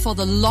looking for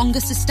the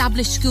longest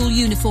established school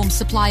uniform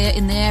supplier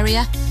in the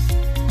area?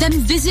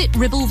 Then visit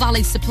Ribble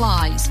Valley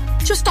Supplies,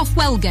 just off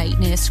Wellgate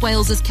near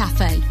Swales's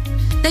Cafe.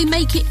 They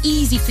make it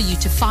easy for you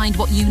to find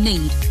what you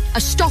need,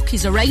 as stock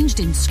is arranged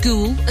in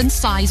school and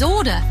size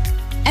order.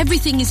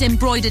 Everything is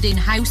embroidered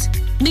in-house,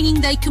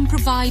 meaning they can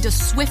provide a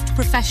swift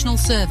professional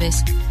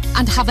service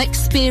and have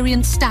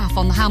experienced staff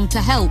on hand to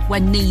help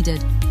when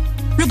needed.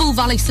 Ribble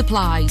Valley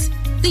Supplies,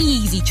 the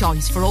easy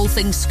choice for all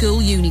things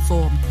school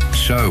uniform.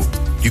 So,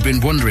 you've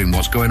been wondering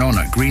what's going on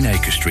at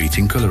Greenacre Street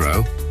in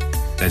Clitheroe?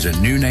 There's a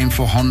new name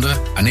for Honda,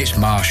 and it's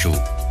Marshall.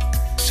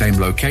 Same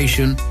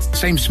location,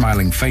 same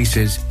smiling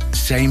faces,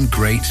 same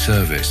great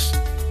service.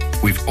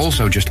 We've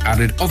also just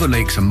added other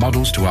lakes and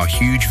models to our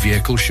huge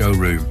vehicle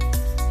showroom.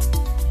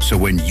 So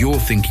when you're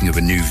thinking of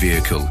a new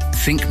vehicle,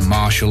 think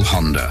Marshall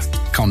Honda.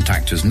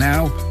 Contact us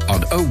now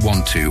on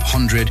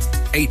 01200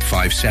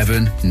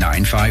 857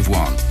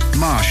 951.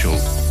 Marshall,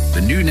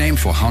 the new name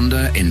for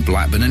Honda in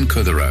Blackburn and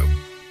Clitheroe.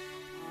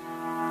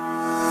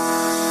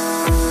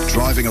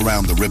 Driving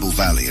around the Ribble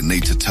Valley and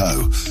need to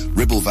tow?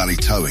 Ribble Valley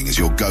Towing is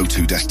your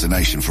go-to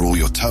destination for all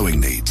your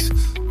towing needs.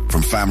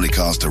 From family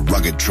cars to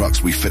rugged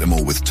trucks, we fit them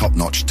all with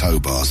top-notch tow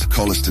bars.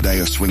 Call us today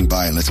or swing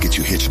by and let's get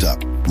you hitched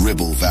up.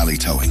 Ribble Valley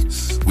Towing.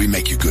 We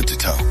make you good to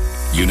tow.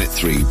 Unit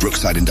 3,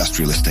 Brookside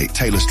Industrial Estate,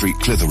 Taylor Street,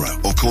 Clitheroe.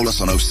 Or call us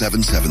on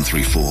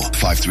 07734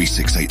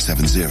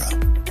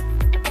 536870.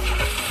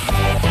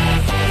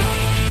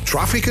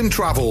 Traffic and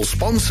Travel,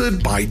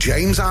 sponsored by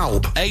James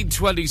Alb.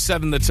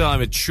 8:27 the time,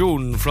 a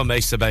tune from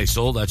Asa Base.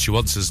 All that she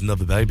wants is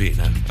another baby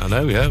now. I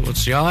know, yeah. What's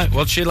she like?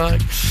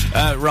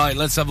 Right,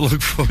 let's have a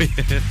look for you.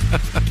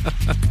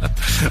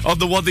 On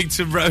the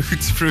Waddington Road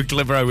through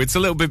Clitheroe. It's a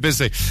little bit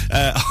busy.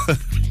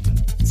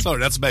 Sorry,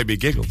 that's made me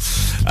giggle.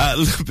 A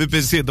little bit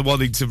busy at the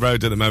Waddington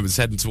Road at the moment,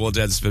 heading towards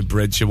Edsford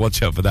Bridge, so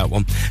watch out for that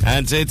one.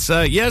 And it's,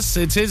 yes,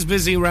 it is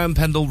busy around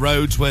Pendle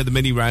Road, where the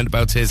mini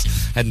roundabout is,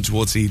 heading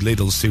towards the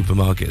Lidl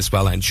supermarket as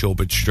well, and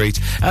Shorebridge Street.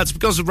 It's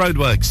because of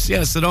roadworks.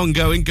 Yes, and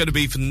ongoing, going to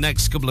be for the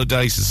next couple of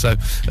days or so.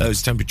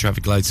 Those temporary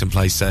traffic lights in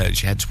place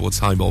as you head towards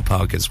Highmore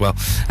Park as well.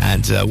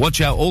 And watch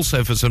out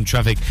also for some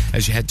traffic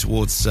as you head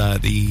towards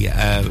the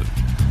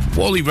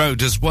Whalley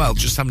Road as well.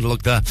 Just having a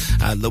look there,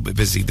 a little bit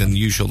busy than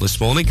usual this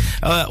morning.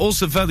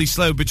 Also fairly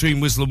slow between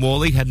Whistler and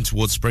Whalley, heading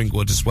towards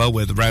Springwood as well,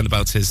 where the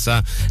roundabout is,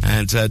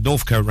 and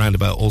Northcote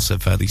roundabout also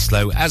fairly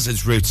slow, as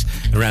is routes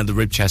around the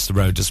Ribchester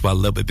Road as well, a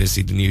little bit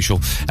busy than usual,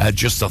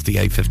 just off the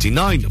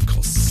A59, of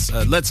course.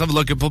 Let's have a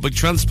look at public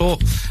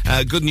transport.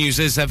 Good news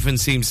is everything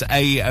seems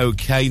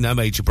A-OK, no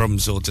major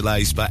problems or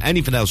delays, but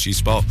anything else you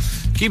spot,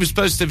 keep us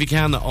posted if you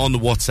can on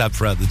WhatsApp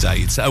throughout the day.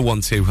 It's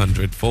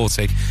 01200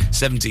 40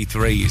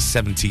 73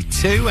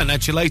 72, and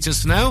at your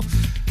latest now,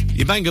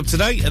 you bang up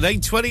today at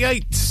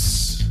 8:28.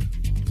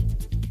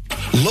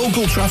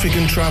 Local Traffic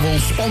and Travel,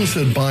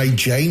 sponsored by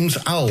James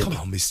Alb. Come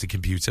on, Mr.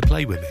 Computer,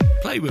 play with me.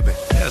 Play with me.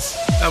 Yes.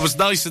 That was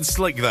nice and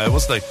slick there,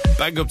 wasn't it?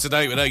 Bang up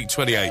today with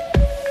 8:28.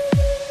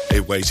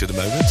 It waited a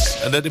moment,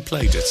 and then it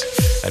played it.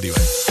 Anyway,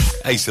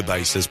 Ace of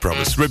Base as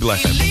promised. Ribble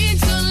FM.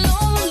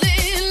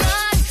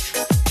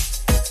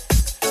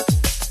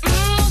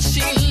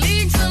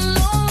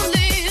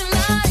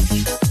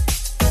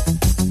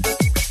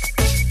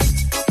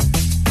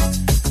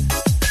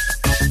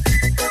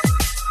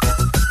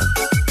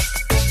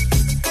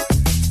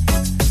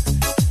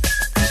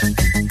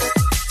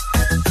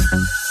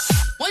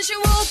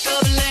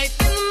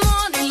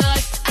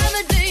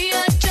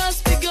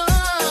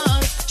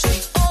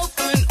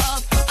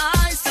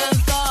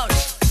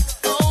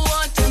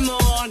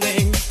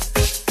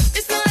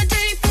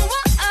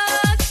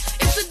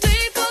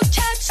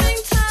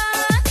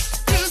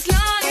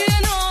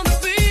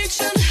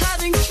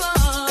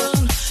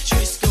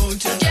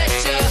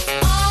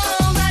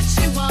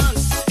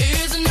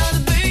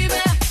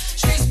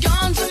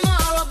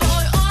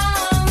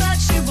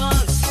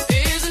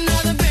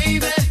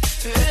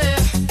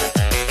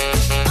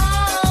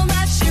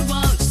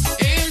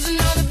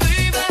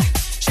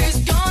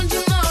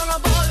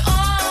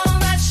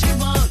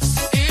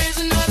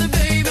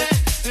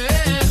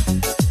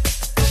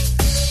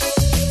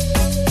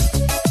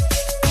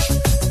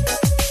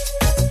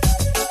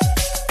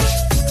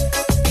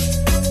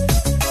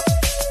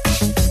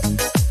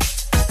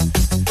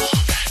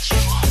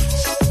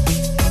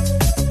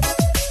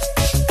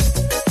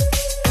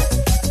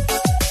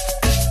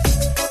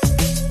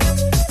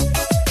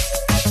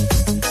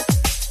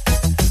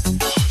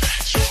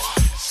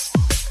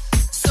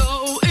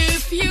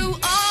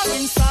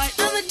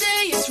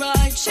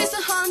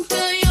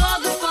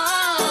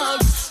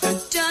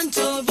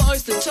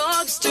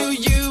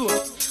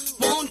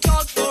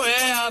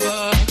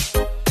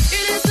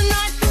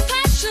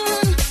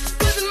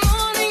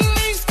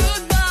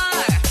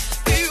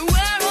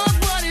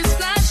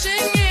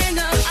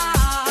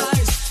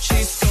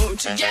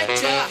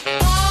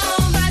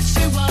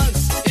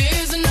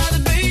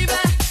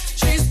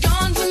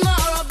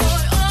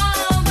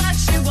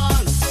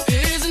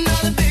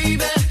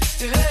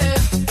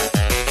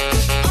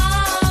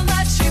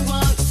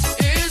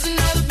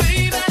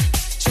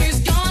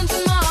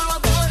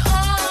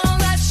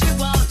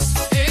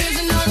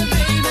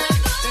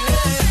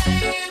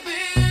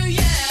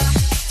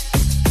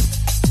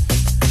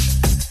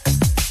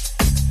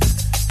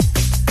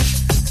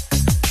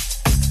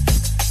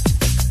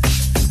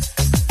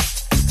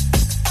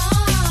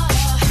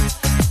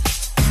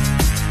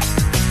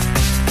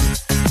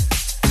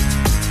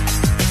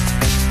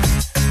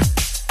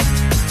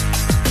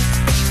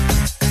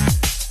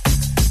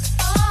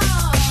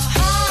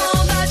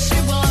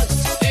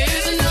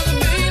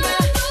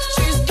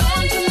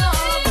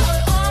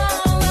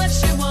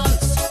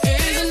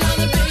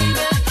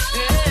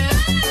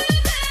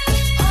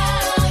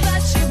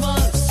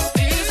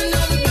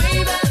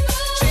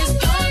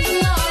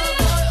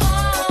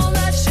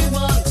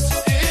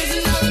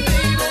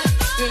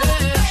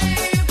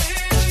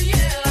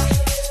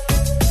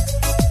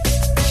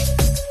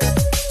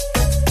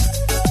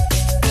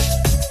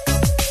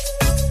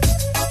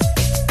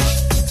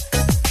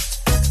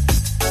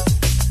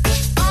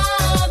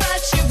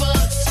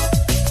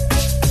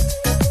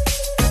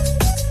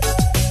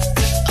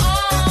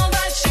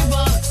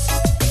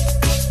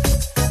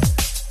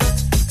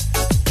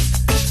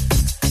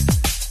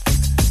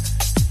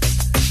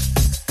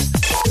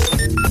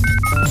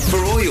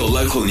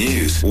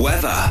 news,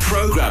 weather,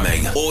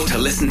 programming, or to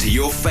listen to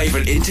your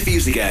favourite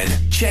interviews again,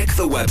 check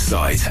the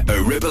website at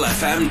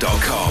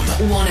ribblefm.com.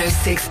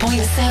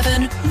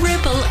 106.7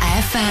 Ribble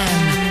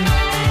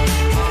FM.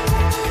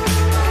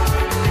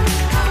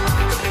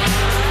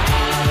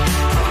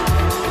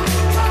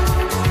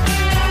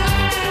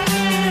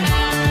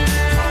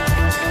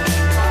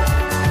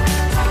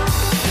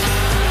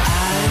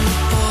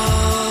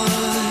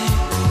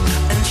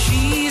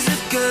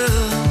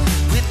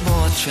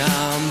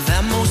 Charm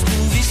than most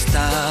movie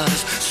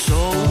stars,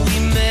 so we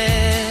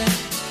met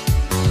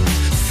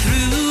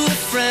through a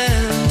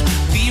friend.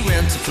 We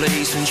rent a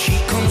place and she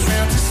comes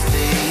round to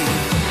stay.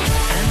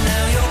 And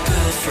now your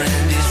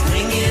girlfriend is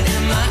ringing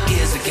in my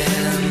ears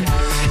again.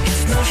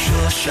 It's no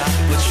sure shot,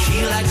 but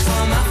she likes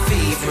all my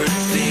favorite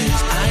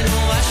things. I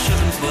know I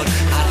shouldn't, but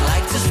I'd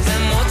like to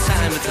spend more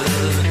time with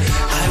her.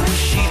 I wish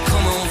she'd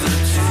come over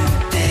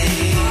today.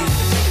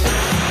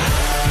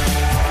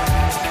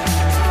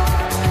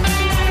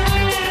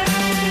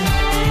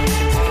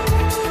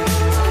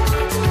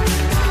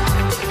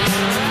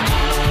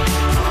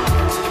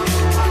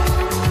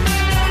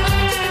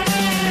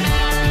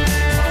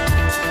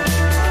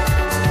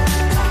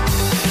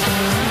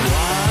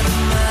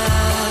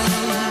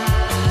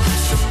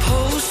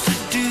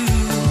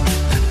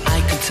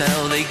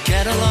 They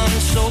get along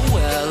so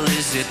well,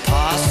 is it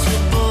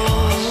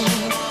possible?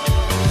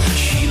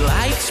 She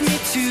likes me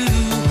too,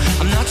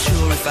 I'm not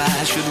sure if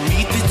I should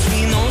read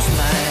between those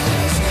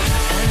lines.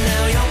 And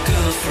now your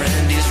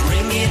girlfriend is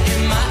ringing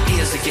in my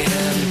ears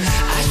again.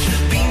 I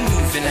should be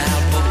moving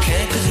out, but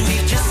can't, cause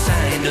we've just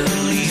signed a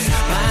lease.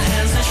 My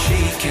hands are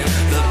shaking,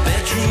 the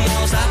bedroom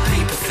walls are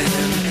paper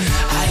thin.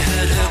 I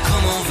heard her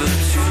come over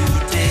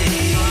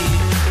today.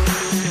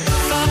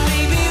 Thought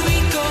maybe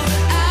we'd go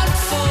out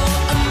for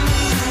a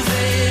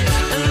movie,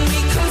 and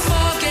we can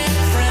forget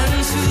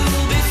friends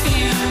who'll be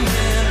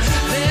fuming.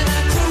 Then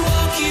I could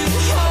walk you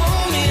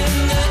home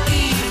in the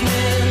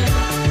evening,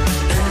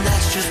 and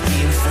that's just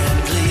being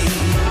friendly.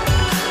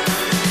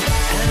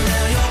 And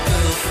now your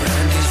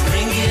girlfriend is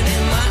ringing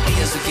in my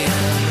ears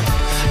again.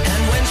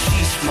 And when she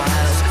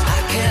smiles, I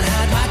can't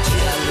hide my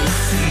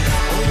jealousy.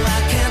 Oh,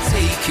 I can't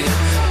take it.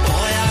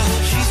 Boy, I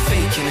hope she's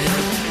faking it.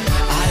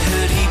 I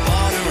heard he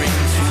bought a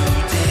ring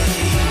today.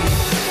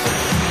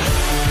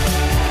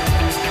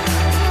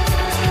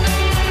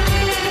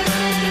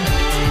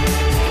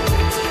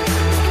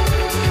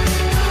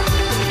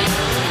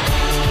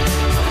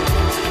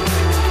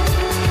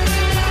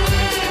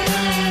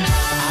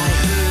 I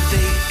heard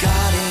they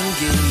got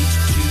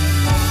engaged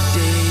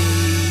today.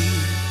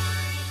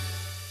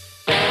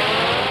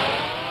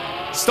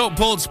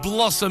 Stockport's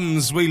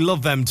Blossoms, we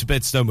love them to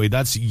bits, don't we?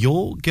 That's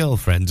Your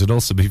Girlfriend, and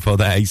also before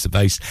that, Ace of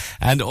Base.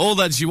 And all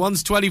that she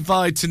wants,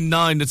 25 to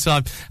 9 the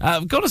time.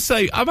 I've got to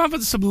say, I'm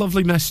having some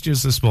lovely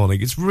messages this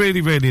morning. It's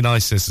really, really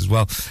nice, this as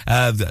well.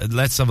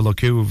 Let's have a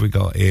look. Who have we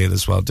got here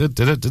as well?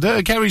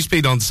 Kerry's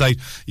been on to say,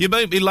 you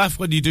make me laugh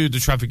when you do the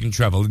traffic and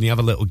travel, and you have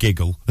a little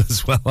giggle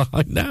as well.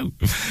 I know.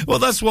 Well,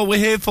 that's what we're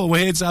here for.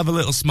 We're here to have a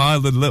little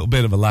smile and a little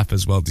bit of a laugh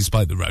as well,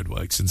 despite the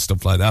roadworks and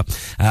stuff like that.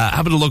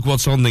 Having a look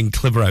what's on in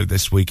Clitheroe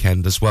this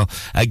weekend as well.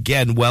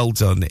 Again, well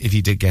done if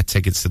you did get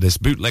tickets to this.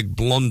 Bootleg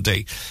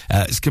Blondie.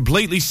 It's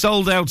completely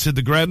sold out at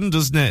the Grand,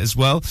 doesn't it, as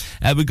well?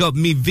 We've got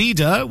Mi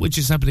Vida, which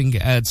is happening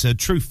at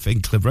Truth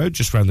in Clitheroe,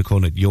 just round the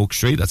corner at York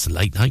Street. That's a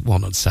late night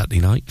one on Saturday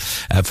night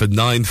from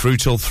 9 through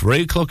till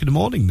 3 o'clock in the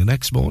morning, the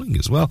next morning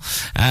as well.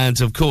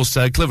 And, of course,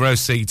 Clitheroe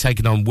C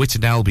taking on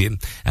Witton Albion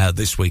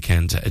this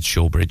weekend at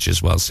Shawbridge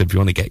as well. So if you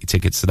want to get your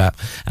tickets to that,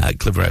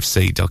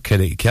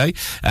 clitheroefc.co.uk.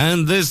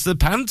 And there's the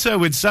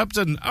Panto in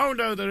Sabden. Oh,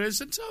 no, there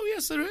isn't. Oh,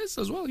 yes, there is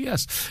as well,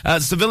 yes.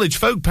 It's the Village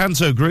Folk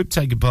Panto Group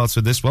taking part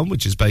in this one,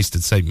 which is based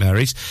at St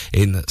Mary's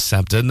in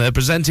Sabden. They're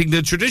presenting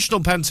the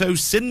traditional Panto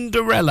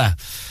Cinderella.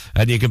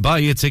 And you can buy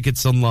your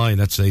tickets online,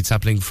 actually. It's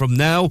happening from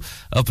now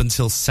up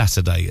until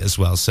Saturday as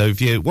well. So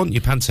if you want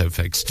your Panto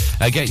fix,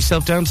 get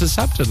yourself down to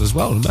Sabden as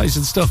well.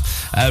 Amazing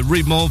stuff.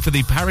 Read more for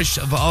the Parish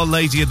of Our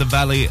Lady of the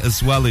Valley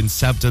as well in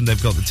Sabden.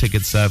 They've got the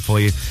tickets there for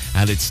you.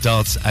 And it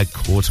starts at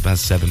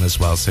 7:15 as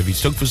well. So if you're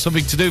stuck for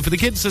something to do for the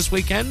kids this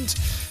weekend,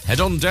 head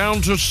on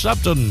down to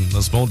Sabden.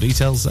 There's more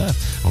details there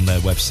on their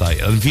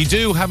website. And if you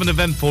do have an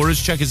event for us,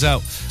 check us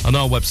out on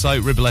our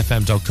website,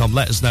 ribblefm.com.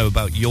 Let us know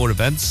about your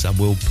events and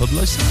we'll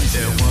publicise.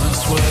 There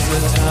once was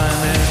a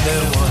time and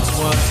there once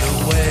was a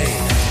way.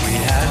 We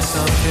had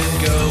something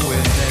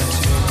going and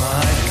to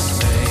my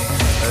dismay,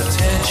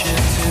 attention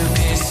to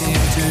me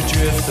seemed to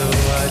drift, though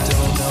I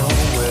don't know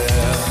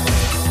where.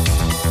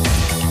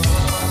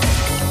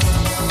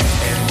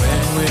 And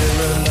when we're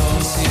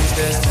alone seems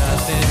there's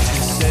nothing to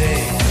say.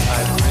 I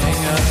bring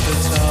up the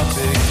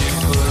topic, you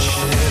push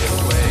it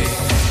away.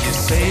 You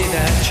say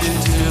that you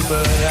do,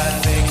 but I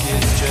think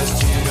it's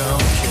just you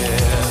don't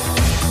care.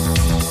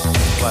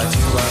 Why do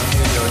I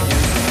feel you're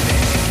using me?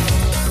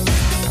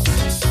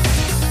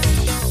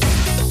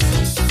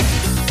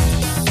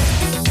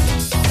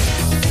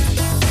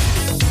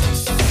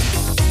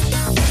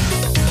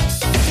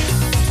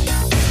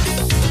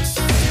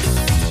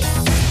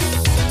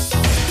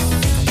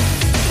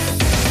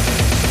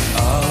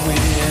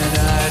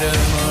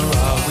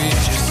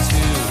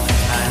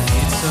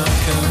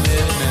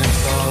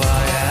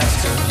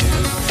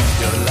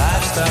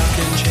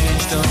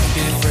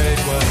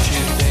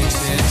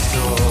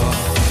 store.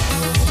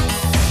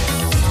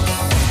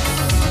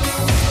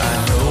 I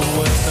know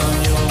what's on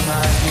your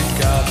mind, you've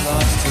got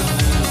lots to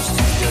lose.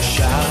 Your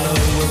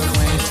shallow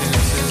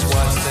acquaintance is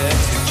what's there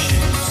to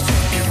choose.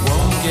 You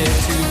won't get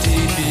too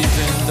deep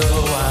even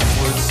though I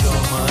would so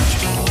much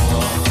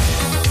more.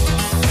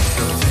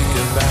 So think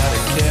about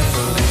it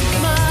carefully.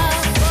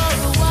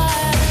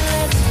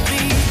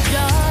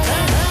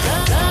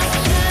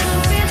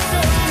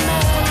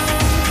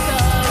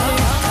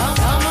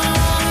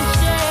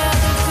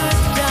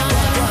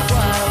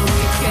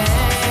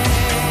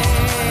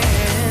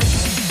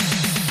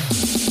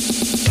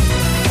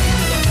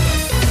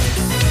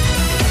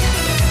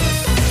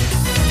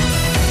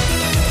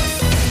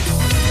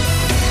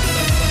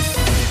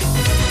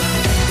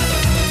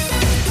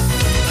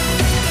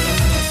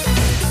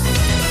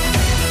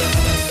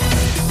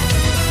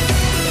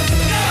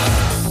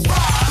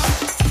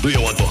 Do you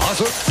want to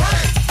hustle?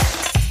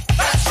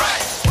 That's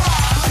right.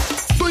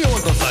 Do you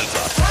want to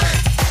salsa?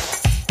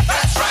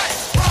 That's right.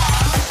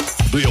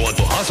 Do you want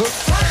to hustle?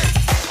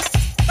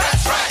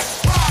 That's right.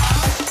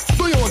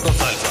 Do you want to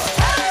salsa?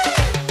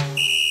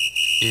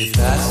 If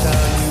that's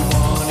how you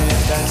want it,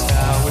 that's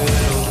how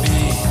it'll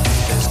be.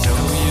 There's no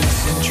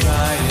use in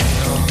trying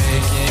or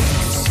making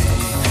you see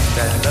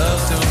that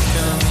love don't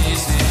come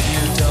easy.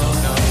 You don't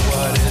know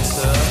what it's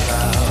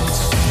about.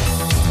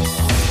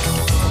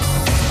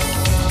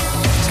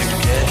 To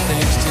get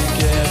things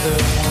together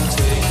won't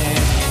take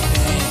any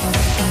pain.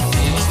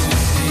 Need to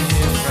see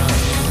it from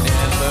you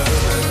never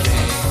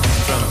again.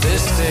 From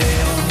this day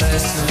on,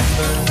 lesson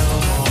learned, no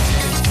more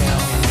games,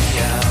 count me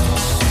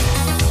out.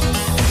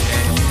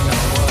 And you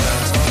know what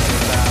I'm talking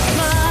about.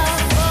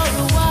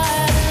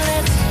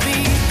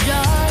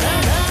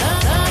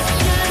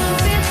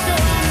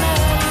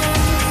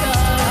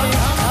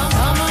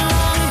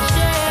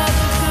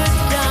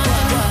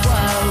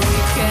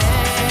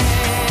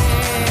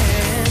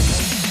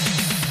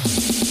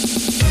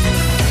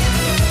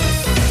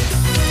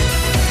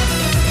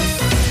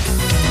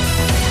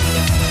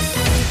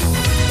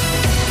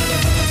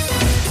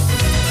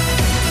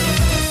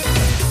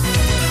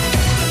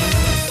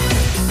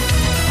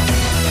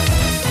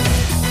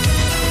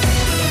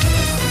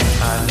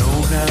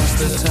 Now's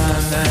the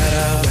time that I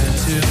went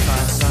to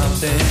find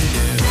something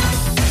new.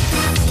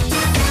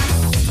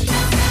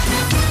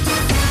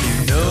 You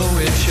know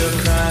it's your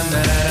crime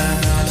that I'm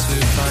not to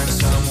find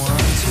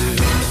someone to.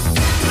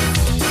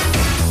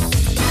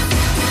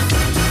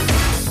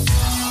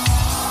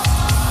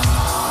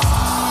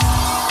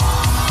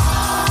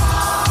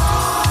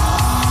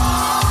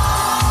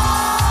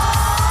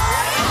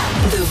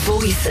 The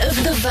voice of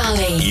the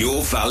valley.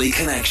 Your Valley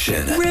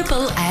Connection.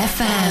 Ribble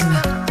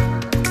FM.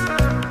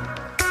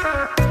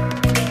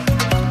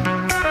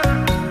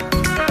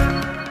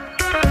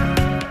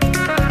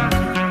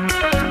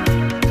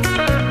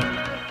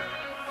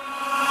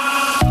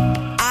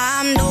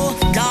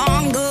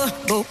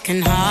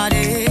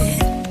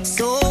 Hearted,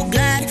 so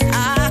glad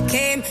I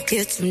came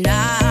here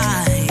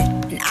tonight.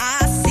 And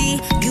I see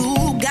you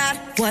got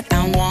what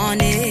I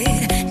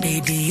wanted,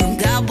 baby. You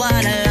got what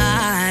I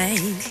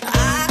like.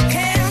 I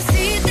can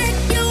see that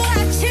you're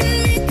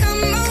watching me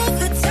come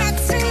over, talk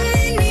to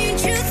me, need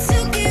you to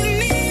give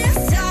me a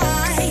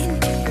sign.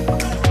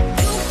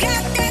 You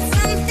got that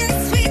something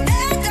sweet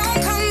that don't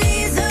come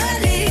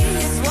easily.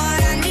 It's what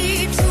I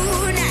need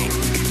tonight.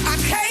 I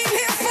came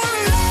here for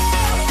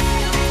love.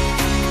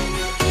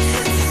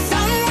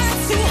 Someone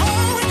to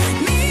hold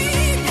me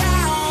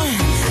down.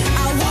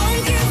 I won't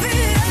give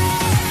it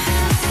up.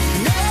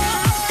 No,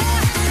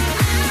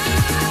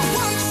 I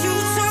want you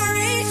to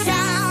reach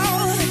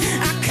out.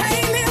 I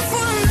came here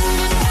for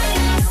love.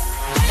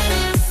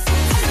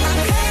 I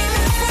came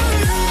here for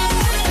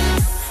love.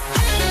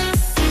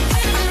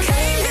 I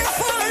came here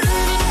for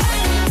love.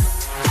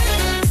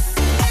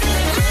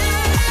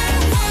 I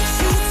want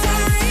you to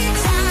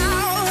reach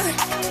out.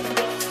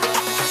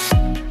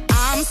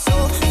 I'm so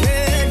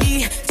ready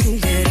to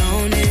get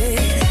on it.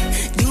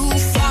 You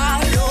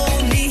follow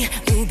me,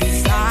 you'll be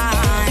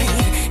fine.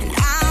 And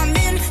I'm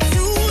in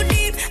too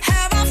deep.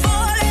 Have I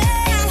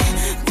fallen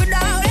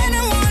without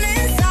anyone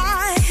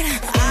inside?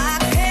 I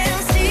can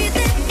see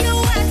that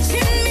you're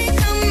watching me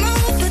come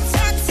over,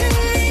 talk to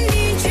me,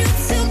 need you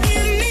to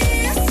give me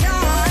a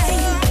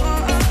sign.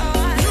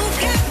 You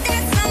got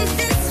that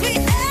something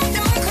sweet that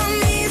don't come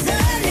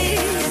easily.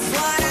 It's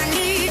what I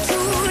need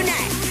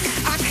tonight.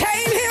 I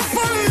came here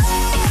for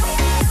love.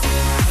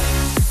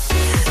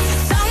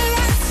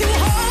 Someone to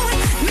hold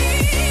me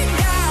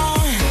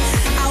down.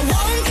 I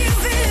won't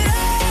give it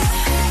up.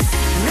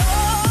 No,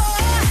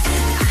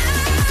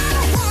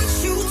 I want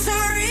you to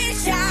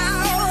reach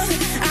out.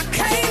 I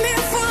came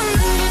here for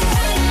love.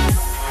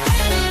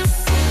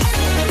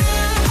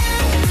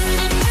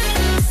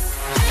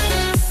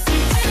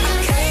 I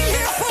came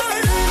here for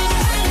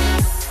love.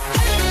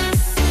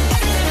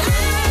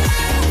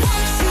 I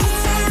want you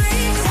to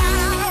reach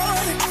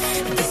out.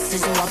 This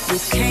is what we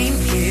came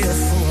here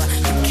for.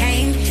 We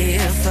came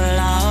here for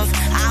love.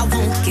 I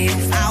won't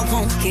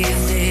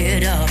give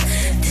it up.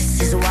 This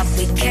is what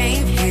we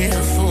came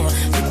here for.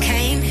 We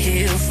came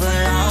here for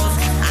love.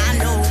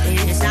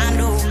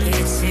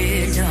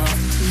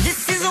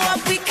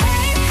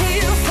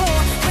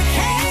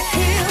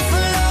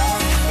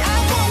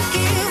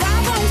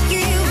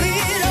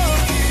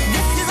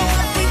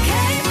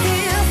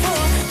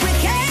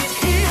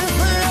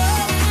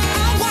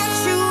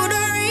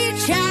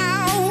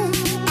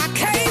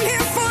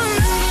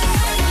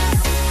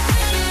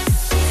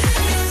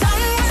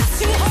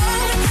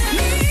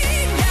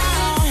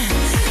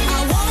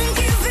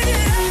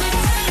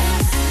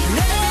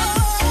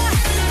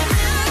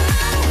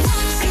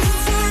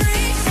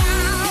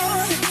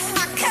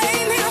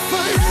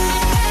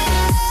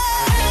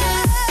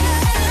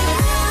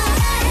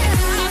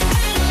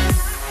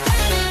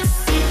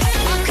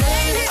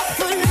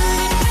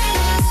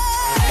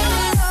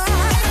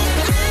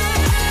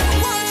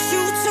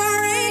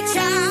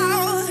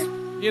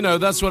 you know,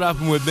 that's what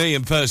happened with me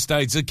in First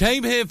Dates. I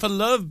came here for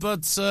love,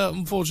 but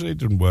unfortunately it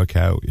didn't work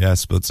out,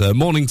 yes. But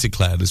morning to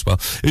Claire as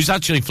well, who's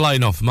actually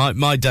flying off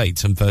my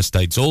dates and First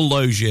Dates all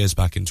those years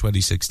back in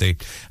 2016.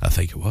 I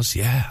think it was,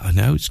 yeah, I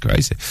know, it's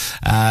crazy.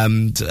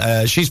 And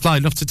she's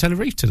flying off to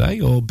Tenerife today,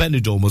 or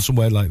Benidorm or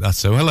somewhere like that.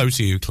 So hello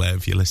to you, Claire,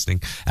 if you're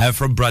listening,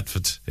 from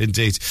Bradford,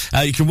 indeed.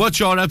 You can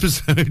watch our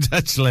episode,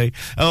 actually.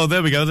 Oh,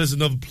 there we go, there's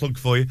another plug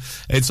for you.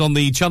 It's on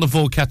the Channel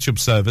 4 catch-up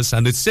service,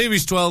 and it's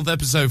Series 12,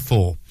 Episode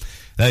 4.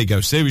 There you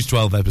go, Series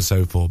 12,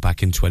 Episode 4,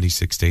 back in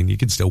 2016. You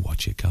can still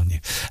watch it, can't you?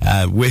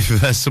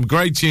 With some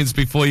great tunes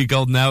before your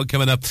golden hour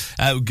coming up.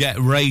 Get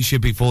Erasure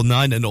before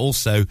 9, and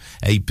also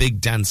a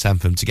big dance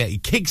anthem to get you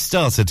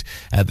kick-started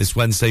this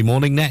Wednesday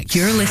morning next.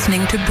 You're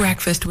listening to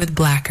Breakfast with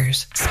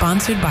Blackers,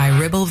 sponsored by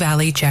Ribble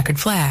Valley Checkered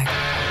Flag.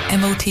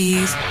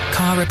 MOTs,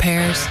 car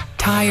repairs,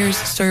 tires,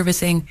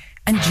 servicing,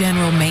 and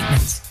general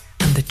maintenance.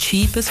 And the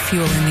cheapest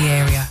fuel in the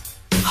area.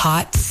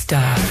 Hot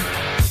stuff.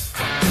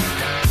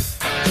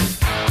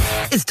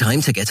 It's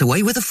time to get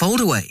away with a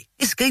foldaway.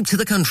 Escape to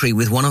the country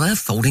with one of our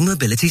folding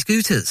mobility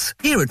scooters.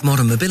 Here at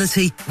Modern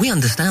Mobility, we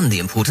understand the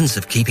importance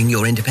of keeping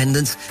your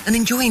independence and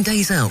enjoying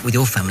days out with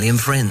your family and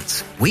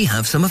friends. We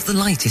have some of the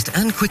lightest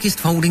and quickest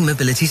folding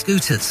mobility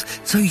scooters,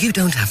 so you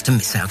don't have to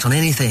miss out on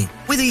anything.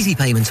 With easy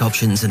payment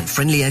options and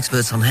friendly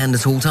experts on hand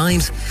at all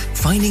times,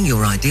 finding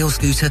your ideal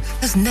scooter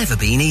has never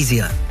been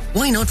easier.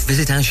 Why not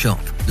visit our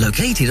shop,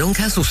 located on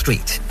Castle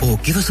Street, or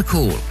give us a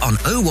call on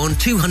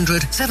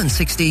 01200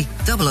 760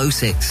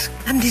 006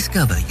 and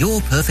discover your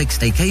perfect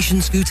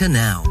staycation scooter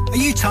now. Are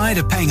you tired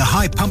of paying a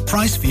high pump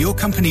price for your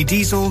company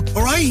diesel?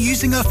 Or are you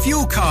using a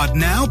fuel card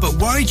now but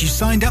worried you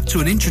signed up to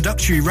an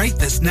introductory rate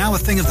that's now a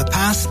thing of the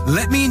past?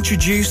 Let me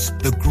introduce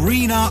the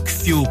Green Arc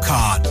Fuel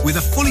Card. With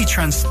a fully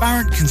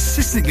transparent,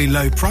 consistently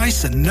low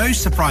price and no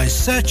surprise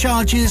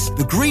surcharges,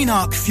 the Green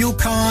Arc Fuel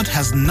Card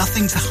has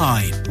nothing to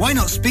hide. Why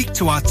not speak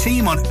to our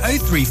team on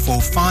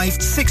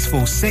 0345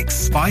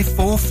 646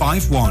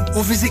 5451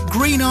 or visit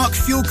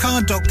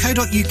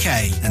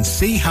greenarcfuelcard.co.uk and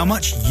see how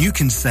much you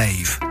can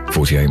save.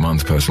 48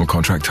 months personal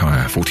contract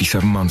hire,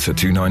 47 months at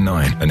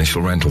 $299.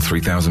 Initial rental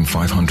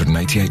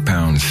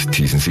 £3,588.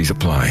 T's and C's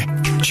apply.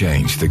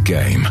 Change the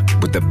game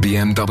with the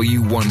BMW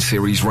 1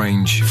 Series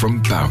range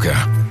from Bowker.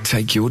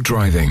 Take your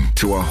driving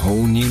to a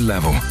whole new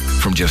level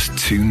from just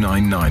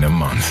 $299 a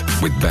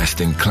month with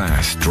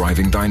best-in-class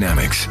driving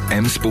dynamics,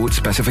 M Sport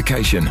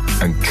specification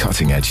and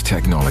cutting-edge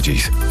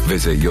technologies.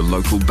 Visit your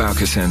local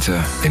Bowker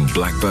Centre in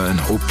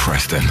Blackburn or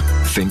Preston.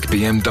 Think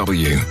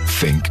BMW.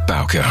 Think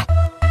Bowker.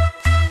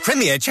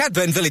 Premier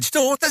Chadburn Village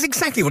Store does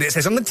exactly what it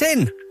says on the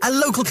tin. A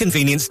local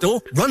convenience store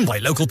run by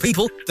local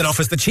people that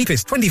offers the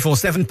cheapest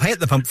 24/7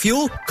 pay-at-the-pump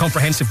fuel,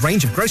 comprehensive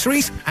range of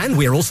groceries, and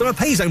we're also a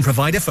pay zone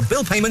provider for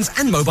bill payments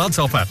and mobile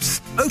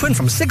top-ups. Open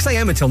from 6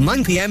 a.m. until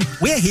 9 p.m.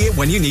 We're here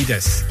when you need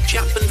us.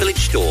 Chapman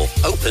Village Store,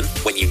 open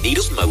when you need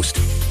us most.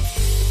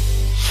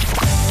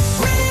 Love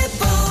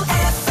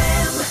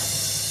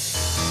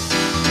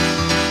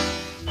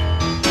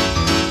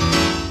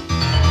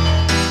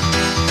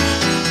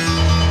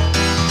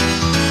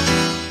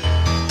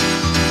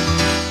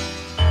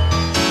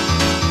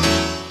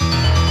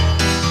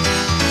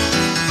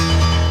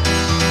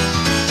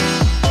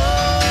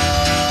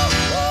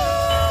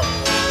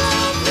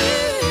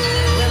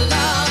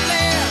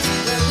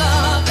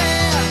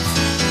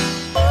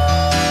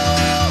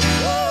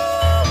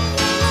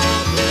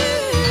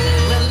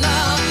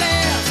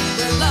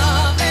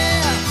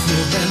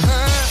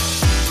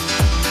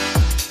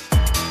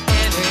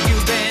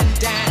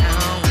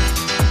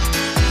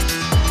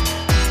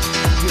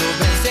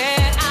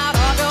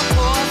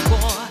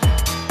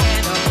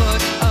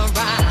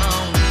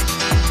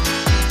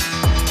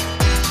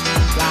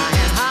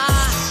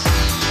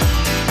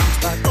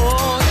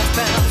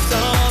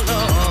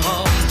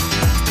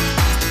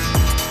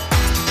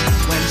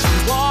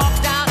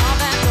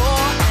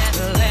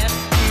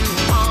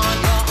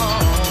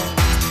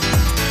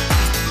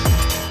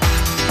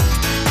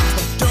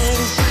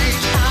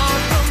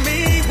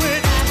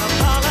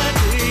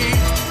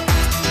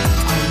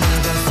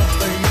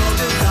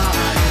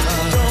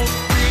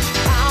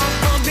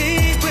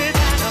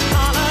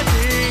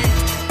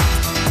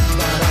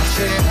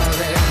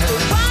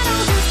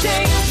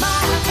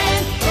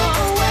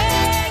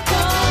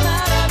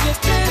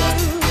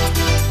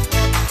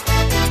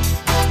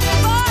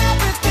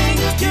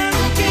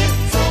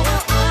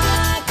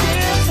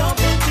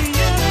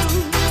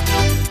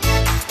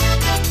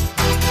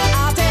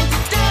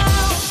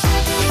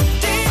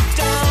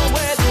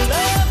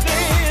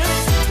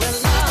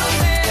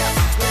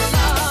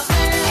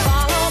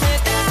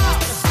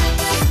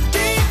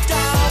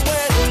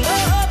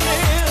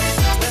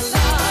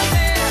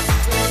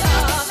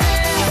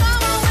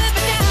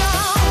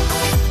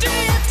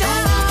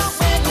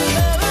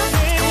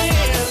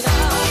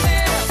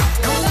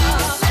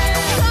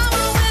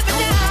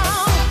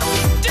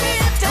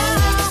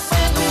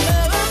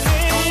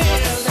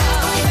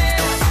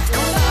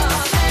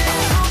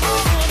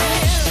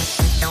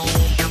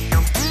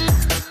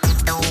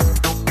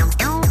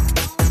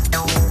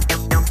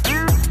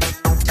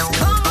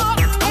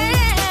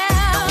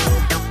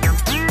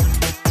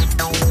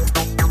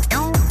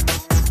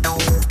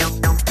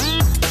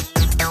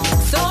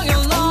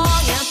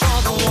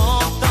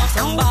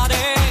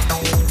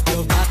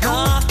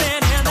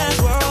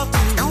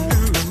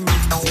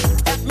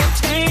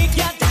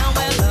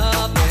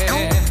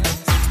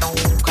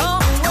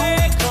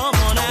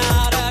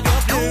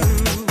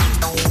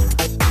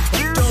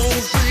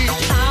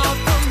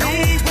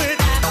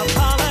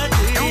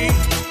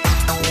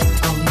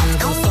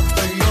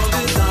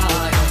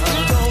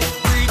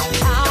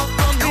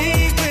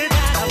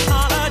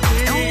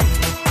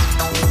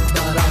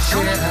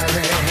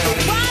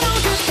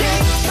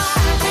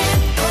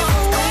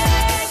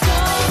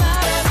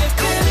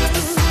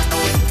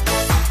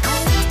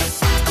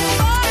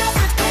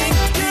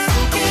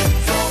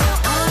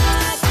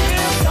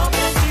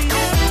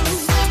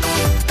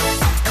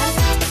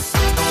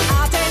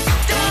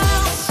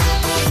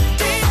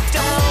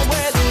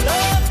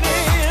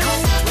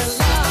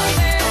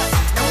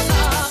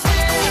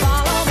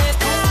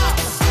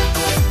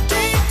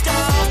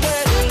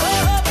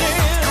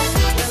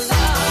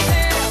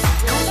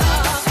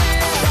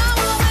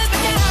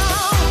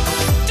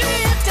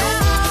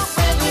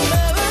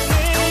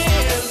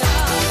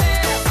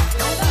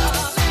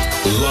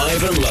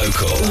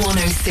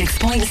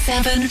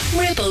 106.7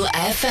 Ribble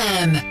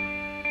FM.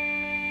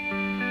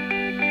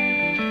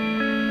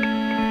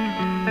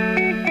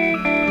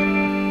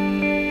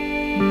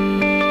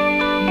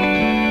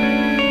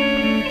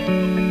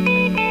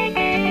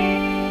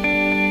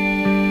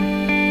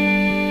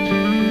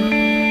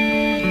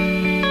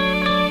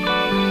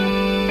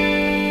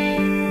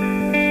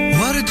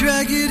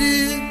 Drag it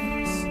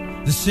is,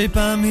 the shape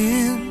I'm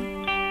in.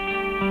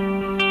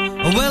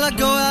 Well, I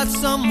go out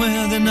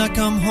somewhere, then I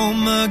come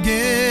home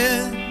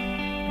again.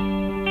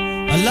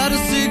 I light a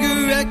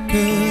cigarette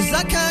 'cause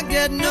I can't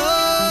get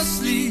no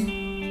sleep.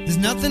 There's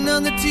nothing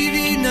on the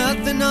TV,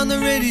 nothing on the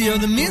radio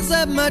that means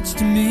that much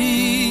to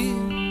me.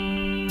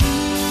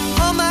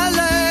 All my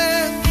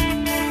life,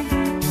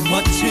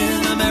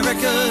 watching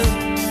America.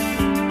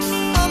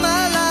 All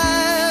my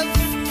life,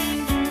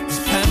 there's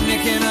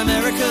panic in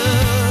America.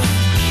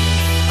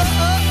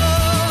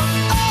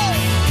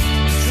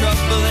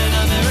 Trouble in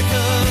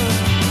America.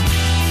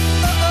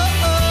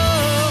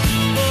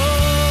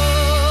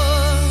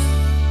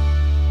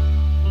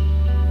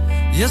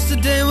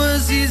 Yesterday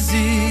was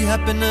easy,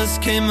 happiness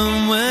came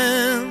and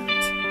went.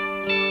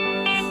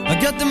 I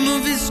got the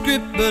movie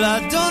script, but I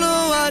don't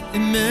know what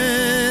it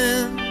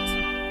meant.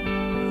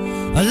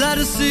 I light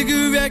a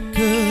cigarette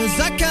 'cause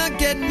I can't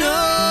get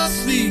no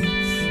sleep.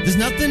 There's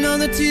nothing on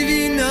the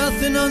TV,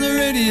 nothing on the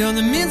radio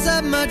that means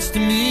that much to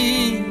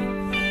me.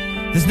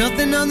 There's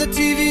nothing on the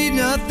TV,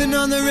 nothing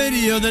on the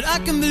radio that I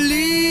can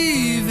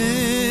believe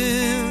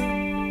in.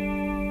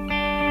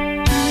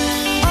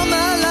 All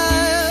my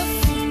life,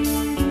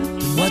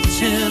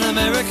 watching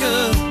America.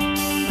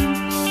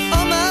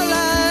 All my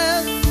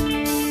life,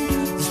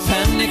 there's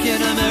panic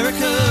in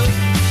America.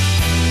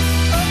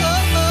 Oh,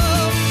 oh,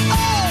 oh,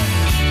 oh,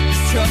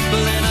 there's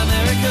trouble in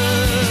America.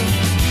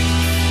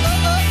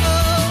 Oh, oh,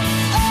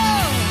 oh,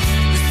 oh,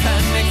 there's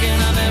panic in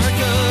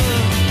America.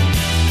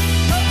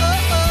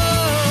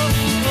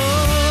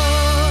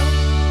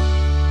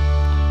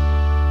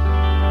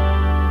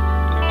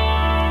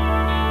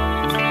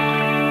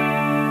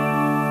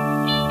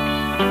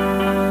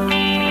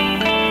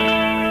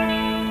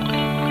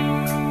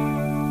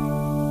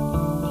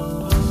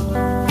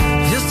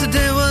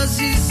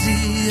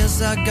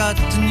 I got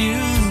the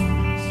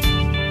news.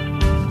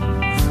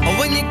 Oh,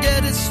 when you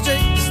get it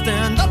straight, you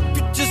stand up,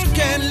 you just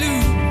can't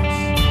lose.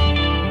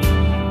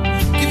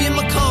 Give you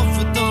my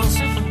confidence,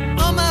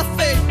 all my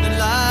faith in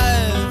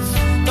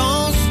life.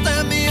 Don't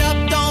stand me up,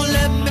 don't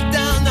let me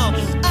down, no,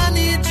 I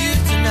need you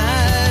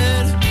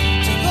tonight.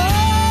 To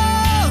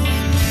hold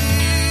me,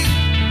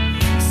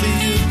 say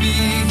you'll be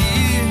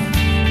here.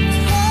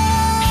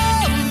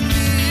 Hold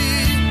me,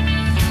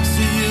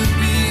 say you'll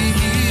be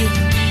here.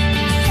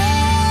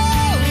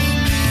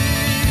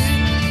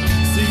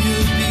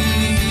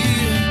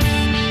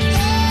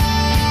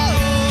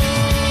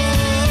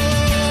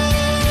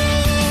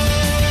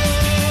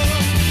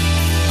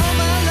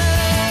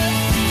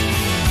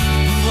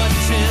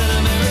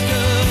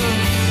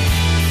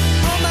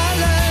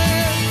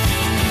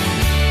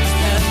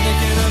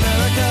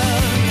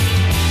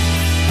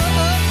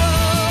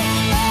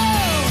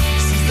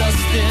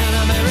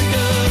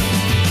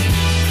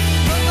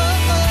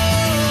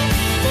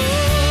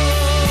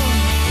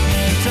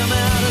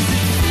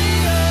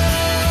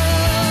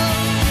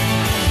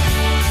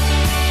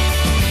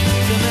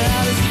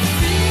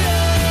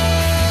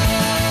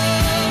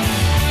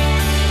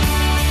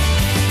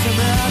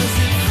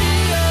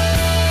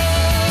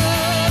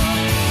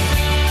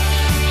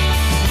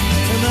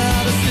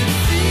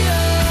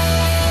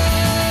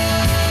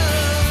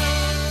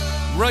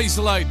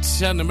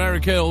 Razorlight and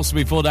America. Also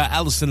before that,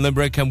 Alison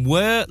Limerick and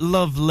Where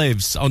Love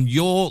Lives on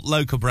your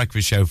local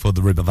breakfast show for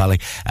the Ribble Valley.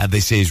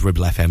 This is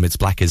Ribble FM. It's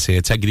Blackers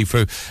here, taking you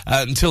through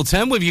until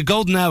 10 with your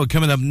golden hour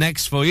coming up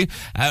next for you.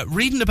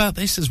 Reading about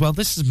this as well.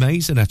 This is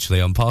amazing,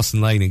 actually, on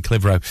Parson Lane in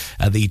Clitheroe.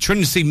 The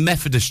Trinity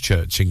Methodist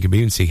Church and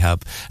Community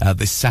Hub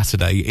this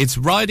Saturday. It's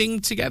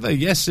Riding Together.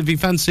 Yes, if you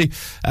fancy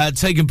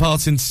taking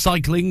part in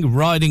cycling,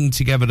 riding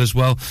together as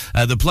well.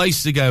 The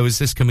place to go is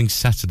this coming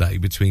Saturday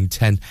between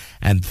 10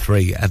 and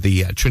 3 at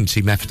the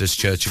Trinity Methodist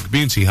Church and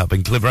Community Hub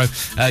in Clitheroe.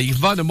 You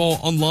can find out more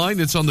online.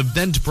 It's on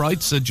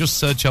Eventbrite, so just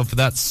search out for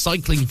that.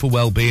 Cycling for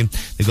Wellbeing.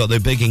 They've got their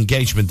big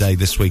engagement day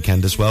this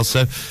weekend as well,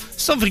 so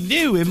something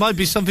new. It might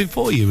be something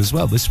for you as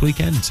well this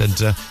weekend, and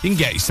you can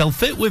get yourself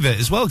fit with it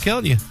as well,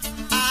 can't you?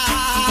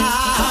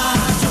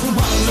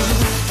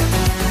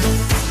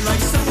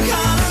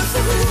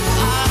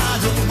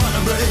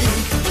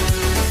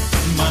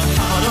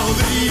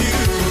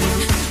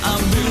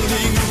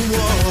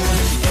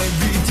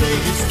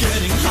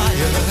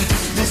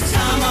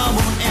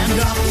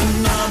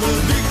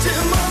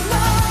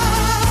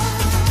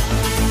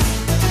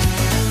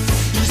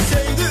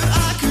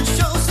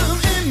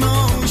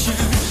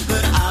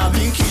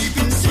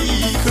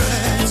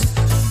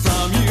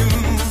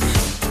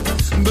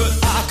 But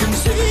I can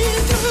see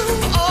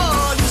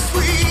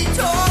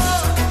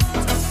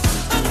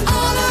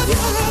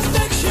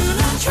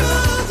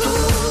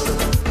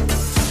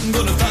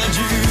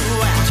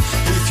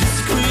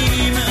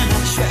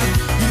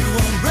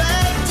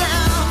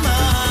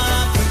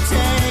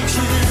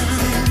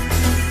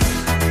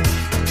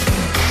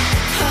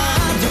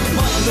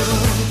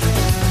look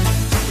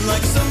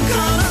like some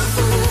kind of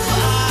fool.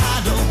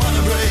 I don't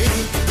wanna break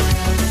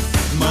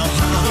my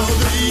heart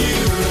over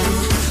you.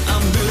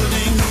 I'm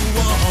building a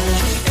wall.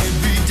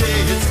 Every day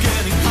it's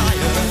getting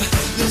higher.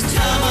 This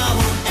time I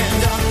won't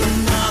end up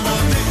another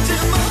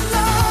victim of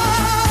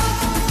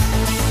love.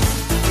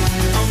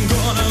 I'm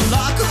gonna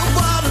lock up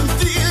what I'm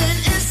feeling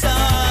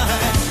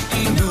inside.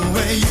 Ain't no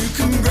way you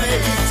can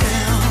break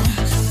down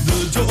the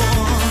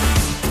door.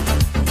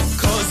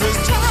 'Cause this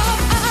time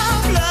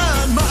I've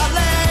learned my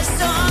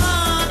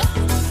lesson.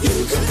 You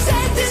can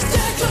take this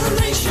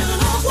declaration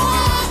of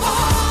war.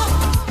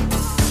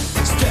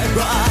 Step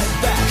right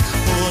back,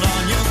 put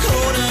on your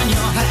coat and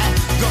your hat.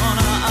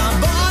 Gonna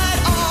avoid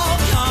all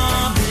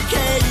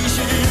complications.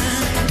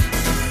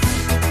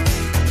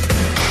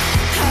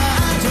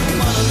 I don't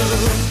wanna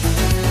look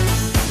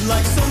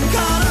like some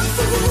kind of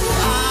fool.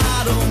 I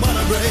don't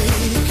wanna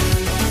break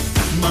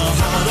my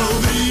heart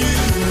over you.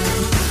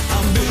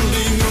 I'm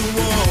building a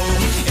wall.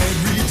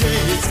 Every day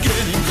it's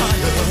getting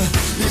higher.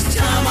 This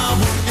time I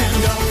won't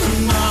end up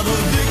another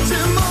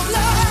victim of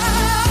love.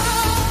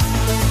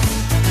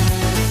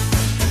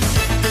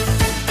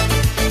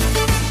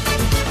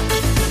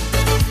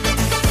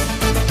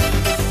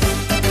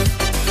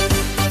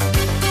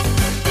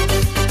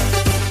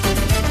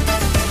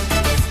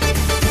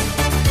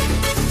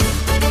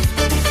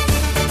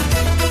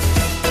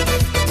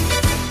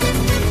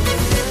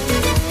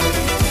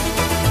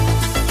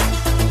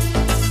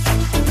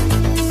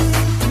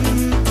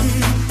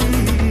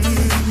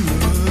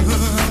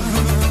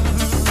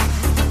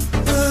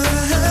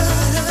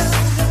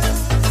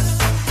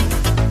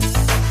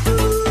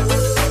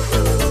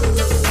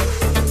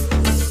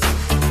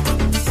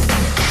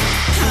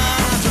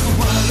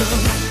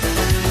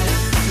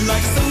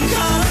 Like some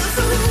kind of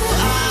fool,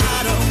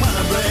 I don't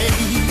wanna break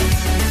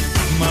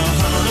my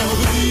heart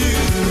over you.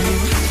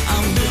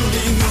 I'm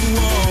building a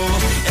wall.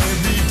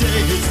 Every day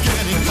it's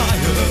getting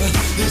higher.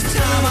 This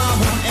time I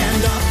won't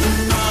end up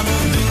another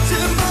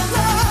victim of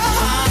love.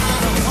 I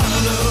don't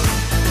wanna look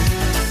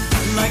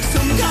like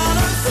some kind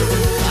of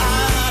fool.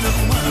 I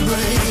don't wanna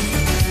break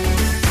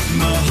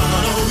my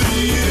heart over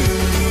you.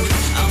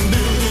 I'm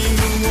building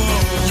a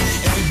wall.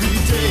 Every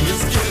day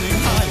it's getting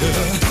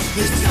higher.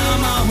 This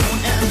time I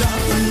won't end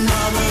up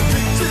another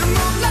victim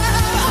of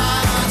love.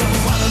 I don't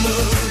wanna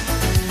look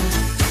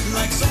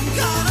like some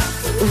kind of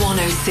fool.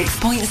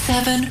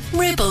 106.7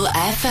 Ribble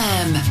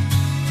FM.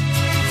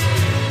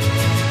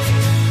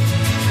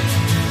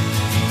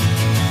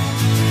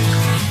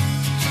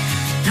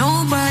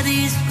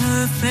 Nobody's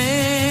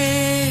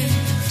perfect,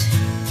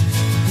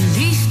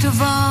 least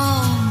of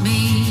all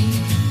me.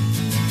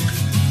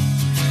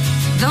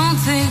 Don't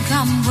think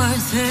I'm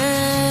worth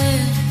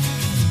it.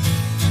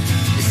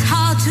 It's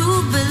hard to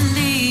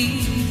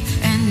believe,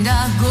 and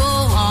I go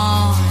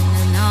on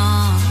and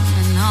on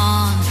and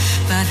on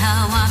about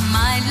how I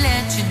might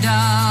let you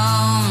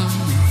down.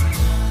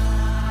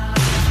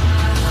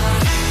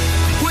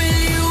 Will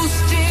you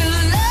still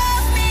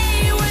love me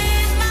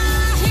with my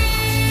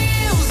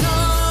heels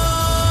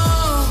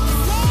off?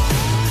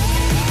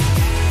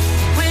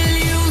 Will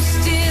you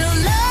still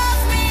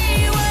love me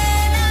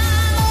when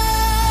I'm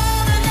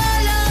old and no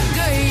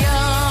longer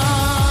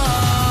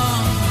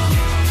young?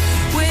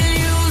 Will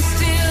you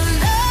still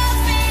love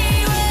me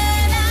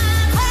when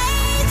I'm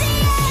crazy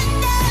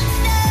and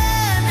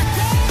undone?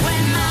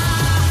 When my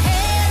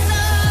hair's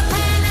up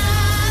and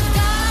I've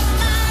got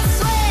my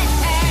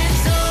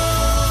sweatpants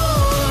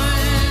on.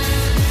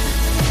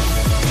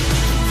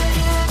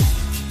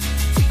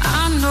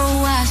 I know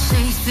I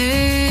say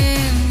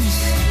things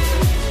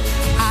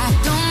I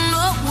don't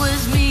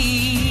always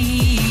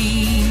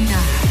mean.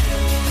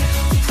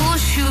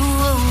 Push you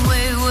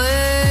away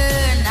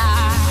when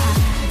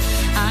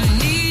I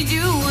need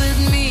you with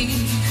me,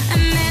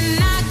 and then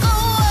I go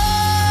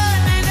on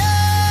and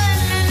on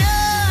and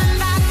on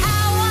about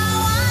how I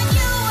want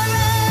you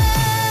around.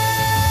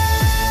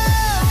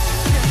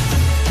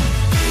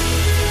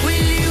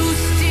 Will you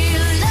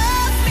still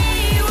love me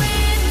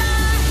with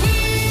my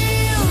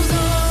heels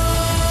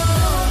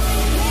off?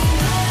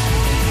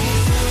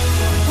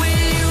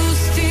 Will you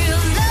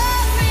still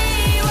love me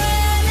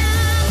when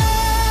I'm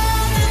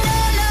old and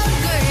no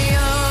longer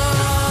young?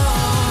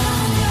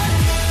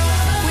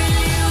 Will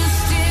you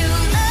still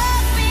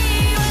love me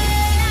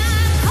when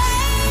I'm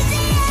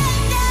crazy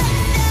and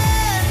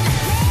undone?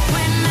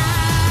 When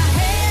my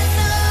hair's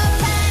up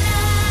and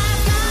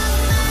I've got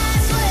my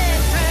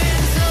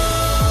sweatpants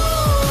on.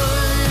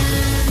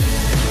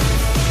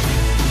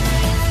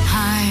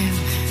 I'm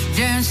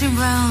dancing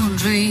round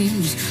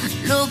dreams,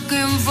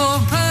 looking for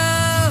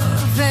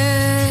perfect.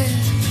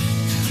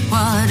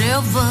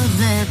 Whatever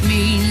that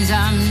means,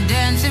 I'm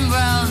dancing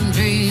round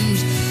dreams,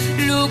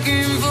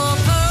 looking for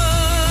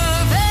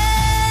perfect.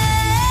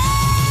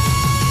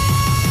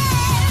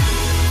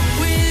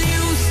 Will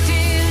you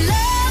still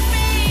love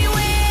me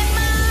with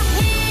my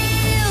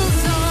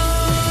heels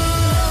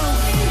off?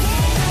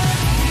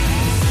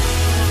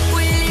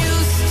 Will you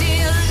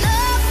still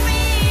love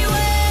me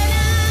when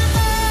I'm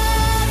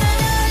old and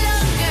no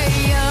longer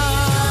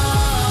young?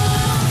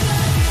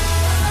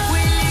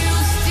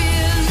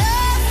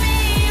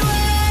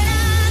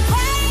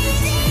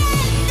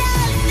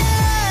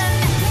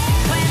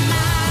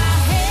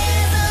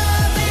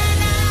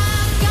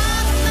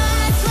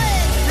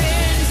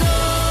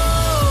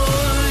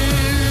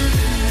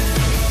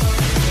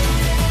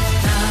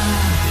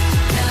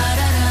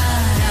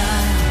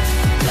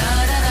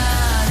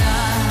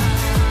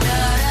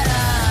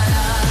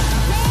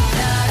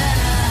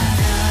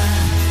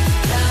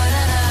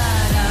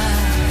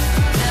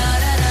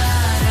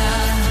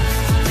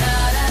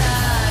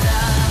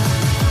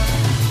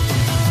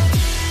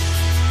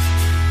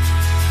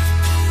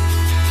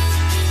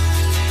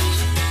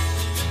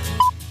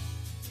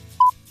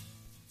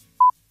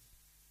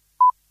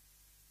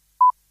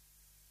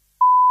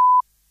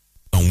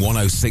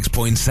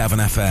 106.7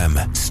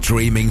 FM,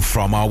 streaming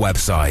from our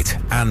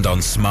website and on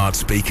smart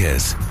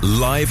speakers.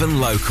 Live and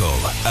local,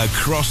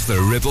 across the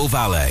Ribble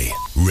Valley.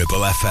 Ribble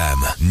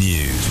FM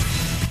News.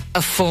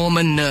 A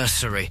former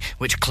nursery,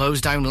 which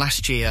closed down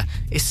last year,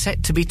 is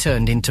set to be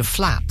turned into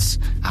flats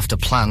after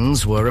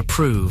plans were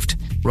approved.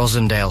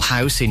 Rosendale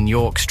House in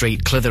York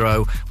Street,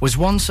 Clitheroe, was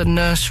once a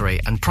nursery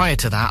and prior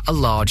to that a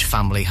large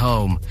family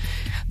home.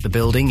 The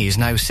building is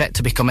now set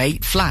to become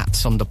 8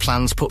 flats under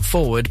plans put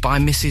forward by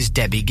Mrs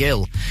Debbie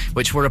Gill,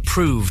 which were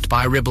approved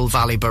by Ribble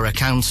Valley Borough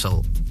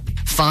Council.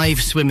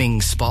 5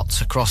 swimming spots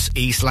across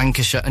East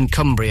Lancashire and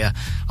Cumbria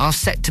are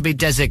set to be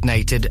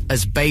designated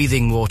as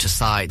bathing water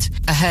sites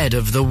ahead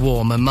of the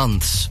warmer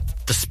months.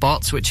 The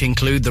spots, which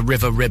include the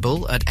River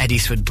Ribble at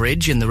Eddisford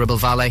Bridge in the Ribble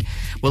Valley,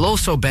 will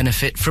also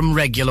benefit from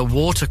regular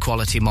water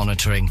quality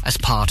monitoring as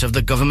part of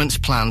the government's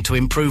plan to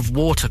improve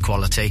water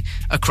quality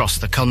across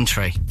the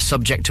country.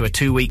 Subject to a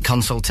 2-week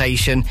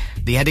consultation,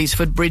 the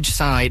Eddisford Bridge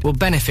side will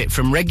benefit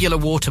from regular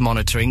water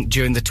monitoring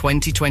during the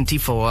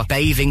 2024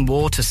 bathing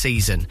water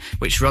season,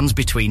 which runs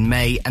between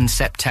May and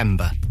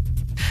September.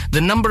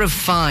 The number of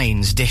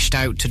fines dished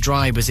out to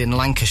drivers in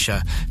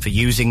Lancashire for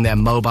using their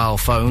mobile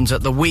phones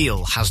at the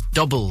wheel has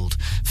doubled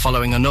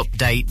following an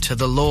update to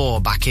the law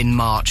back in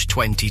March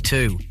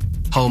 22.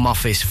 Home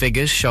Office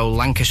figures show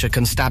Lancashire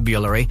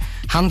Constabulary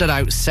handed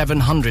out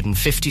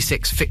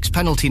 756 fixed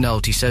penalty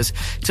notices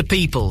to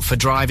people for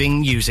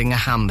driving using a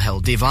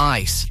handheld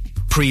device.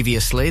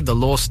 Previously, the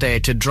law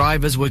stated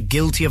drivers were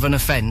guilty of an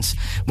offence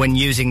when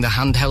using the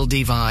handheld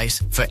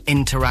device for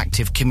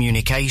interactive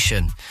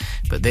communication,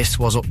 but this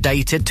was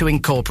updated to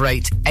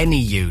incorporate any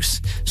use,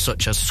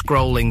 such as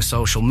scrolling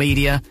social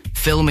media,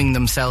 filming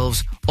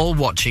themselves, or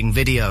watching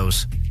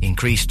videos.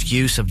 Increased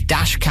use of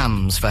dash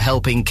cams for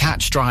helping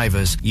catch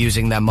drivers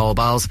using their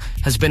mobiles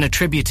has been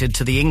attributed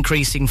to the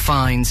increasing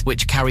fines,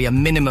 which carry a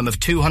minimum of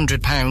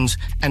 £200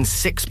 and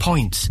 6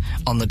 points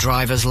on the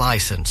driver's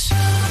licence.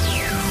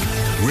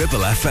 Ribble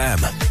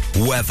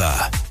FM. Weather.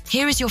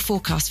 Here is your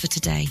forecast for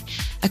today.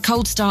 A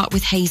cold start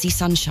with hazy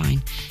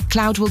sunshine.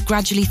 Cloud will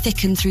gradually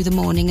thicken through the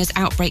morning as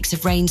outbreaks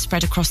of rain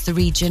spread across the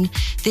region.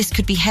 This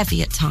could be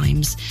heavy at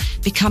times,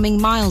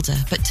 becoming milder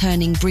but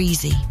turning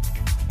breezy.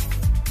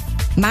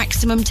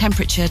 Maximum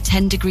temperature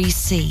 10 degrees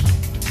C.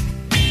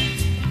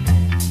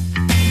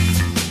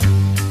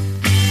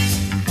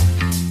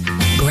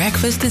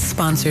 Breakfast is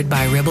sponsored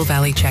by Ribble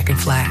Valley Checkered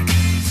Flag.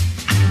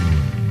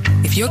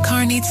 If your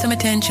car needs some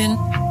attention,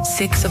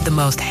 6 of the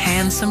most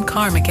handsome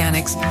car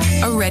mechanics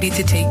are ready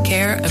to take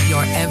care of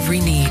your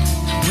every need.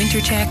 Winter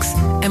checks,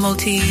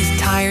 MOTs,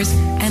 tires,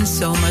 and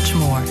so much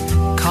more.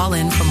 Call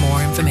in for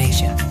more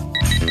information.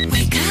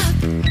 Wake up.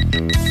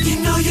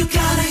 You know you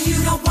gotta,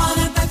 you don't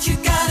wanna, but you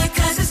gotta,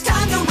 'cause it's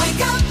time to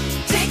wake up.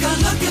 Take a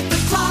look at the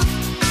clock.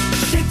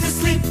 Shake the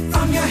sleep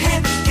from your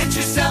head. Get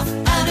yourself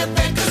out of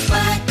bed, 'cause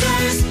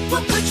Blackers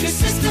will put your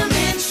system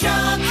in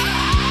shock.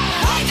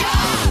 Wake up!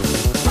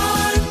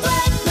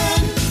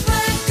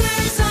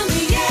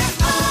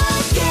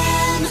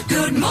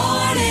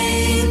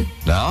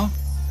 Now,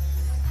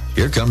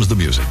 here comes the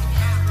music. Down.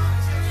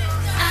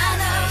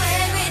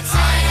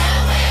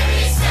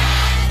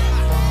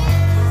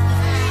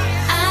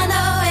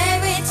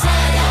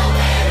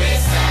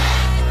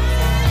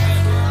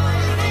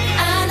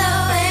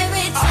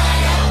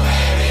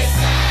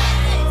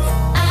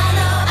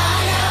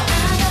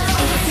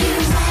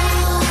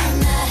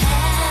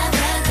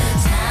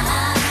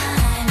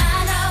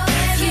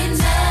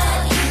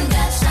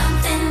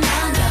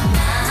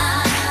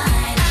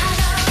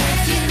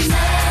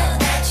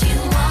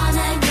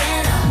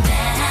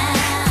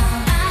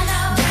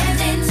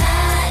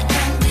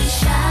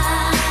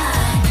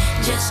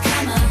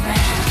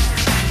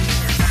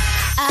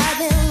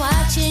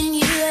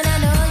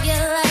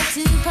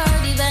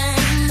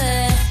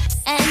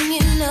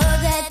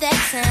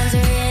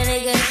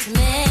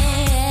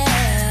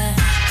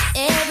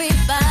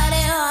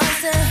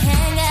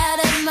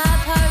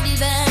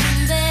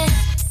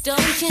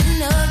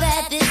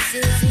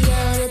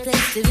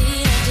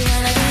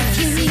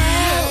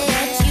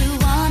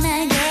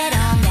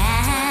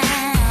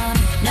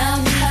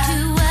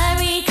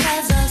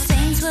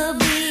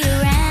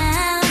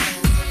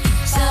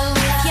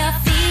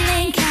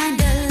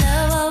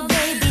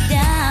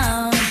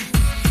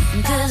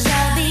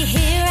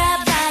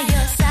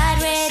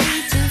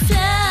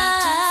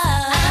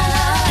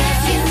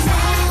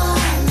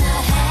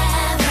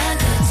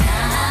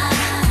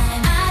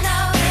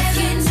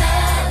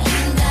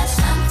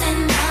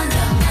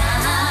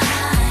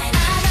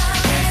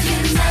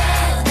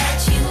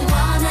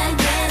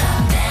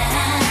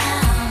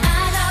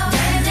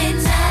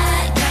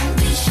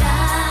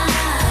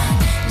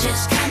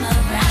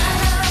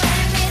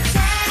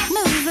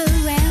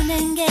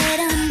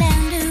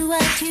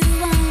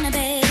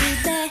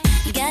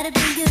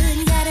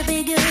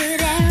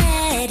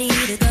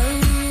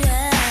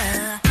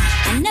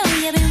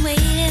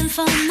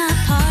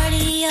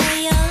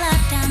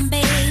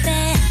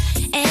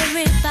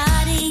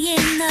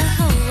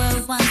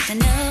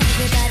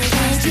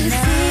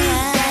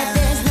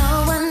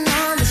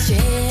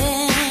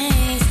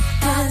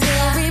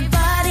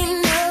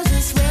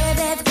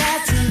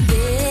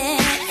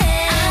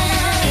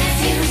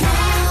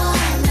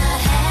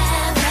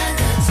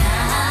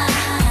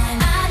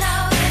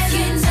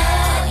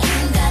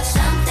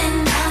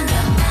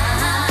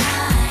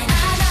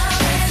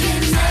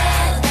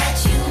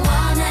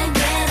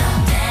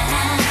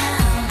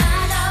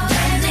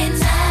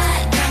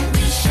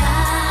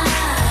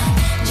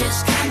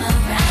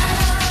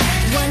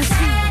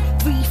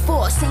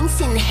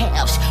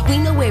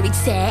 where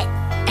it's at.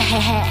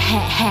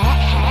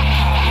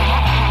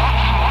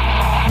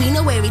 We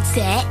know where it's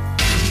at.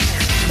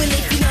 Well,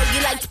 if you know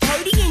you like to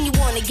party and you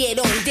wanna get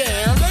on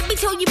down, let me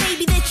tell you,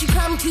 baby, that you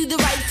come to the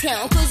right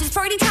town. Cause it's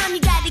party time,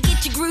 you gotta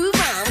get your groove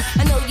on.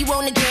 I know you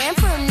wanna jam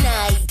from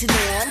night to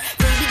dawn.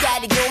 Baby,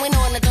 got it going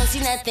on, I don't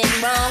see nothing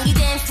wrong. You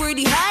dance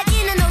pretty hot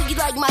and I know you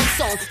like my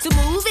song. So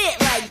move it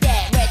like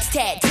that,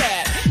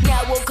 rat-tat-tat.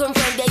 Now we'll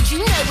confirm that you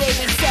know where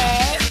it's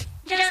at.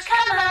 Just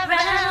come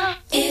around.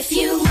 If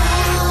you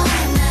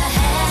wanna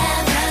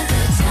have a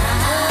good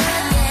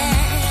time,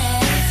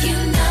 if you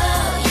know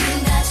you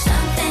got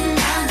something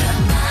on your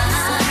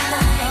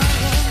mind,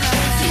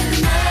 if you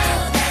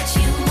know that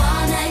you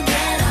wanna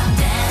get on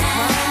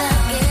down,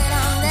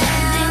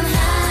 then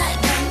hide,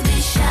 don't be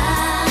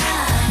shy,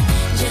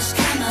 just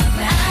come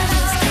around.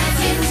 If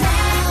you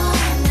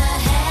wanna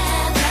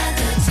have a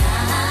good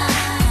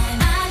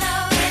time,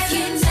 if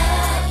you know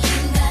you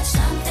got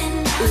something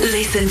on.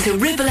 Listen to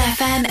Ribble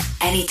FM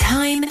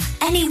anytime,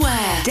 anywhere.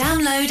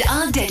 Download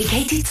our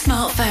dedicated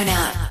smartphone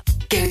app.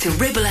 Go to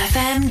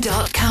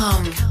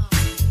ribblefm.com.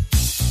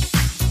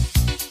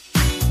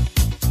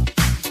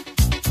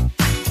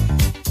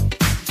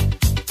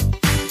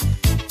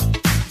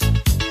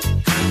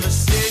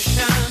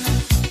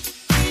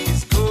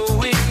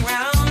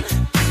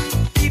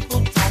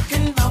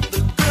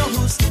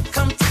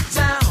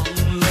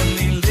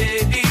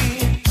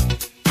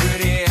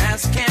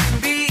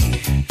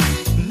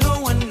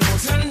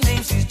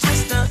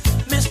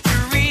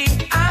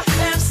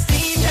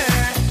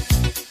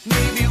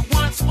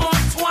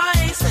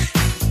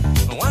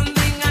 One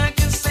thing I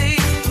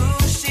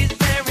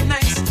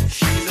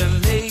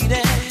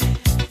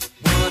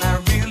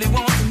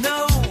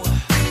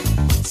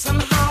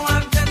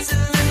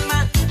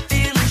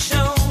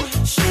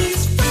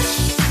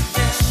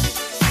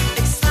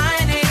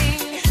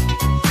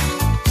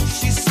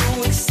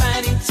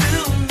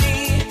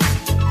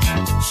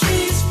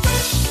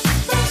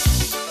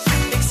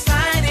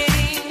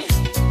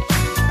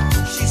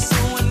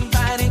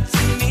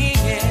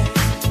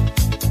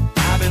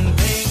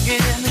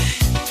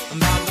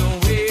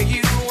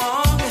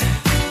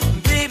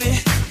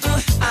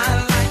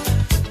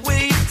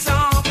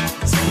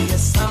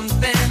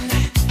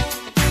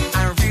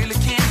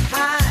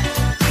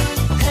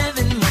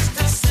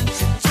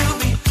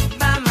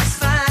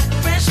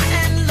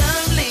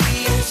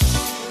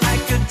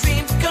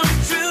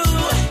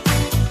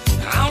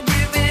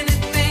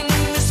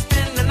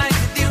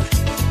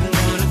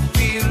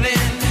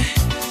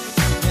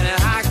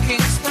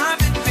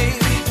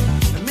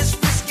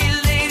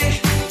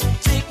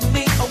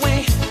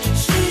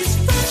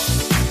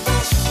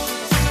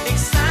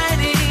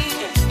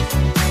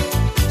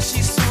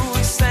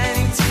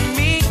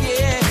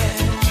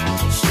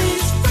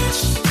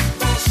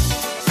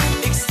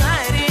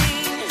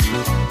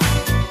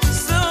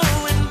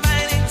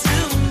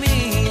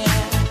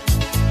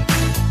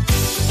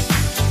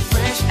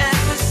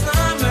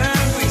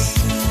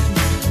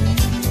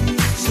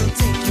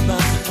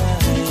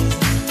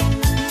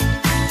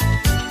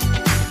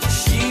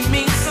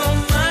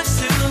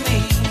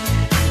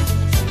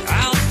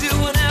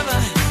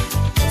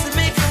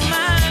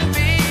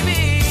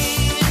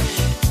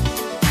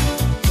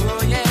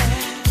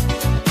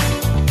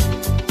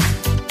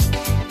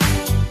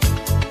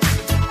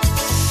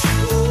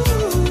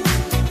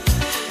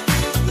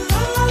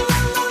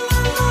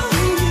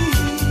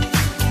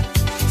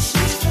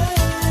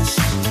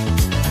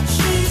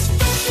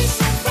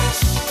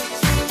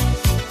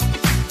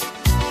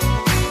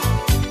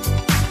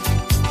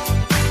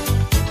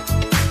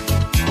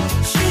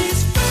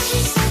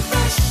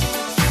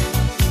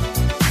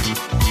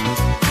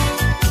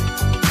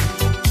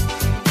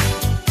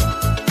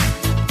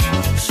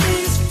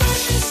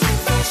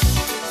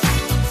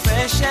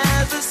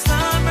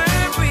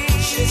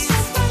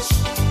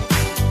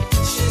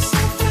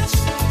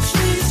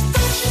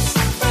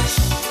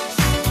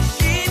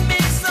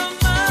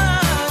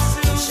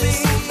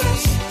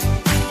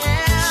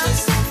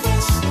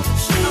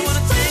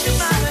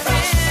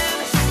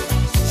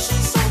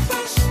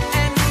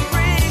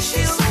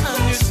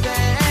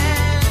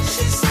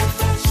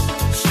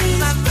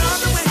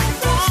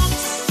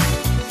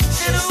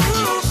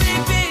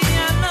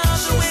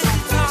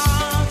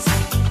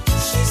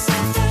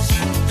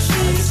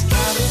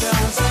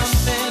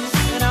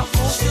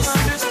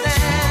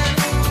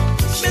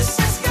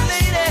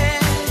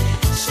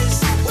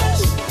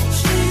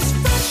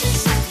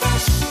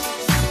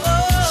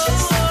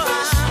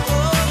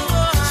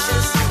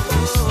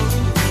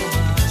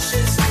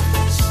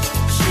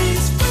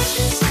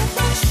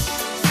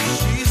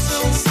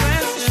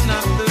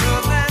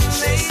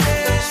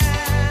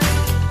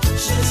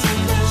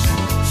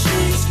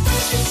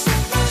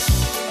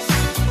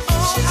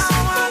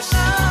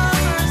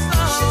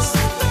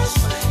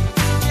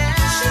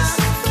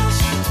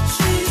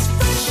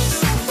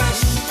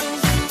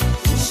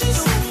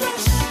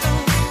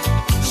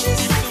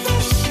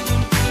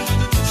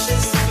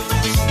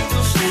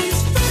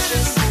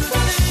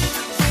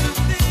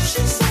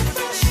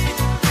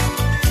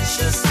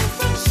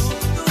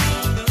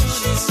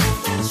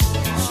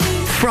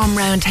From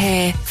round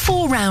here,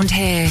 for round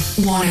here,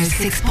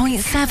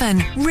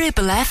 106.7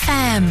 Ribble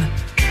FM.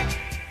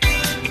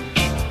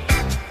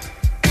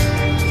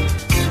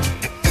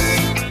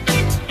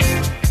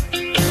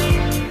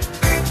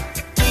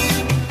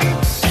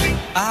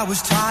 I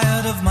was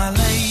tired of my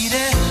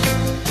lady.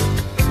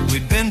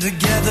 We'd been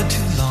together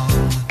too long.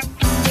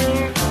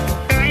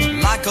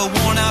 Like a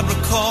worn-out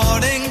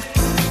recording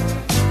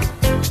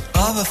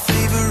of a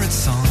favorite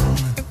song.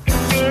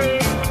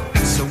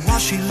 So while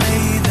she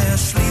lay there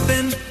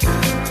sleeping,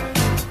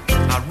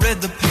 I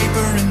read the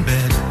paper in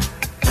bed.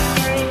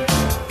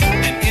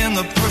 And in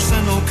the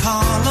personal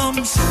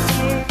columns,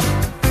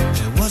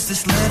 there was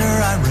this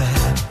letter I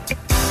read.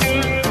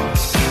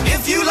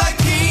 If you like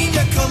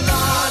pina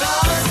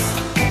coladas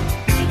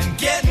and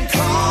getting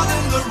caught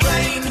in the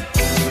rain,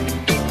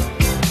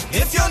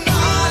 if you're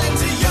not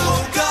into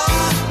yoga,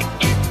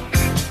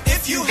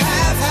 if you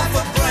have half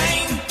a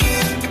brain,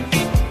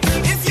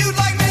 if you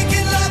like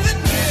making love at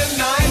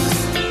midnight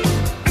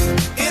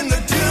in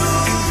the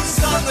dunes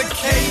on the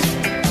Cape,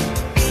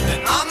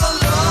 then I'm the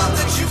love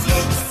that you've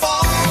looked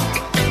for.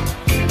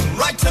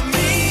 Write to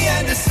me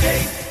and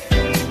escape.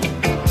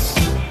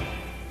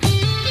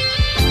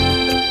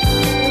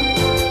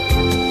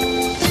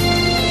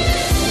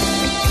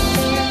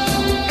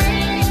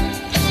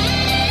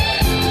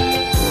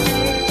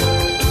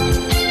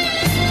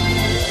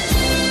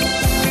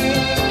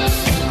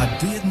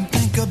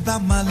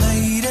 About my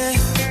lady,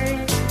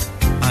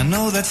 I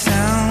know that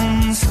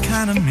sounds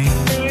kind of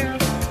mean,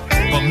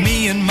 but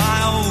me and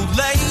my old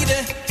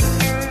lady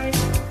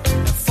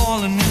have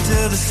fallen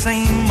into the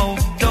same old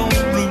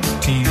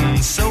routine.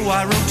 So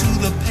I wrote to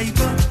the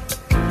paper,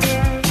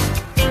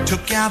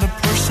 took out a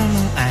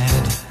personal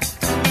ad,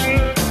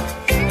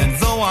 and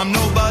though I'm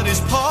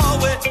nobody's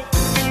poet,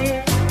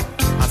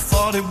 I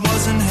thought it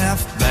wasn't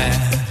half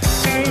bad.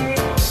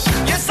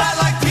 Yes, I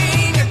like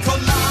pina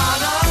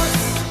coladas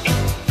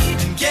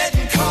and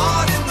getting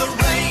caught in the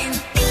rain.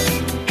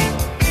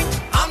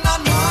 I'm not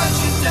much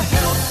into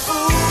health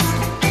food,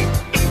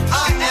 I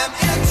am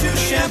into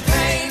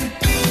champagne.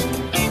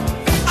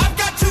 I've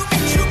got to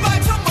meet you by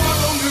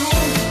tomorrow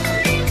noon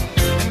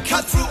and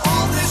cut through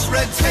all this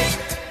red tape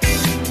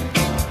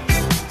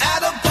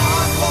at a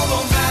bar called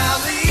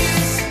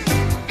O'Malley's,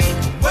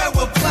 where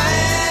we'll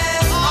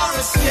plan our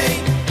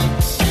escape.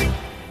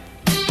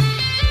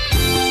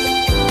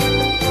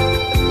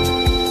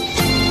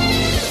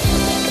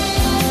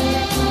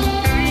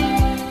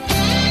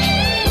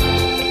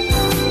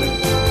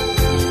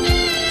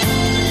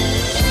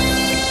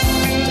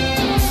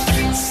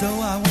 So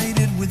I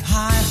waited with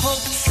high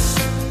hopes,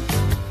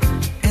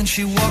 and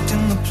she walked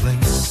in the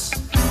place.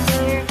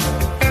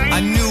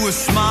 I knew her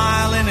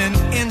smile in an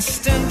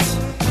instant,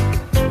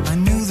 I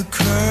knew the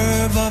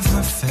curve of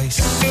her face.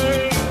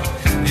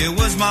 It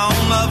was my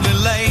own lovely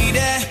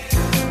lady,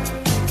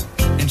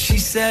 and she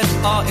said,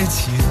 oh,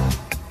 it's you.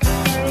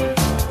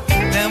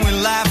 Then we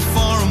laughed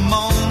for a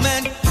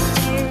moment,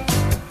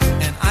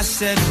 and I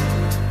said,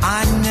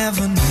 I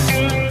never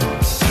knew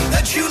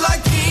that you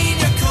like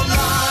pina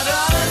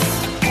coladas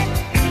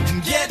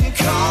and getting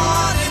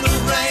caught in the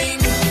rain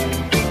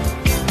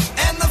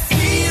and the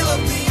feel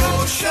of the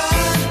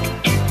ocean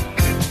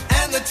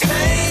and the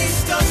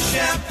taste of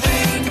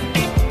champagne.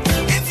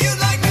 If you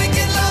like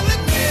making love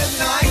at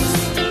midnight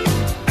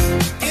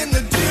in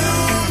the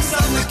dunes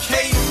on the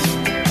Cape,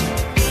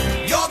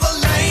 you're the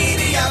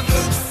lady I've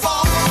looked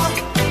for.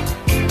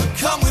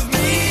 Come with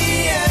me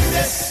and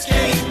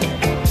escape.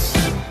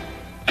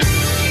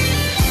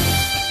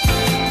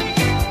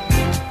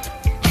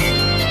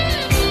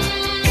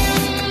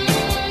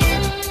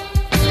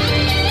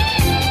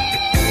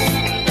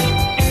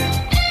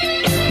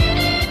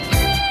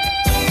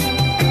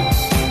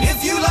 If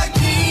you like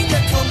pina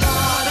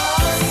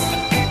coladas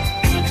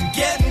and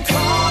getting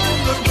caught in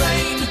the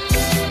rain,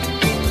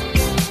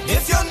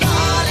 if you're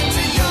not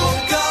into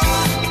yoga,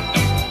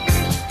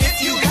 if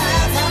you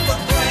have half a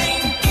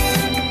brain,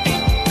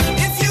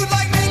 if you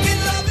like making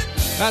love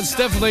at That's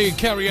definitely a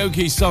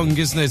karaoke song,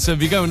 isn't it? So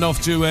if you're going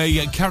off to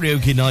a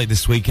karaoke night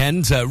this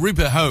weekend,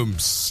 Rupert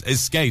Holmes,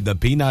 Escape, the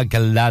Pina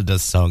Colada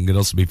song. And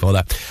also before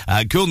that,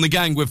 Kool and the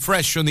Gang with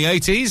Fresh from the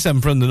 80s,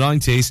 and from the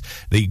 90s,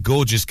 the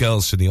Gorgeous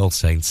Girls from the All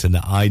Saints, and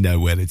I Know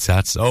Where It's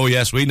At. Oh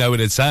yes, we know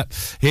where it's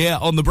at. Here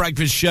on The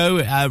Breakfast Show,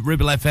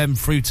 Ribble FM,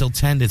 through till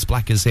 10, it's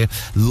Blackers here,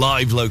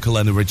 live, local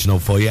and original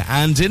for you.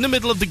 And in the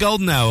middle of the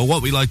golden hour,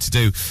 what we like to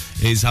do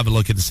is have a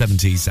look at the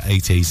 70s,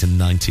 80s and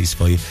 90s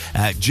for you.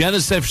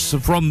 Genesis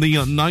from the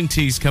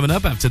 90s coming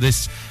up after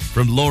this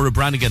from Laura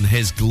Branigan.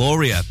 Here's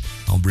Gloria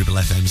on Ribble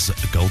FM's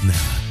Golden Hour.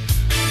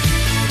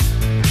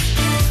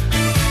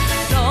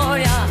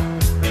 Gloria,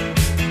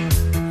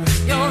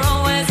 you're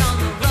always on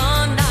the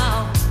run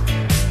now,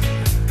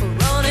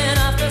 running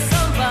after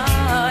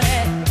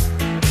somebody.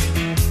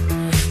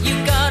 You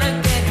gotta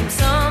get him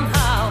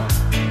somehow.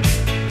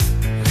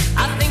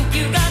 I think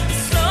you got to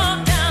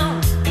slow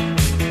down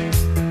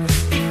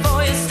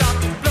before you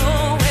start to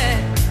blow it.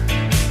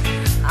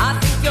 I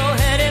think you're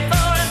headed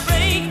for a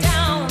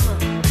breakdown,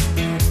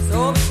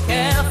 so be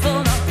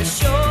careful not to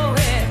show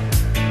it.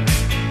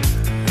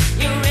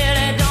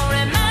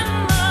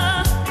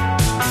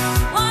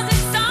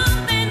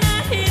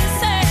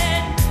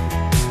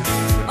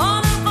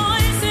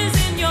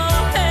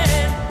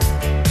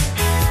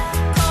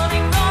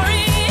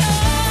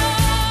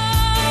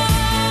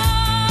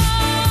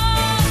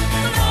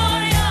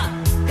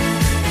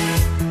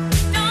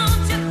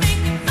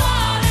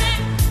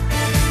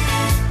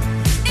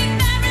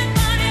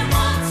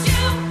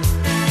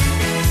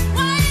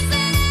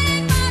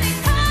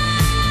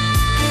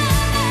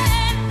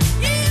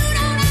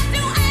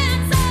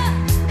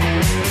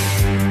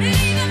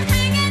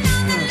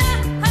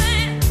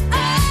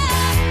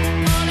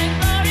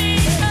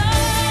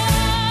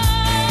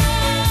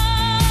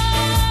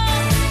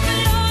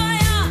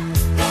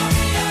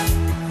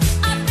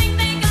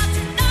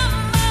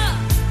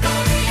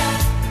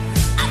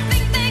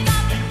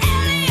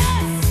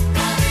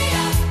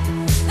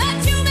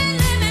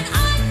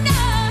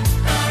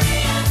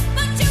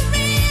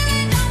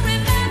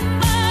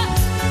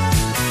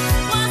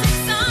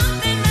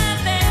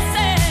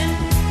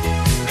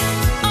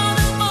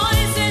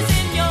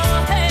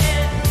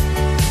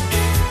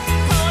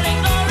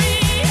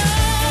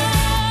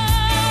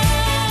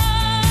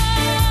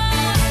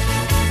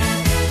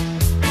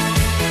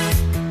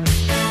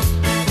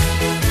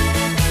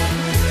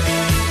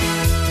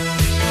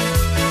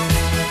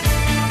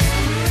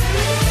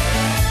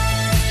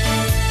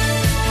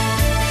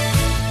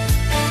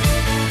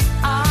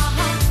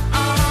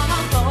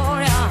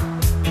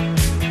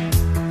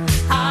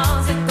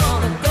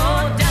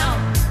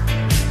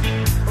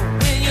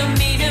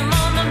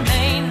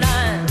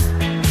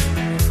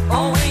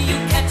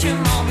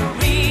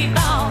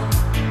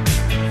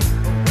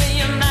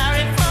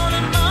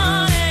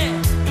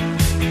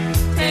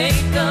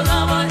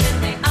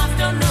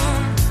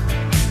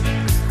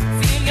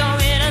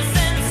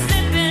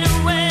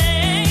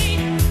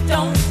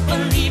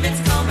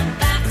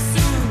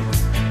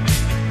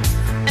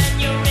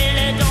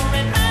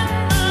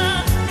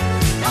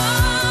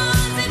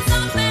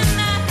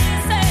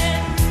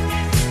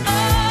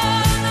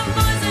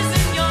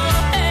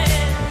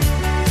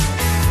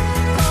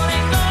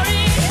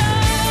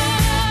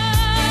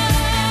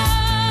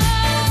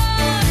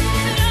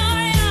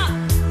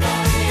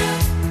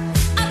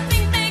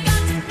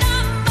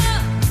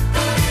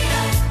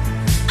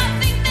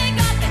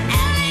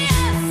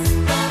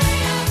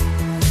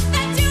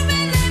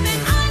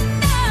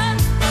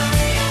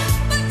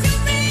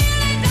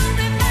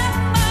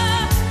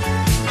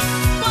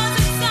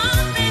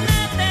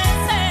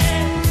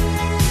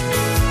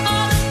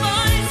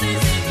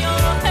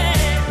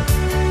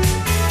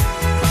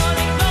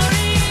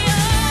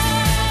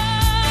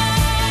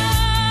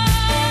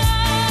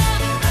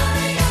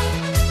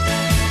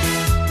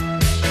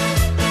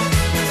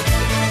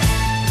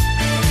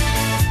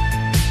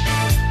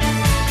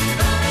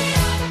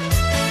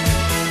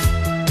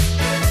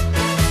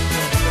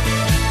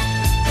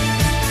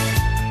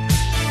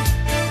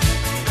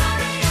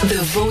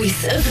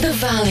 voice of the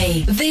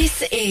valley.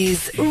 This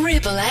is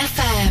Ribble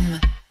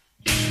FM.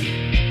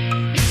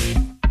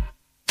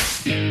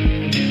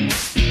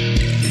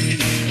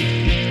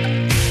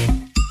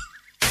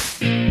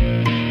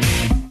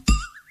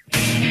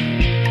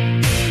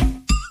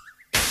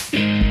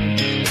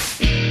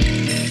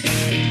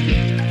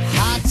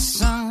 Hot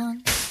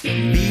sun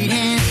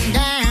beating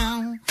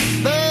down,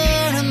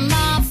 burning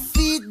my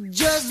feet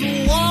just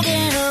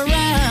walking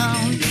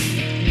around.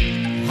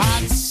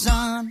 Hot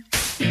sun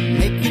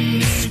making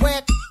me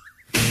sweat.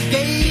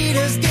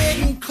 Gators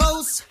getting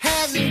close,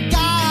 hasn't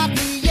got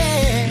me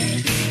yet.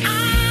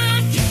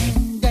 I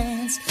can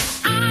dance,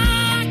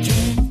 I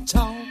can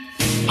talk.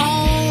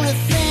 Only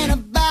thing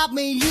about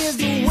me is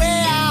the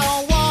way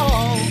I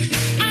walk.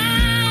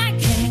 I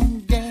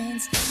can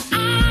dance,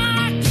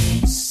 I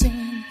can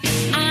sing.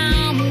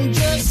 I'm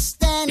just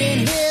standing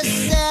here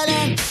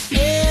selling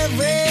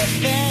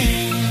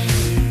everything.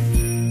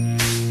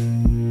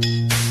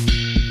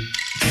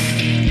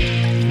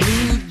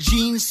 Blue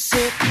jeans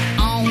sit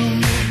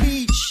on the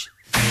beach.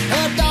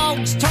 Her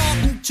dog's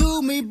talking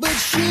to me, but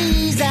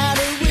she's out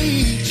of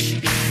reach.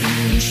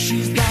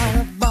 She's got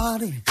a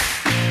body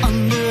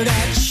under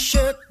that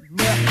shirt,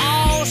 but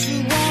all she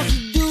wants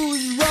to do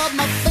is rub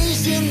my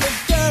face in the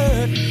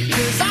dirt.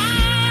 'Cause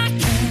I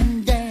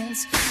can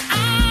dance,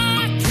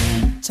 I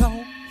can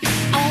talk.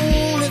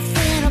 Only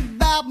thing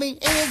about me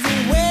is the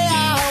way I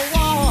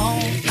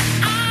walk.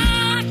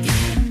 I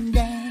can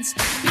dance,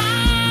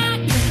 I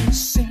can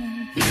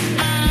sing.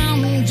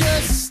 I'm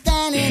just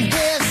standing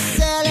here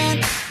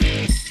selling,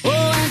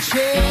 oh, and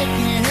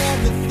checking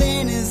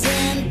everything is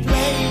in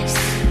place.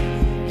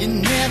 You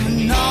never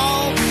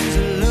know who's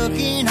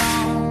looking on.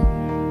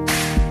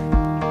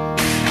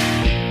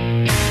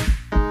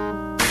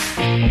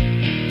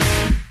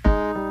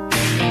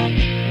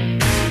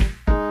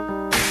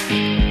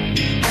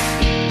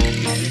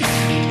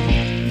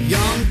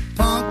 Young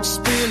punk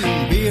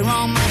spilling beer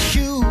on my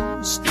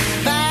shoes.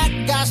 Bad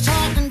guys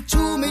talking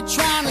to me,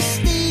 trying to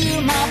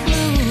steal my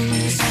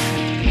blues.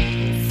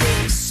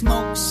 Thick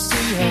smoke,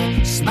 see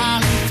her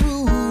smiling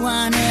through.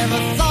 I never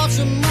thought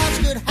so much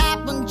could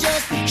happen,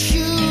 just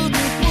shooting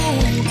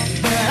through.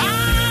 But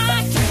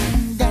I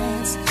can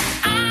dance,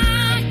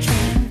 I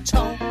can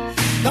talk.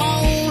 The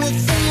only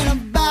thing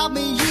about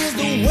me is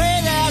the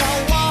way that I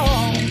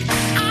walk.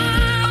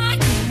 I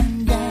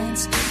can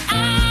dance,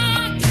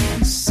 I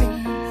can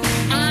sing.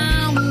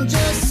 I'm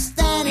just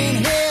standing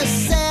here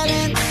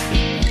selling,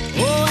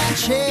 oh, and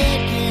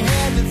checking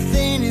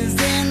everything is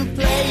in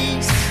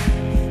place.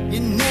 You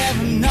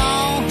never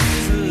know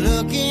who's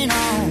looking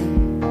on.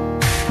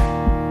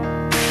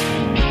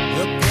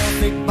 The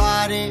perfect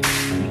body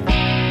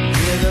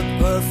with a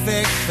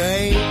perfect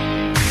face.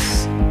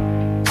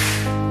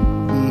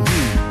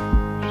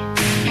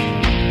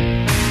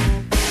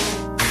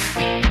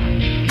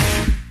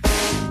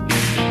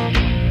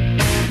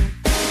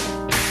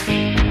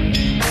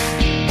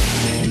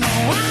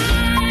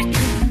 I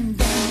can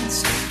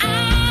dance, I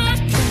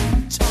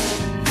can talk.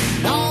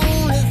 The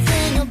only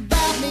thing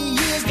about me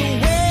is the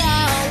way I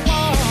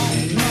walk.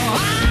 No,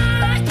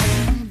 I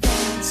can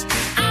dance,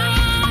 I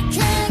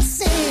can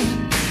sing.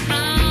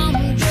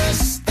 I'm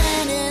just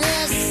standing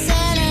there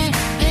selling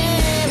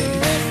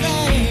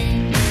everything.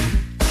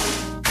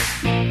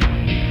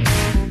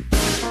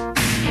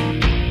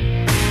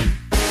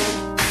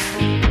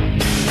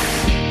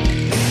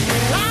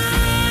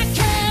 I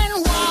can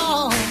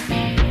walk.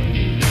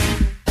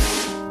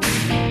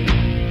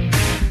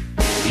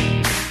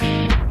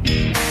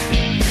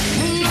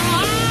 No,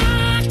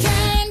 I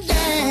can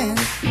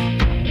dance.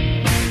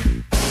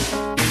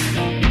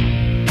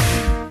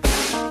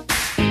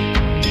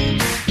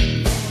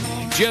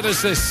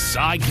 Genesis,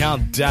 I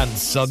Can't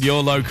Dance on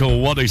your local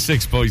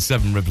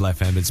 106.7 Ribble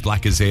FM. It's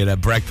Blackers here at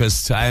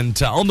breakfast.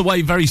 And on the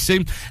way very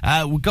soon,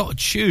 we've got a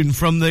tune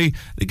from the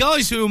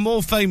guys who are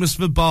more famous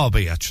for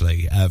Barbie,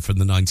 actually, from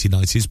the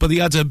 1990s. But he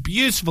had a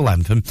beautiful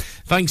anthem,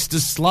 thanks to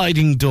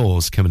Sliding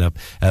Doors, coming up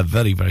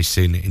very, very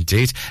soon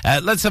indeed.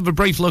 Let's have a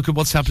brief look at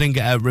what's happening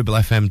at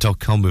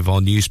ribblefm.com with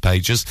our news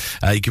pages.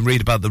 You can read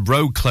about the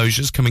road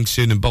closures coming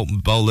soon in Bolton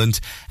Boland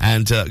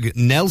and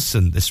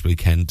Nelson this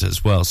weekend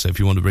as well. So if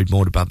you want to read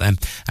more about them,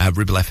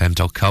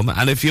 ribblefm.com.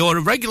 And if you're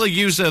a regular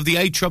user of the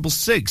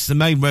A666, the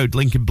main road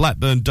linking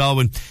Blackburn,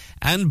 Darwin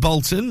and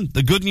Bolton,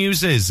 the good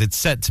news is it's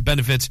set to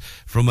benefit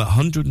from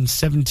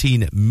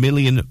 £117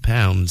 million. A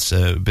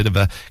bit of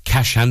a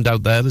cash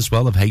handout there as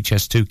well, of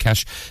HS2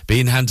 cash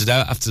being handed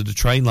out after the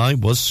train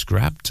line was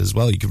scrapped as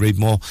well. You can read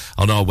more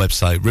on our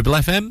website,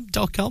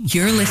 ribblefm.com.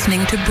 You're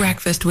listening to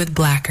Breakfast with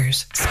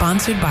Blackers,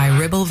 sponsored by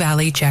Ribble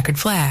Valley Checkered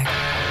Flag.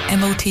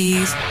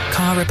 MOTs,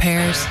 car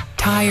repairs,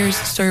 tires,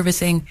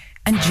 servicing,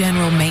 and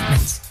general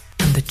maintenance.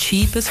 And the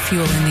cheapest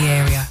fuel in the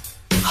area.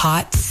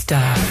 Hot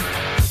stuff.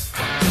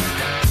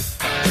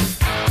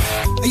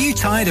 Are you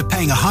tired of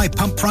paying a high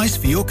pump price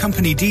for your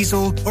company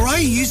diesel? Or are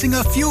you using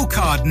a fuel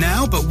card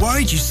now but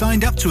worried you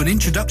signed up to an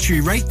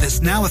introductory rate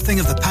that's now a thing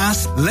of the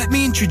past? Let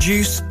me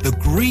introduce the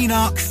Green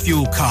Arc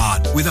Fuel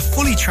Card. With a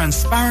fully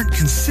transparent,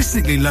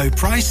 consistently low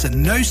price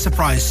and no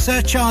surprise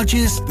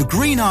surcharges, the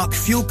Green Arc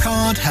Fuel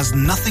Card has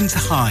nothing to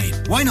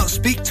hide. Why not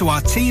speak to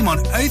our team on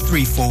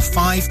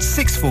 0345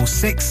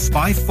 646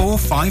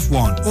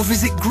 5451 or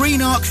visit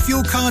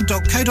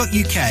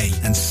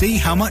greenarcfuelcard.co.uk and see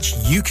how much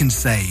you can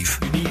save.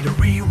 Need a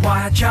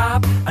rewire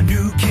job, a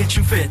new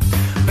kitchen fit,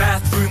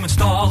 bathroom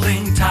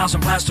installing, tiles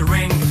and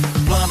plastering,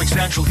 plumbing,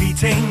 central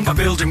heating, a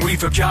building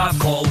refurb job.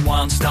 Call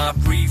One Stop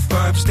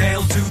Refurbs,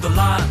 Dale to the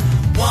lot.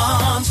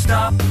 One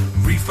Stop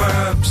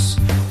Refurbs.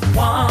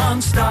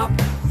 One Stop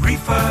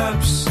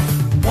Refurbs.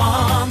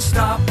 One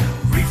Stop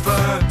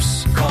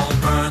Refurbs. Call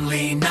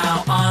Burnley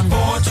now on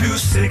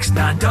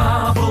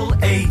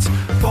 426-988.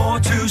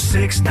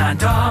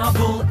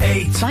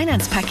 426-988.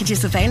 Finance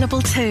packages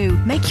available too.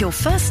 Make your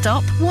first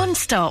stop One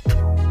Stop.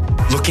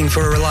 Looking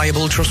for a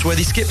reliable,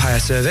 trustworthy skip hire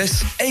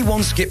service?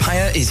 A1 Skip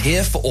Hire is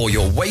here for all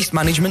your waste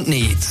management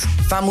needs.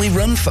 Family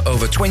run for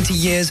over 20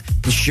 years,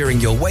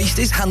 ensuring your waste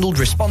is handled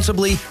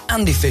responsibly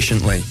and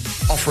efficiently.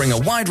 Offering a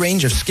wide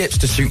range of skips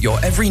to suit your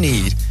every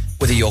need,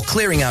 whether you're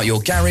clearing out your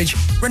garage,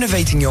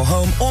 renovating your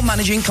home, or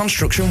managing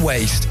construction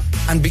waste.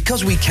 And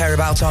because we care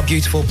about our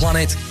beautiful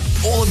planet,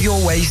 all of your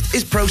waste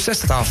is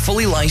processed at our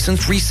fully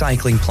licensed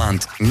recycling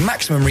plant,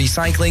 maximum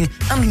recycling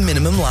and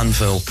minimum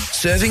landfill,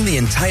 serving the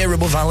entire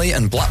Ribble Valley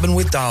and Blackburn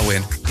with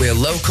Darwen. We're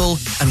local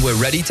and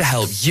we're ready to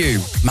help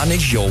you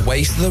manage your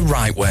waste the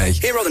right way.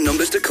 Here are the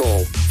numbers to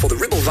call. For the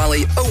Ribble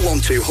Valley,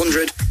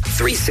 01200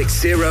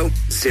 360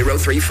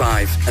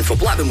 035. And for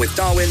Blackburn with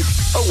Darwen,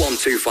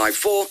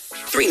 01254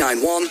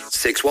 391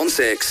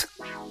 616.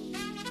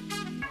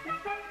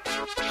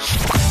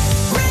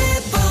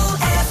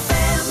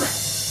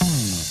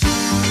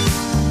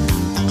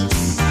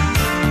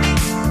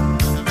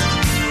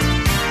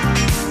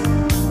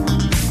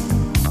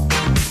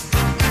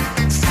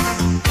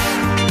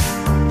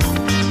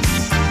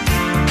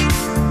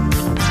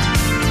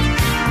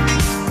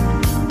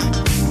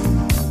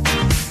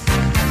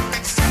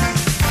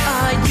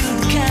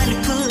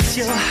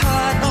 Your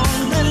heart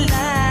on the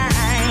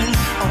line,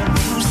 on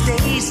those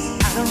days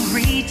out of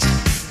reach.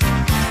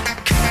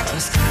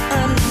 'Cause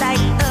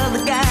unlike other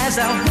guys, I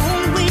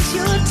won't waste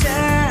your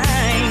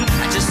time.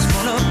 I just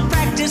wanna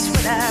practice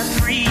what I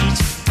preach.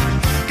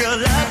 Girl,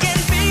 love can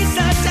be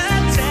such a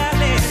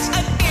talent, a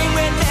game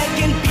where there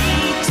can be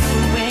two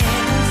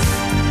winners.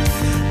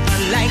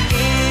 Unlike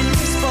any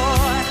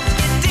sport,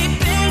 it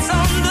depends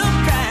on the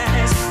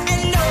prize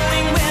and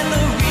knowing where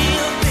the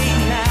real thing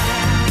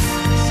lies.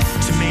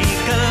 To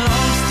make a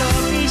long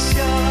story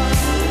short,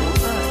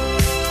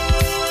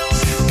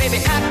 baby, I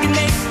can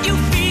make you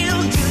feel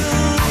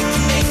good. I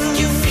can make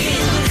you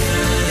feel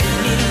good. Let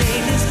me lay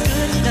this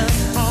good love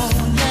on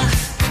ya.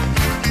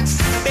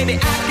 Baby, I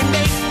can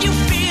make you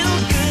feel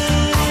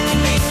good. I can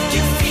make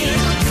you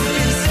feel good.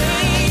 And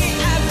say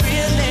I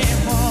really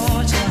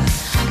want ya.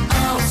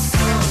 Oh,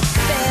 so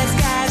there's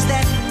guys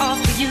that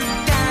offer you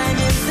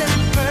diamonds and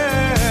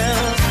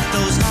pearls.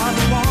 Those are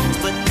the wants,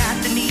 but not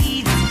the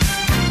needs.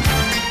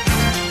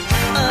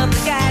 Other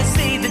guys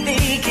say that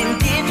they can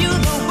give you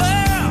the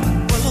world.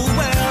 Well, the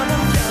world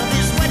of love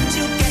is what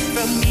you get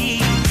from me.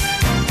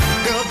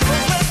 Girl,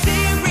 those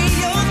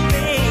material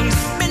things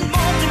meant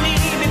more to me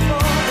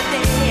before the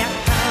day I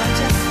found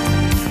you.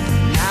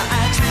 Now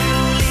I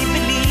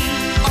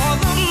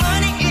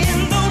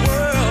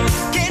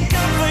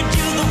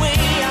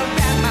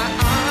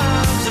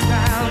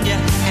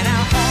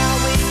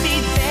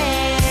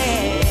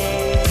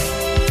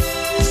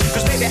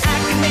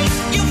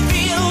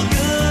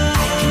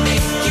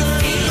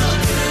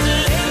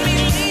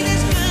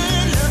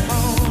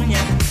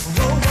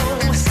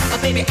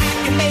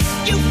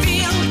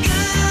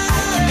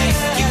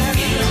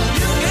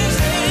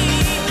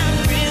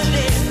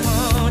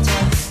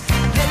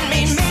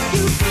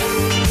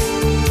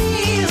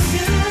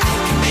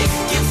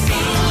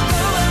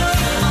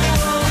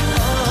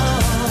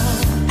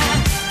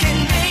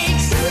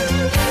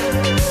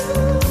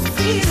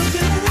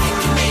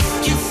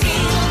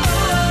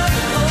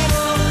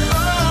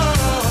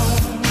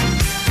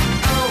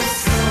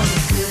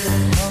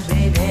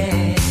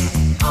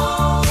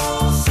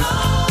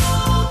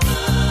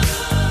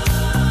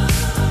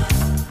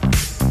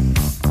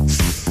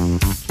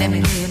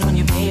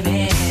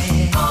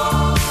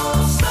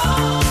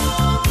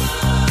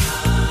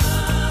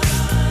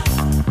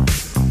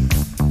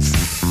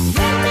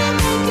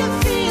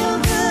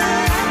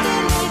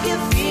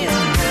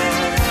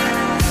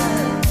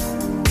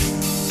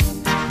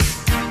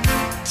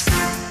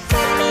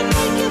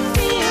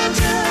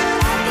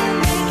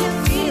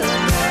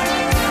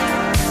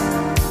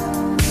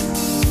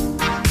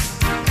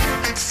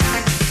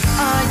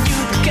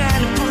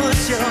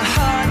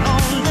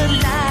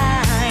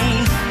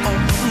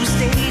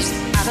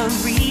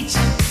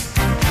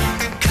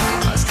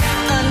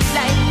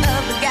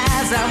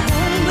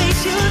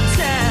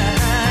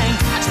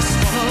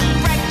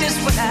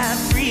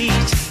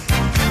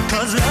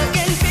 'cause love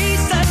can be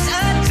such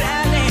a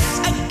challenge,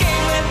 a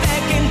game where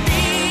there can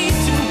be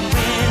two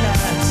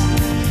winners.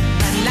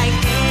 And like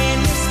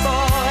any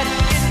sport,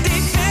 it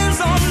depends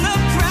on the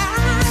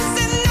prize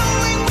and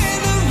knowing where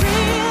the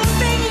real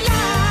thing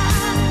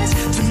lies.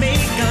 To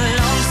make a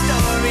long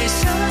story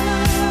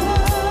short,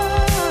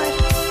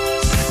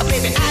 oh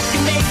baby, I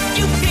can make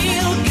you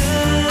feel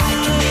good. I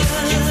can make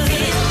you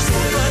feel so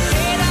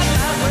forget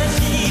about what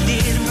he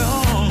did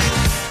wrong.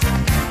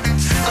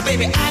 Oh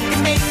baby, I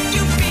can make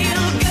you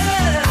feel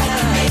good. I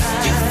can make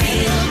you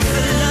feel good.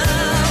 The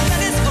love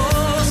that is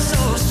oh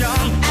so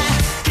strong. I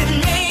can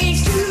make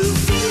you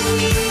feel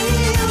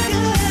good.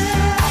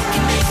 I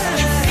can make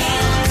you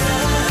feel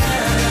good.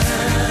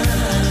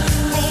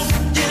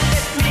 Won't you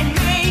let me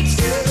make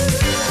you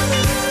feel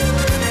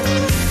good?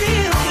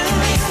 I can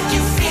make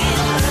you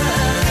feel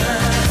good.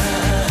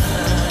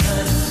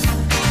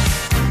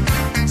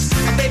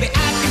 Baby,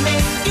 I can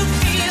make you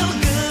feel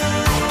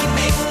good. I can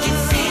make you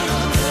feel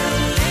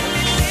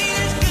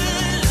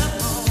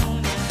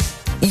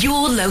good.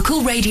 Your local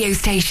radio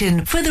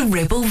station for the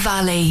Ribble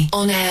Valley.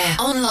 On air,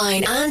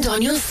 online and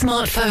on your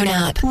smartphone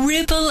app.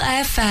 Ribble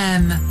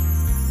FM.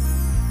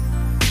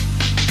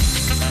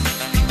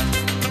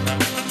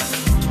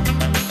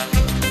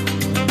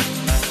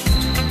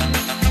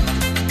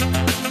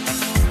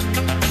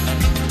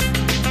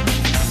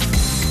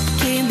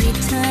 Give me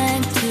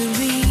time to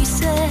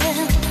reason.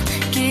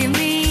 Give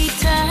me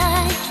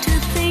time to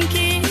think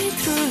it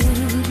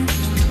through.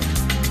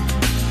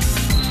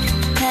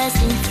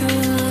 Passing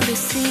through the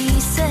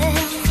season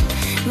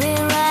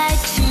where I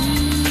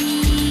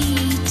cheated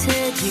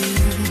you.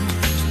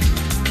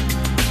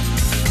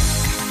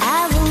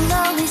 I will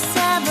always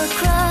have a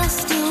cross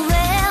to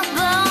wear,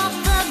 but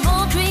the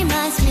boat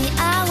reminds me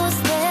I was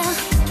there.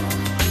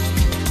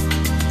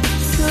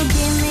 So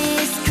give me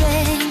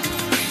strength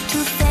to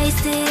face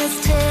this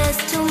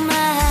test to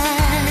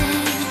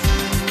mine.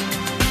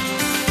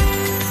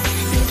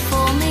 If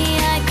only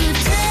I could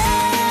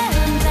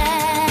turn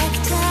back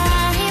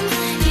time.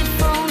 If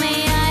only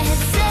I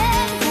had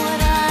said what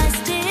I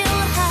still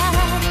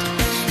had.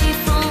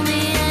 If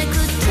only I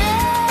could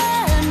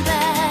turn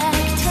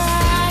back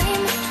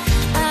time,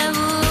 I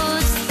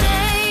would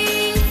stay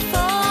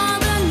for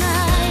the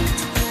night,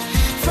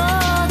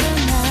 for the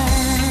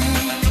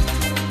night.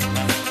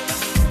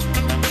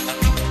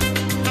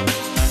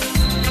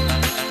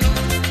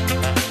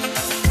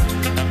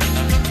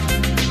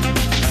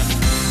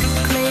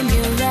 Claim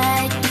your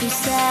right to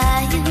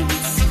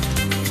science.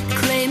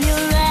 Claim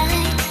your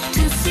right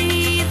to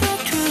see the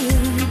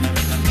truth.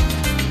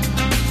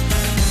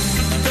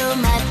 Though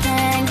my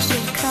pangs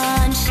of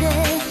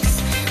conscience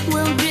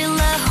will drill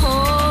a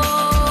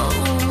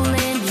hole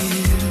in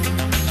you.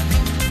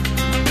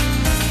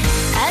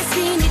 I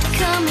seen it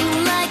coming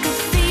like a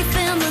thief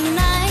in the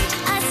night.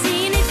 I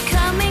seen it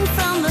coming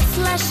from the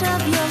flash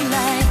of your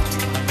light.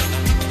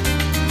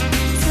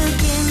 So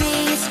give me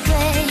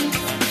strength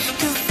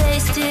to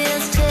face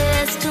this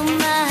test to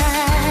mine.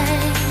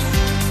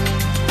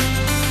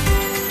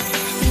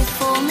 If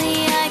only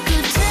I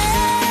could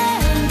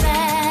turn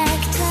back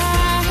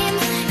time.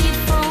 If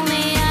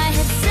only I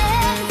had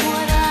said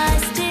what I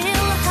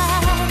still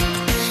had.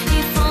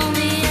 If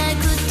only I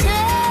could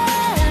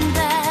turn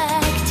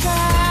back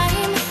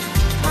time,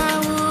 I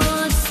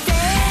would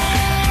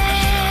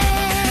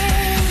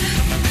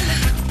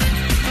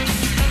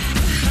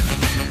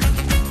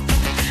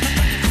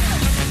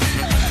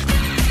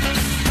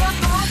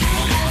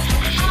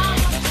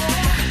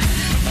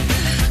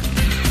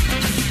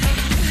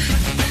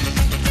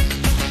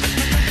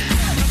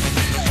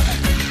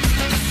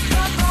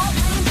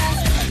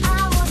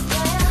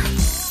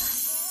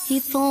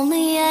If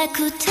only I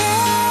could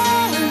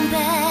turn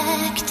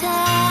back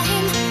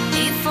time.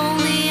 If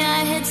only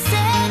I had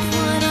said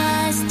what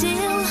I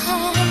still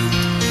had.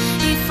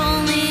 If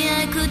only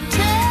I could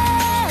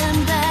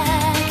turn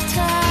back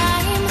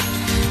time,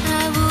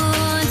 I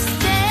would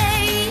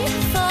stay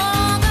for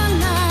the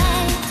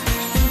night.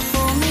 If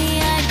only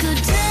I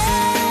could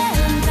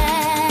turn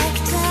back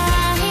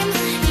time.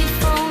 If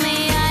only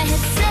I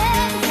had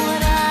said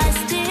what I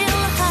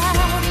still had.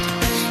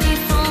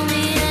 If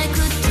only I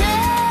could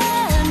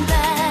turn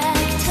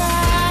back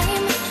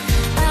time,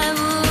 I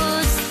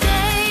would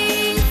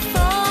stay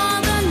for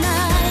the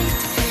night.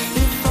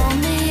 If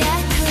only I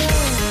could.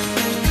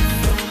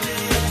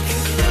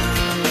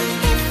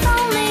 If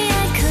only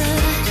I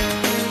could.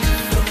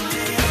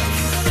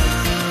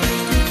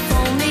 If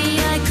only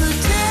I could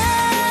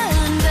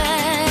turn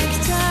back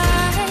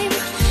time,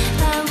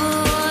 I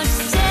would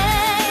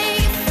stay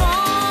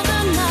for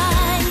the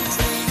night.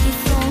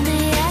 If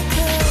only I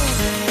could.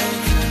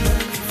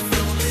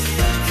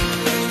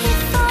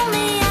 If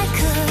only I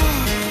could.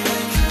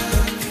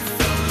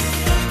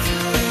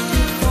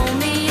 If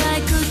only I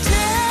could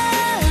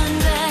turn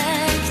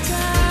back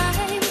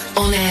time.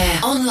 On air,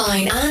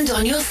 online and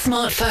on your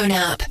smartphone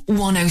app.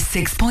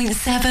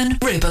 106.7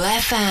 Ribble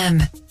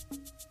FM.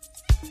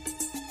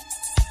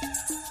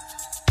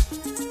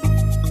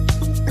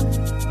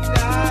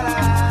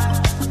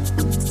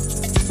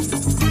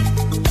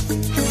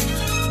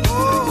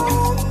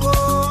 Oh,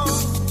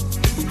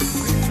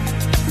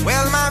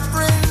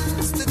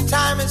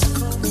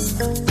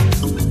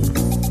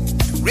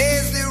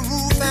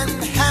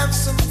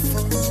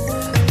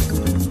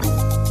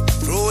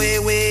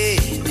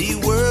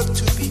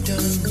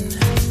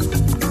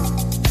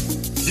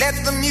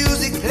 the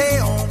music play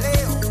on.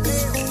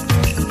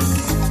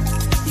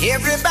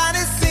 Everybody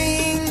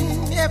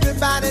sing,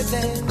 everybody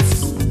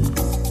dance.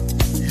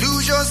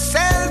 Lose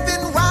yourself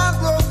in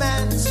wild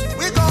romance.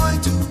 We're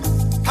going to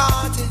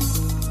party,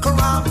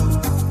 caramba,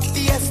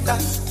 fiesta,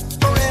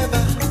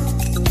 forever.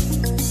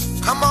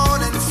 Come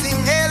on and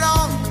sing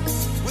along.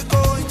 We're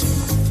going to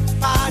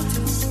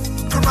party,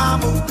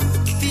 caramba,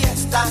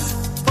 fiesta,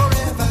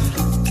 forever.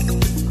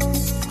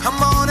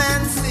 Come on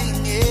and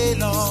sing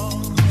along.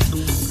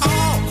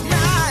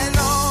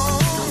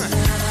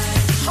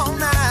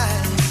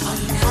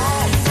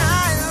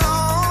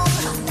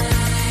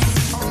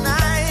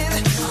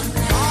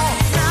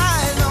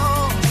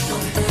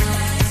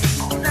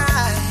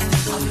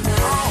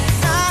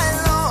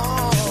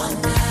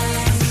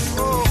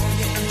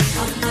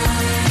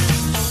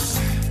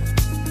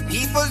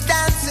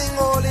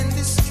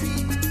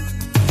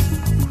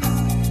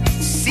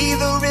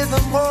 The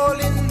rhythm all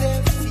in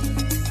their feet.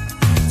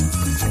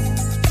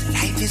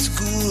 Life is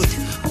good,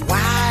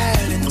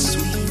 wild and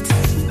sweet.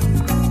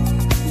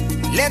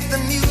 Let the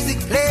music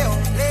play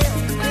on, play on,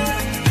 play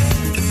on.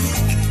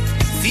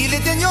 Feel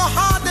it in your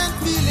heart and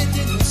feel it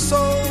in your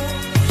soul.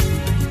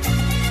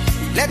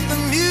 Let the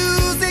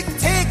music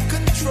take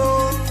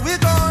control. We're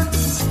going to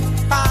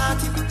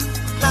party,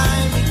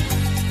 climbing,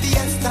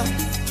 fiesta,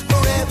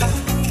 forever.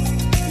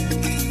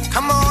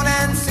 Come on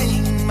and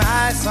sing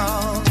my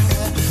song.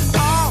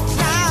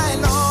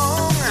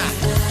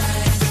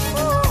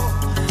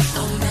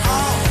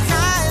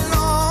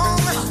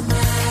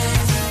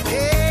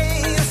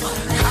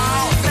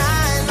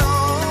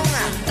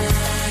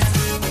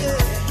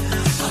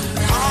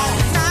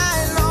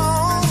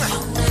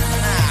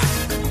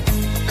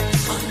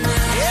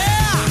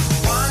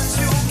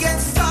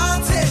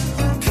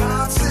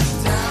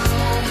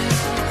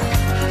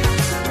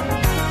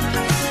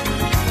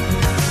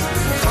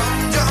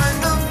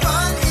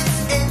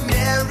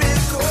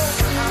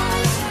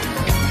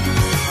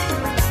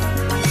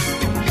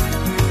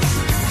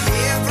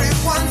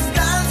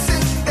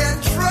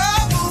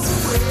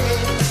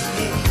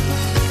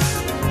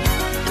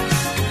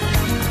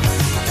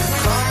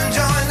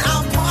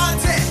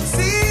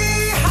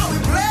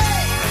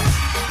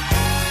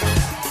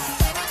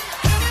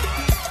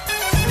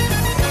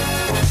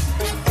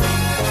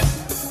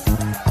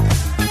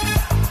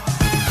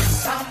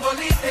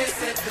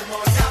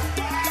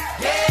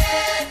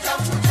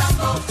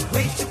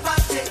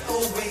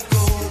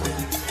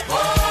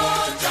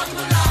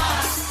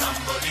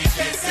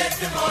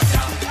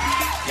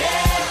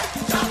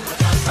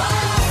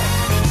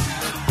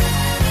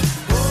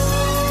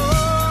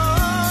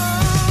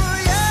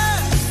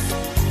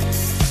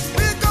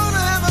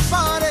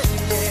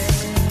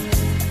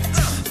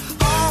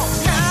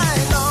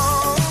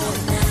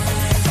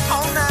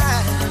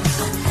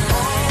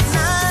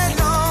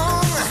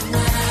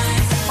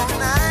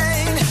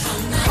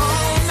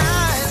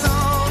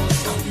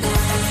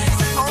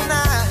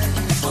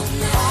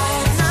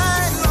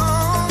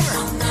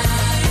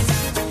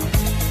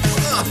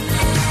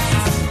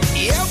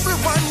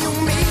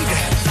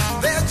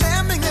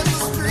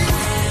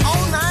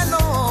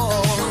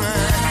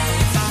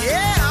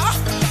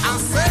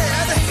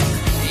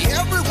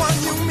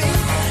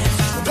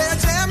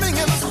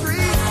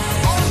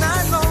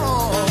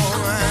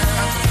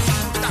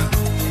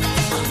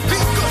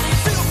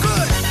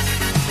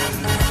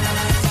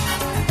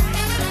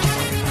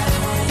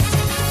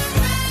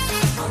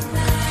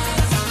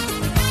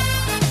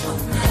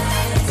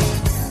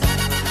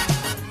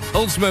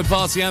 Ultimate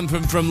party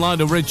anthem from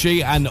Lionel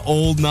Richie, and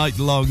All Night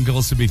Long.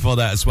 Also before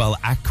that as well,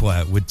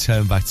 Aqua with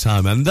Turn Back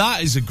Time. And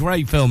that is a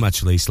great film,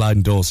 actually,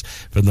 Sliding Doors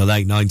from the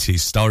late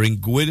 90s, starring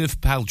Gwyneth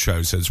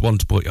Paltrow. So it's one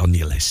to put on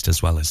your list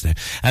as well, isn't it?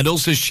 And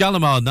also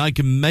Shalimar and I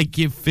Can Make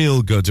You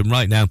Feel Good. And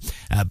right now,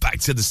 back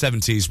to the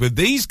 70s with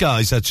these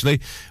guys,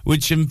 actually,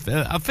 which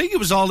I think it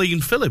was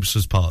Arlene Phillips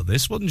was part of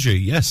this, wasn't she?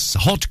 Yes,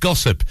 Hot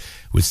Gossip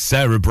with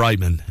Sarah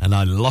Brightman. And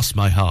I Lost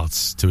My Heart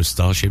to a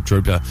Starship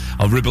Trooper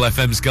on Ribble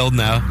FM's Golden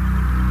Hour.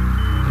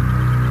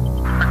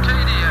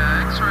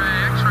 Arcadia,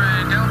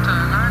 X-ray, Delta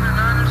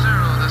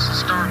 990. This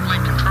is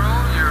Starfleet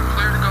Control. You're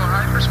clear to go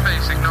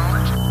hyperspace.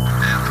 Acknowledge.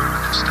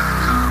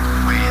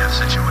 Affirmative.com. We have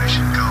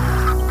situation go.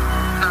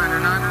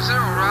 990,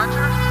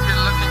 roger.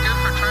 You're looking good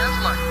for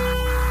translate.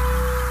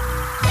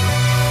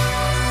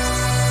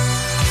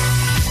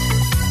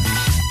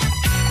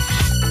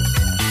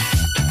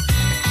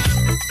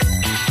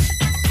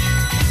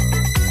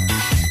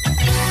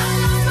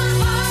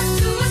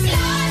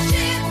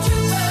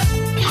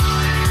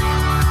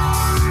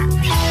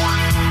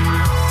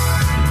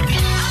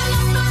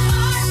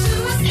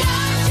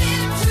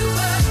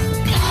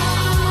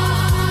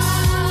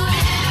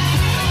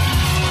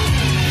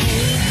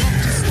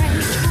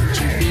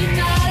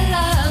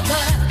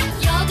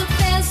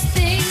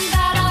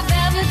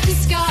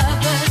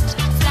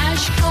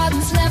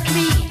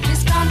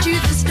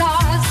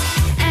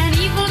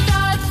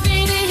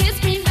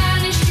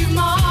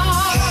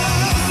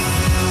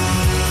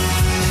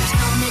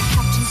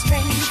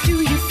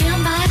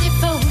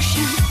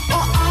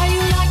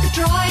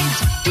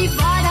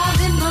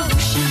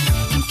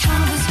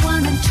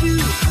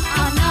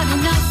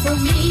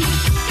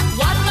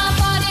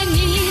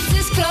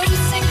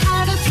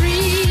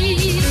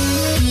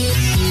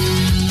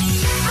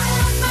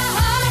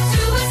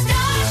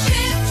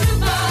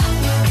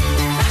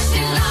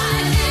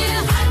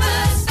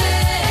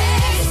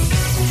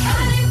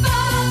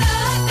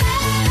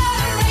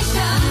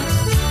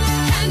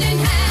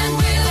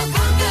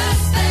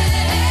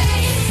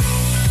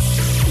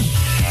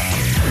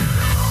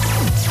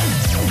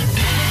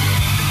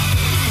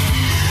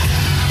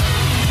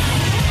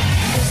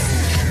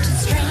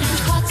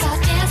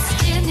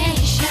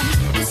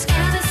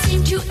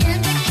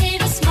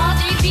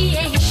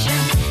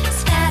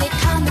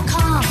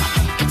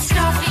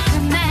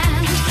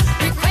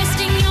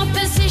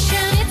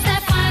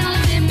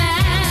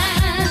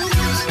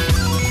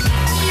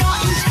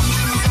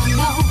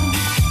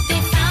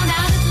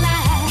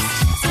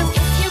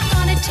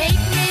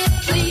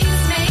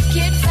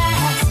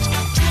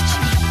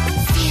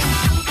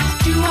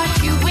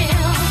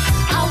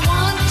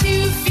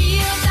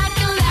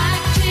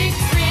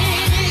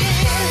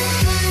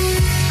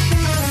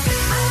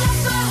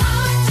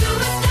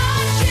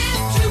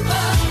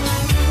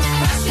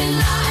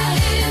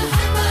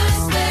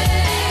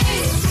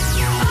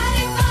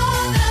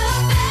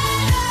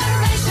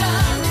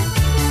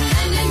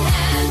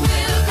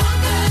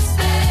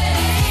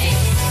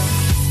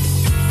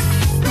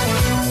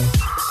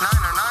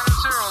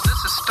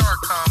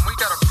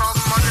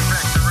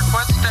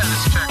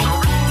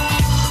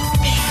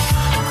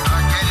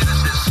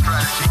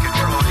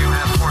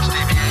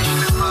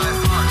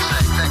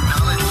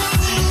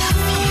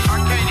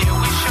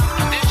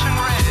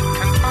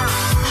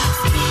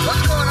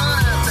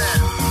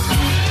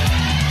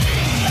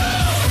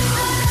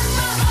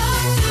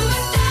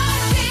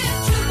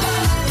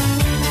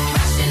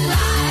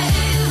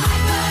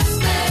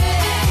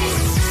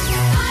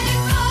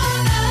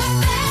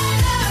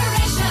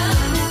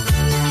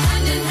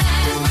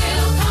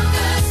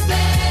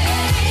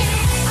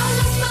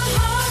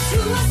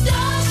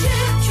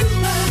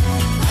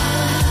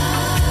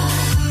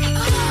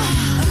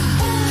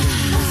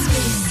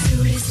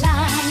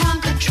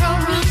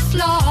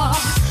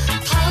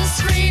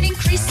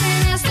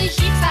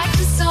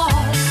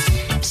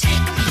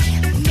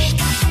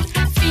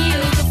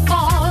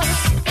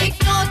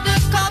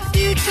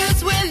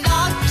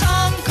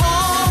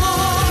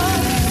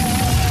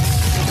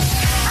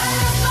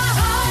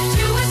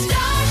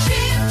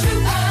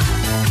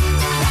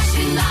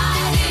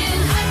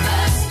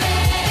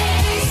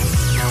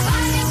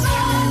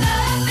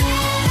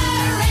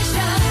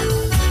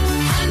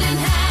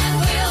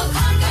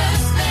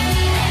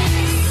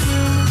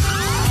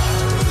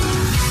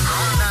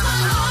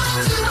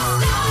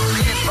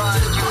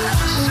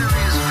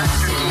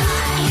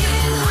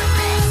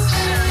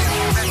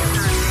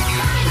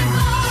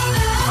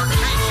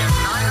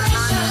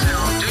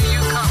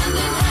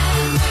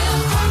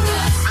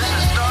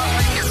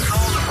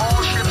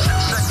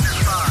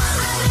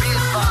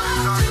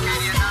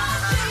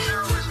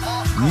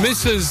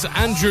 Mrs.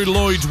 Andrew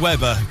Lloyd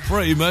Webber,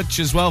 pretty much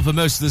as well for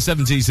most of the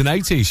 70s and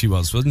 80s she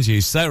was, wasn't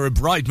she? Sarah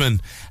Brightman,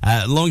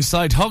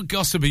 alongside Hot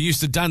Gossip, who used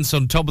to dance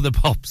on Top of the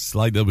Pops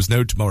like there was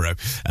no tomorrow.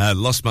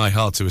 Lost my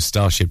heart to a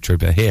Starship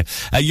Trooper here.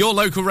 Your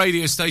local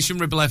radio station,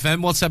 Ribble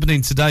FM. What's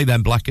happening today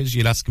then, Blackers?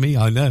 You'd ask me,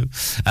 I know.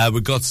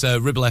 We've got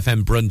Ribble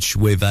FM Brunch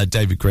with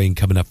David Green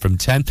coming up from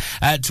 10.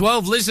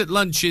 12, Liz at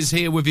Lunch is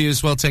here with you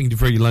as well, taking you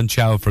through your lunch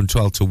hour from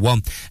 12 to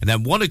 1. And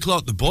then 1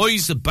 o'clock, the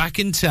boys are back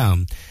in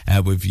town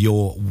with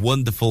your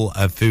wonderful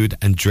food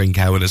and drink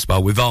hour as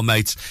well with our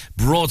mates,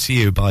 brought to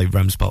you by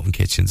Ramsbottom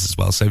Kitchens as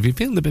well. So if you're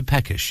feeling a bit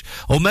peckish,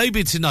 or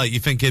maybe tonight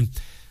you're thinking,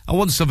 I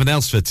want something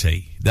else for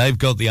tea, they've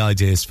got the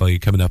ideas for you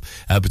coming up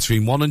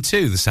between 1 and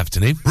 2 this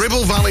afternoon.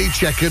 Ribble Valley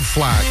Checkered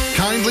Flag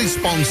kindly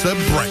sponsor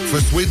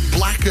Breakfast with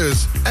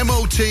Blackers.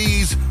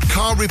 MOTs,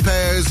 car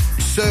repairs,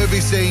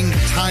 servicing,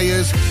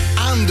 tyres,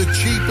 and the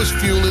cheapest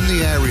fuel in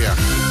the area.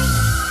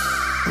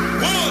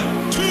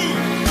 1, 2, 3,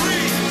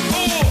 4.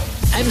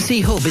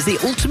 MC Hub is the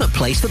ultimate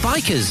place for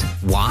bikers.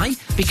 Why?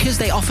 Because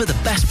they offer the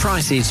best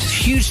prices,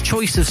 huge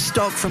choice of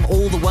stock from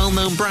all the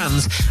well-known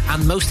brands,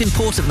 and most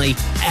importantly,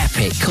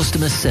 epic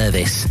customer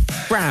service.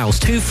 Browse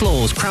 2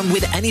 floors crammed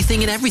with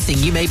anything and everything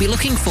you may be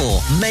looking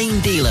for. Main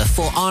dealer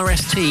for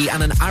RST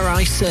and an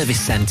RI service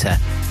centre.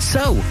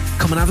 So,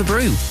 come and have a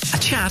brew, a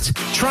chat,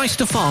 try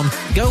stuff on,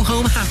 go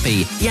home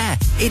happy. Yeah,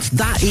 it's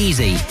that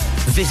easy.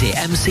 Visit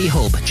MC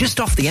Hub, just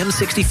off the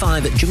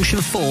M65 at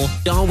Junction 4,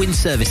 Darwin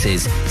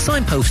Services.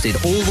 Signposted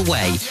all the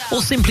way,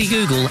 or simply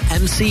Google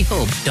MC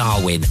Hub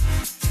Darwin.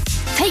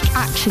 Take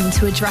action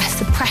to address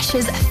the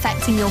pressures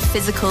affecting your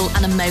physical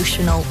and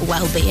emotional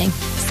well-being.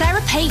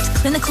 Sarah Pate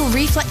Clinical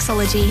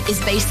Reflexology is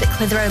based at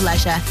Clitheroe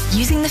Leisure.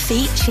 Using the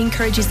feet, she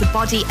encourages the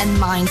body and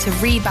mind to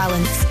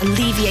rebalance,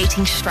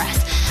 alleviating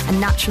stress and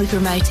naturally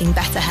promoting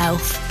better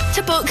health.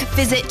 To book,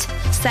 visit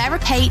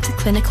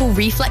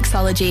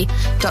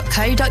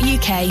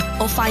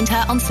sarahpateclinicalreflexology.co.uk or find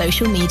her on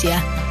social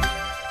media.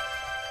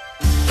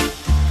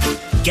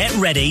 Get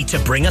ready to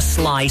bring a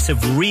slice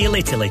of real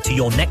Italy to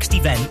your next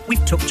event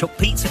with Tuk Tuk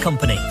Pizza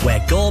Company, where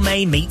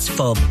gourmet meets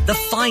fun. The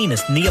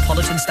finest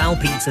Neapolitan-style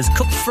pizzas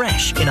cooked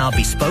fresh in our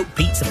bespoke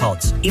pizza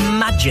pods.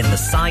 Imagine the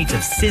sight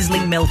of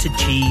sizzling melted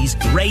cheese,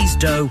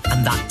 raised dough,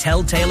 and that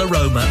telltale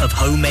aroma of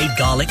homemade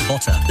garlic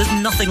butter. There's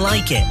nothing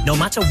like it. No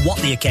matter what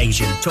the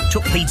occasion, Tuk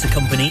Tuk Pizza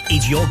Company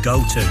is your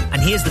go-to.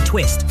 And here's the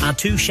twist. Our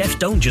 2 chefs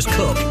don't just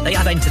cook. They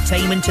have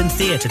entertainment and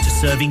theatre to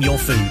serving your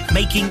food,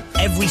 making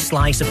every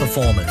slice a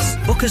performance.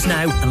 Book us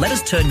now and let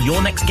us turn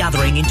your next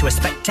gathering into a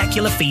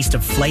spectacular feast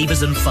of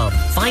flavours and fun.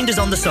 Find us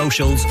on the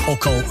socials or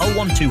call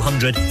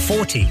 01200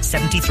 40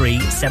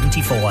 73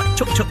 74.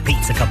 Tuk Tuk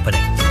Pizza Company.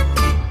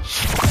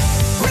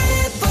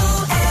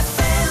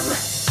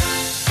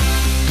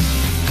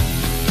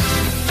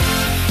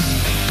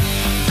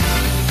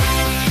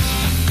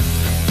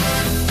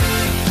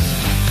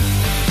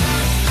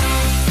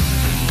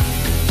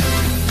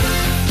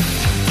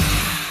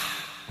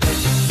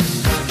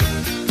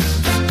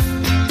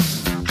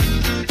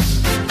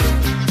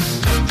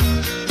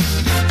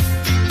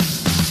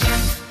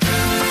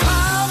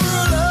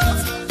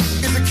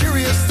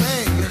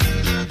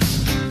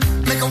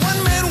 Make a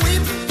one-man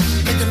weep,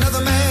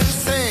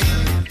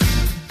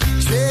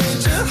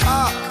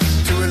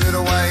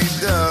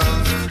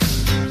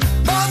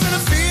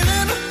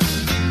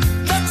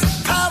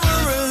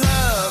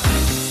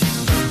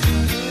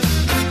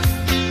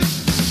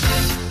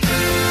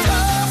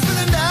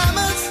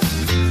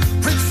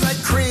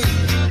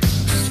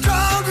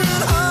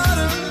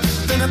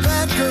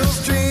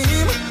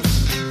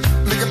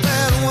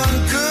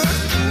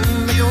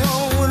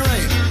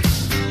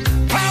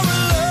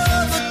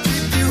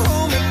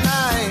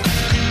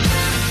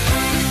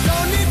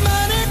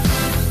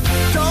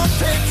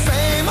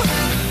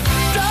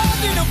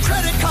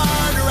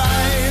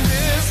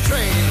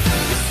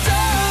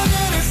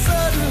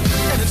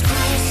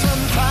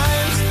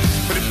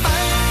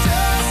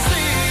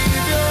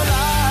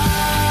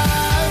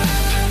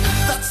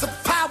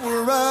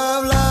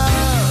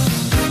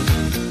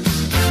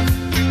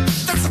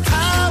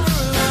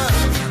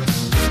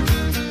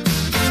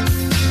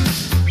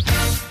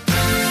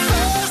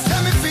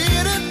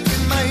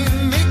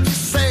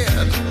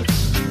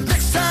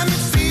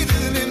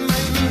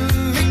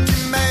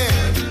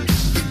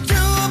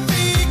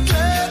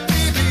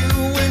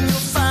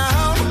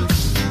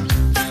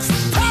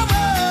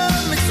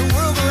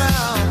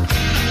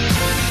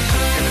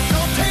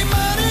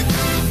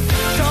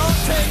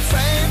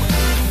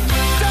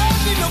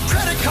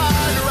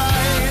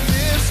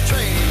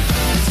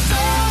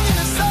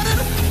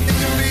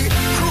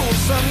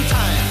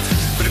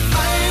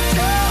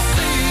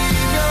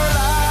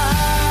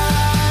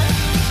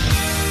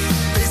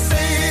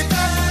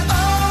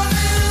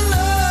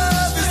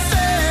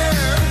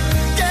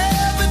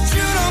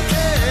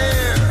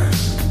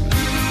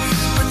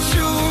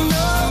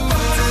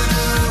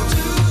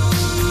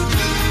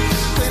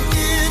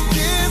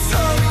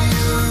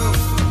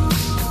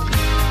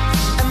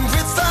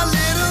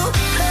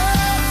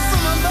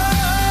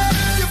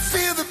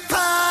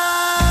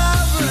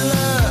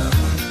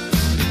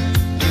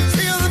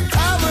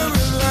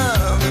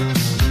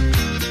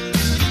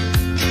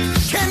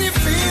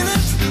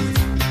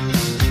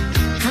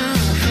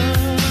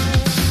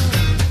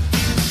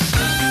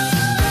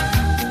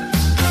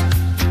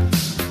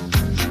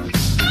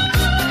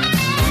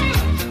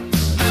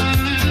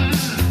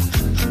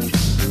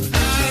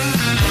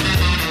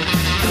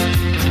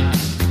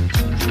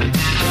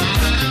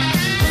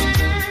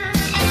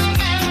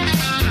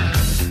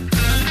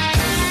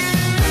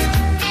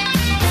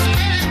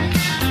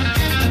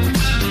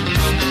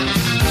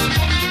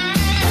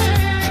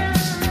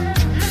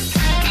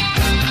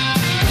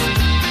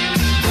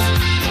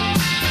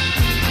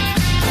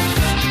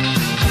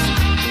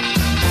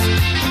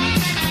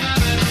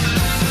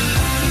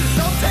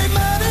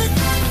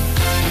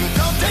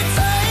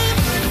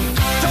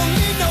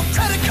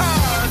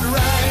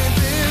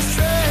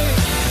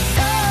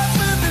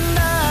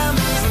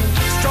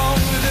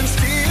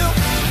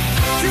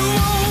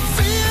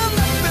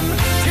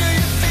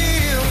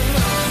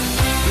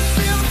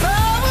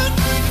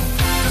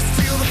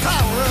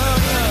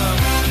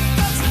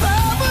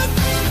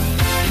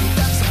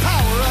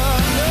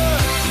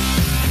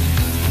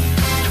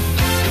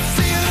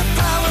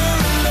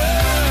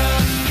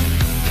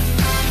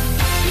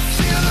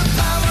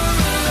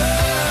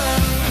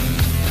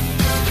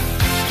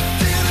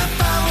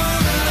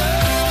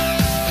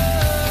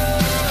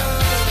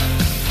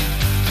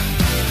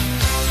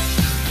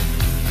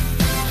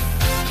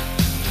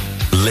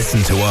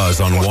 Listen to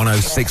us on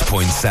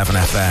 106.7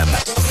 FM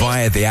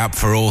via the app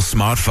for all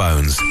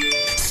smartphones.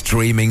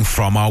 Streaming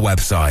from our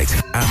website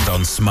and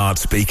on smart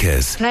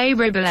speakers. Play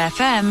Ribble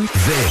FM.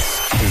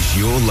 This is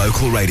your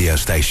local radio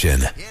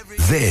station.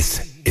 This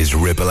is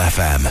Ribble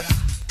FM.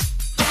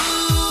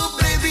 Ooh,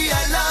 baby,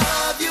 I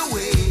love your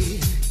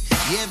way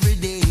every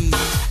day.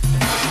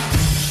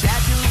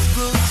 Shadows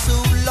grow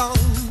so long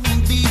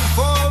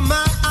before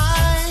my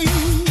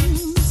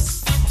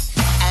eyes,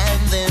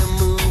 and they're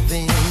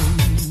moving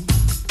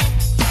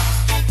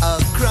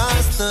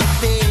across the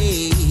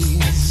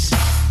page.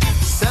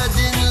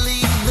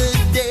 Suddenly the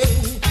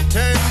day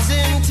turns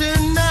into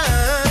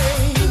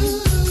night,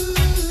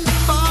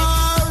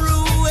 far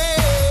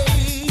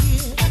away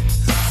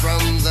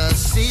from the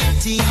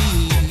city.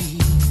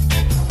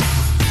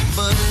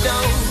 But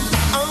don't,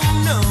 oh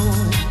no,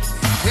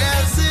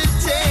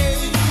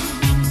 hesitate,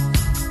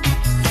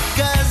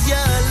 'cause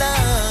your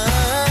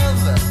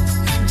love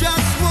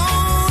just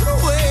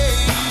won't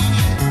wait.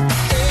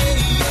 Hey,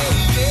 yeah,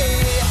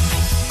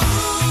 yeah.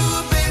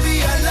 Ooh, baby,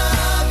 I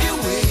love your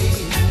way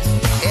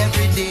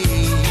every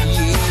day.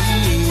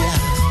 Yeah.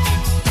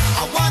 I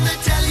wanna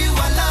tell you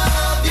I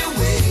love your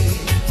way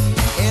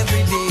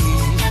every day.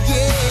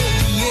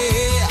 Yeah,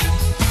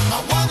 yeah. I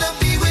wanna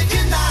be with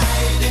you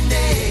night and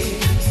day.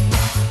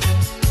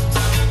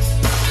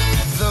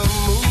 The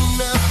moon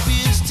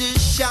appears to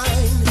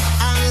shine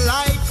and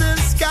light the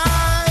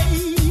sky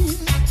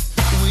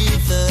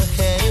with the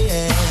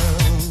help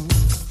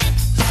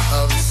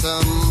of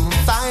some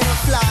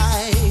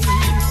firefly.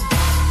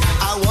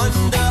 I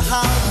wonder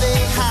how they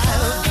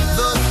have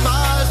the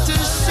power to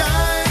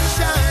shine,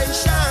 shine,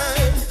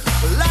 shine.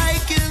 Well, I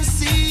can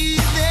see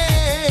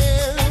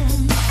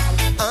them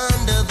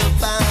under the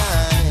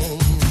pine.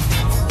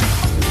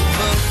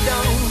 But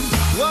don't,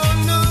 oh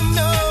no,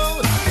 no,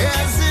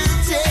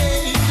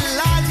 hesitate,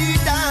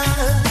 la-di-da,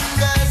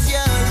 'cause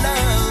your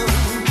love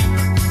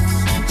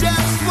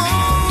just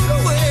won't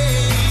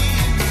wait.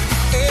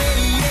 Hey,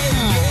 yeah,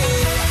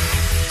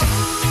 yeah.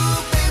 Ooh,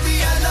 baby,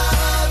 I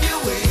love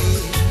your way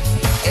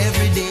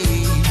every day.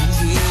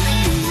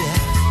 Yeah.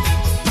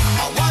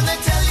 I wanna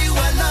tell you I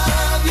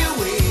love your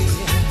way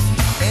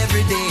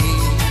every day.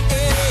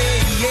 Hey,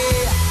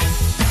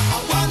 yeah. I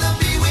wanna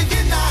be with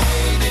you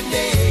night and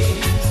day.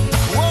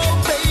 Oh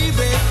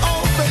baby,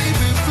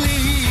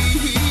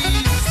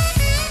 please.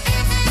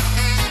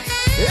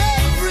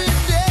 Every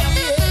day.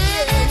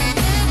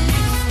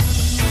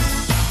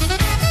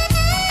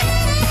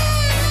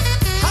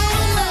 I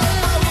will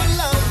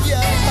love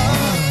you.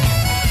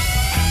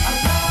 I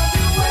love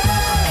you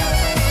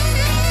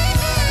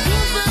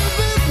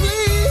baby,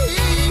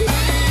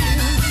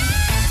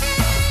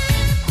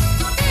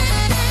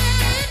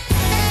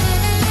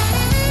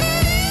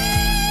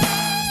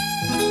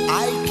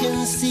 I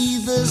can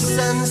see the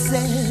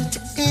sunset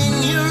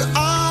in your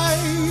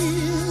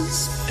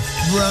eyes,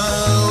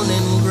 brown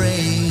and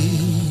gray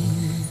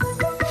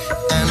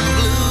and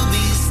blue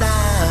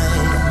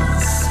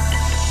besides.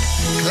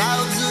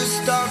 Clouds are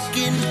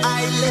stalking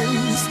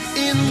islands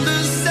in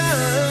the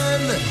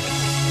sun.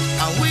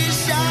 I wish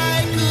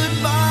I could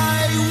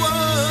buy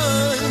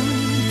one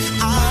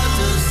out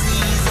of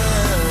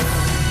season.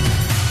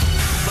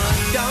 But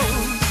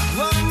don't,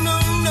 oh no,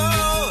 no,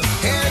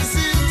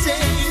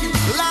 hesitate,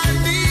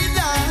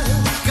 la-di-da,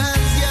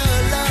 'cause your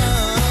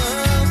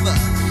love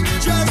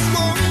just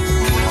won't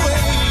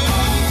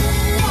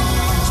wait,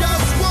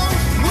 just won't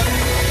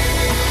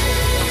wait.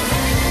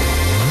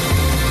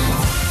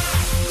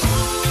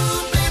 Ooh,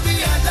 baby,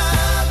 I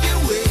love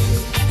your way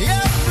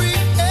every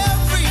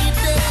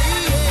day.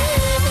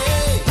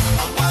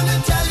 I wanna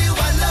tell you I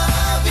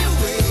love your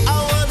way. I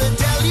wanna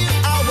tell you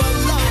I will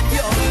love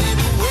your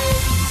little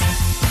ways.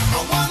 I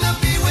wanna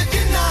be with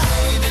you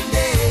night and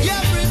day,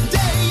 every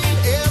day and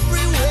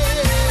every way.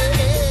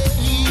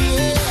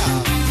 Yeah.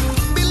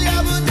 Billy,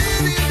 I'm a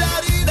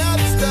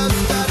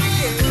diddy-daddy-dab-stab-daddy.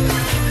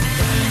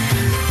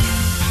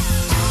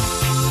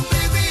 Ooh,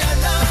 baby, I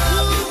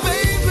love you,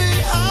 baby.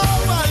 How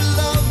I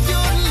love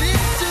your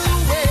little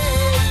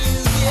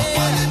ways. Yeah. I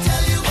wanna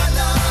tell you I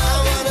love. I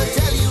wanna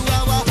tell you I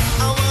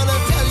wanna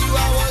tell you I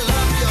will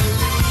love your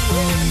little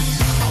ways.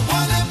 I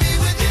wanna be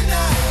with you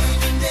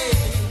night and day.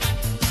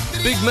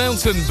 Big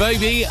Mountain,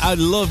 baby, I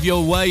love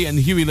your way. And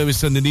Huey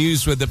Lewis on the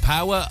news with the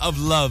power of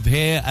love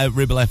here at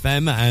Ribble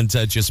FM. And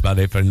just about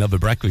it for another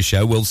breakfast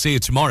show. We'll see you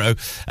tomorrow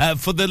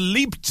for the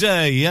Leap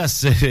Day.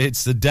 Yes,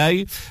 it's the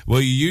day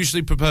where you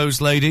usually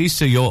propose, ladies,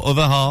 to your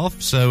other half.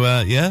 So,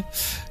 yeah,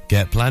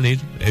 get planning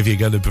if you're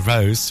going to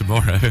propose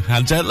tomorrow.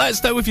 And let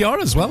us know if you are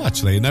as well,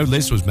 actually. I know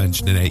Liz was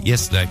mentioning it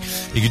yesterday.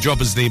 You can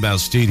drop us an email,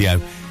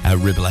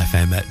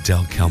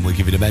 studio@ribblefm.com. We'll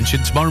give you a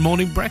mention tomorrow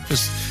morning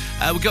breakfast.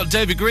 We've got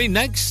David Green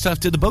next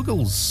after the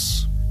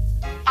Buggles.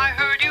 I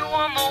heard you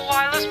on the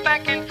wireless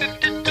back in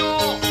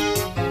 52,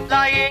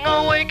 lying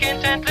awake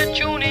intently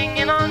tuning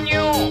in on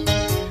you.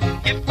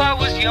 If I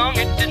was young,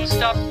 it didn't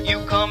stop you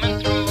coming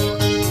through.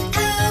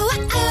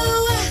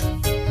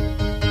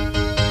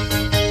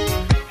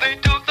 They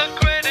took the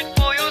credit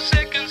for your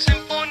second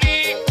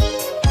symphony,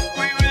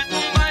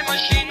 rewritten by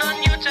machine on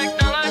new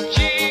technology.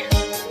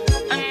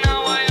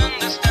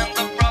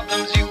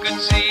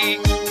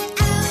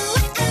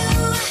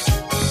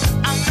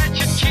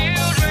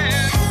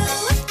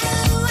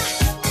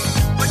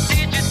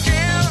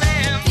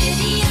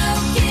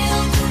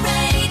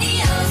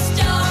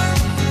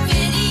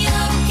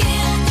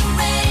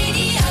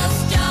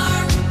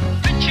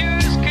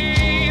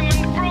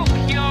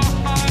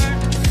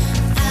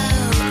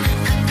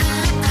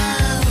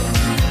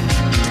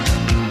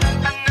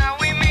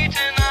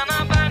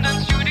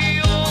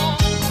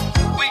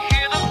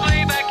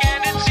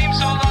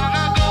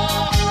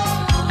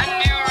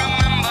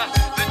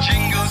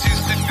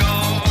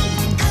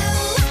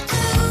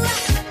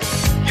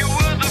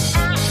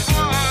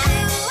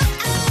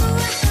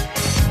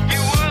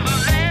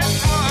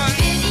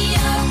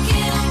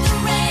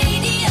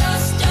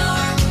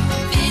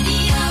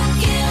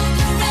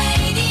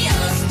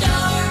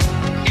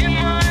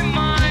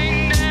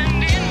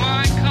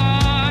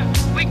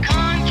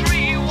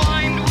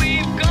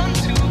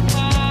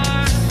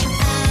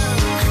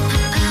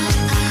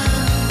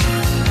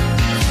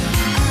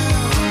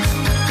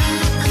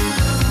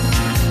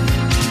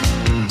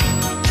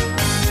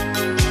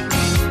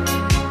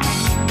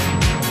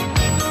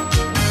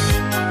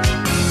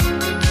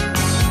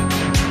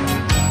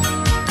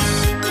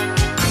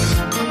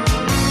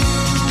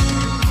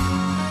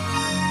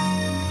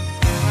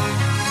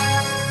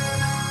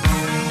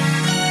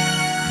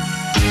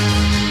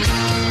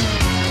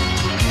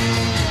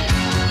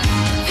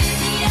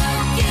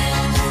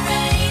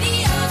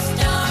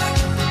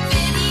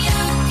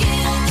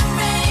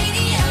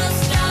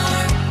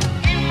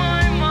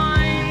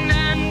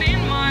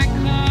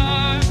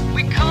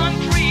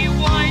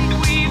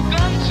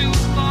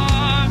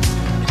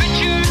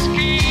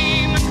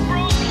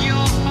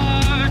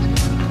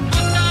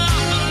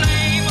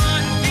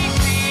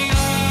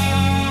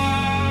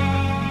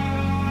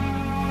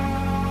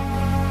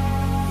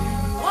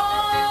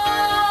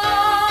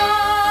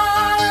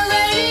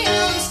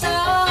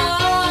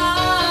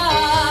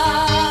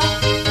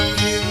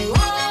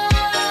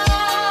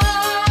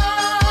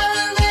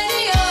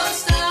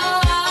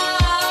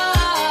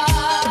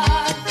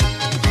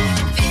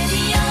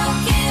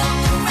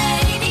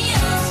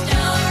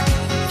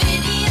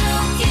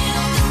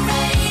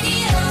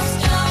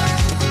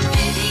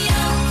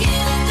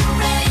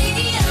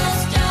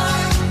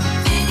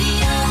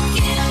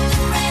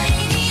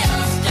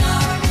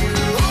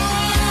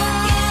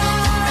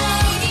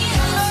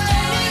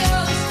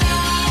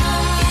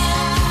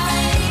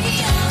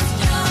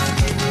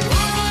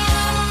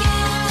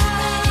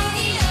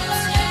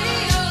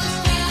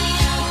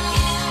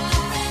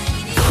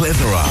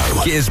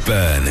 Clitheroe,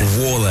 Gisburn,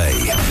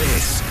 Worley.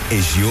 This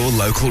is your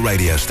local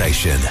radio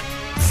station.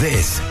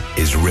 This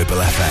is Ribble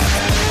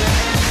FM.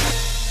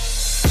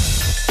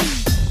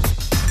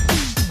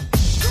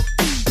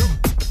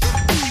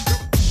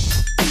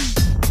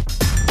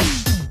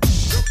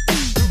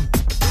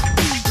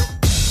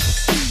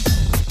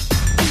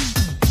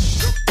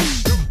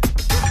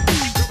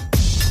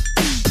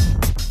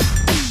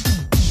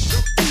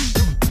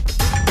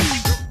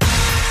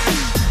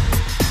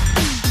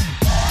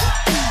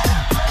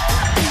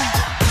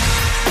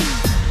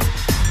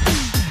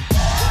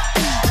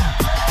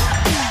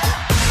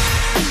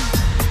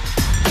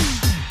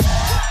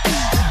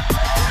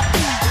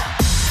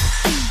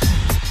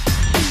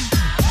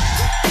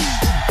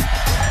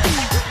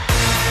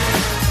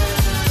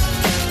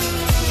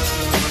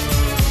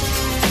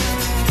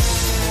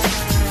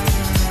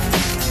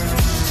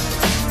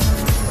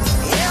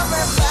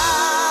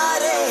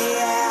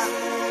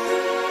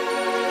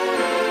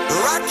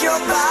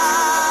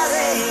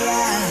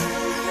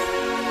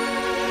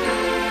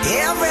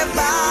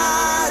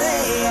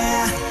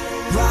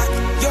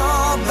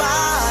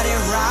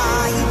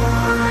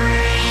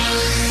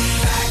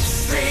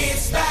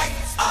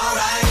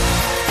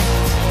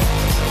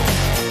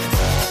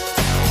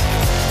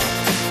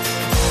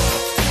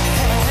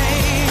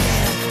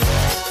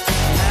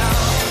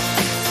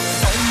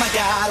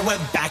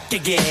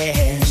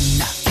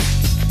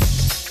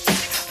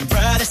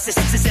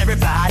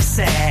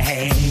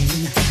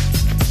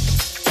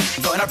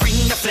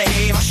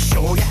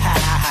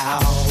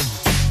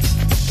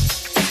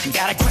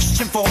 Got a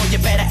question for you,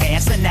 better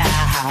answer now.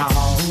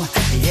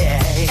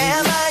 Yeah.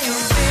 Am I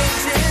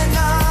addicted?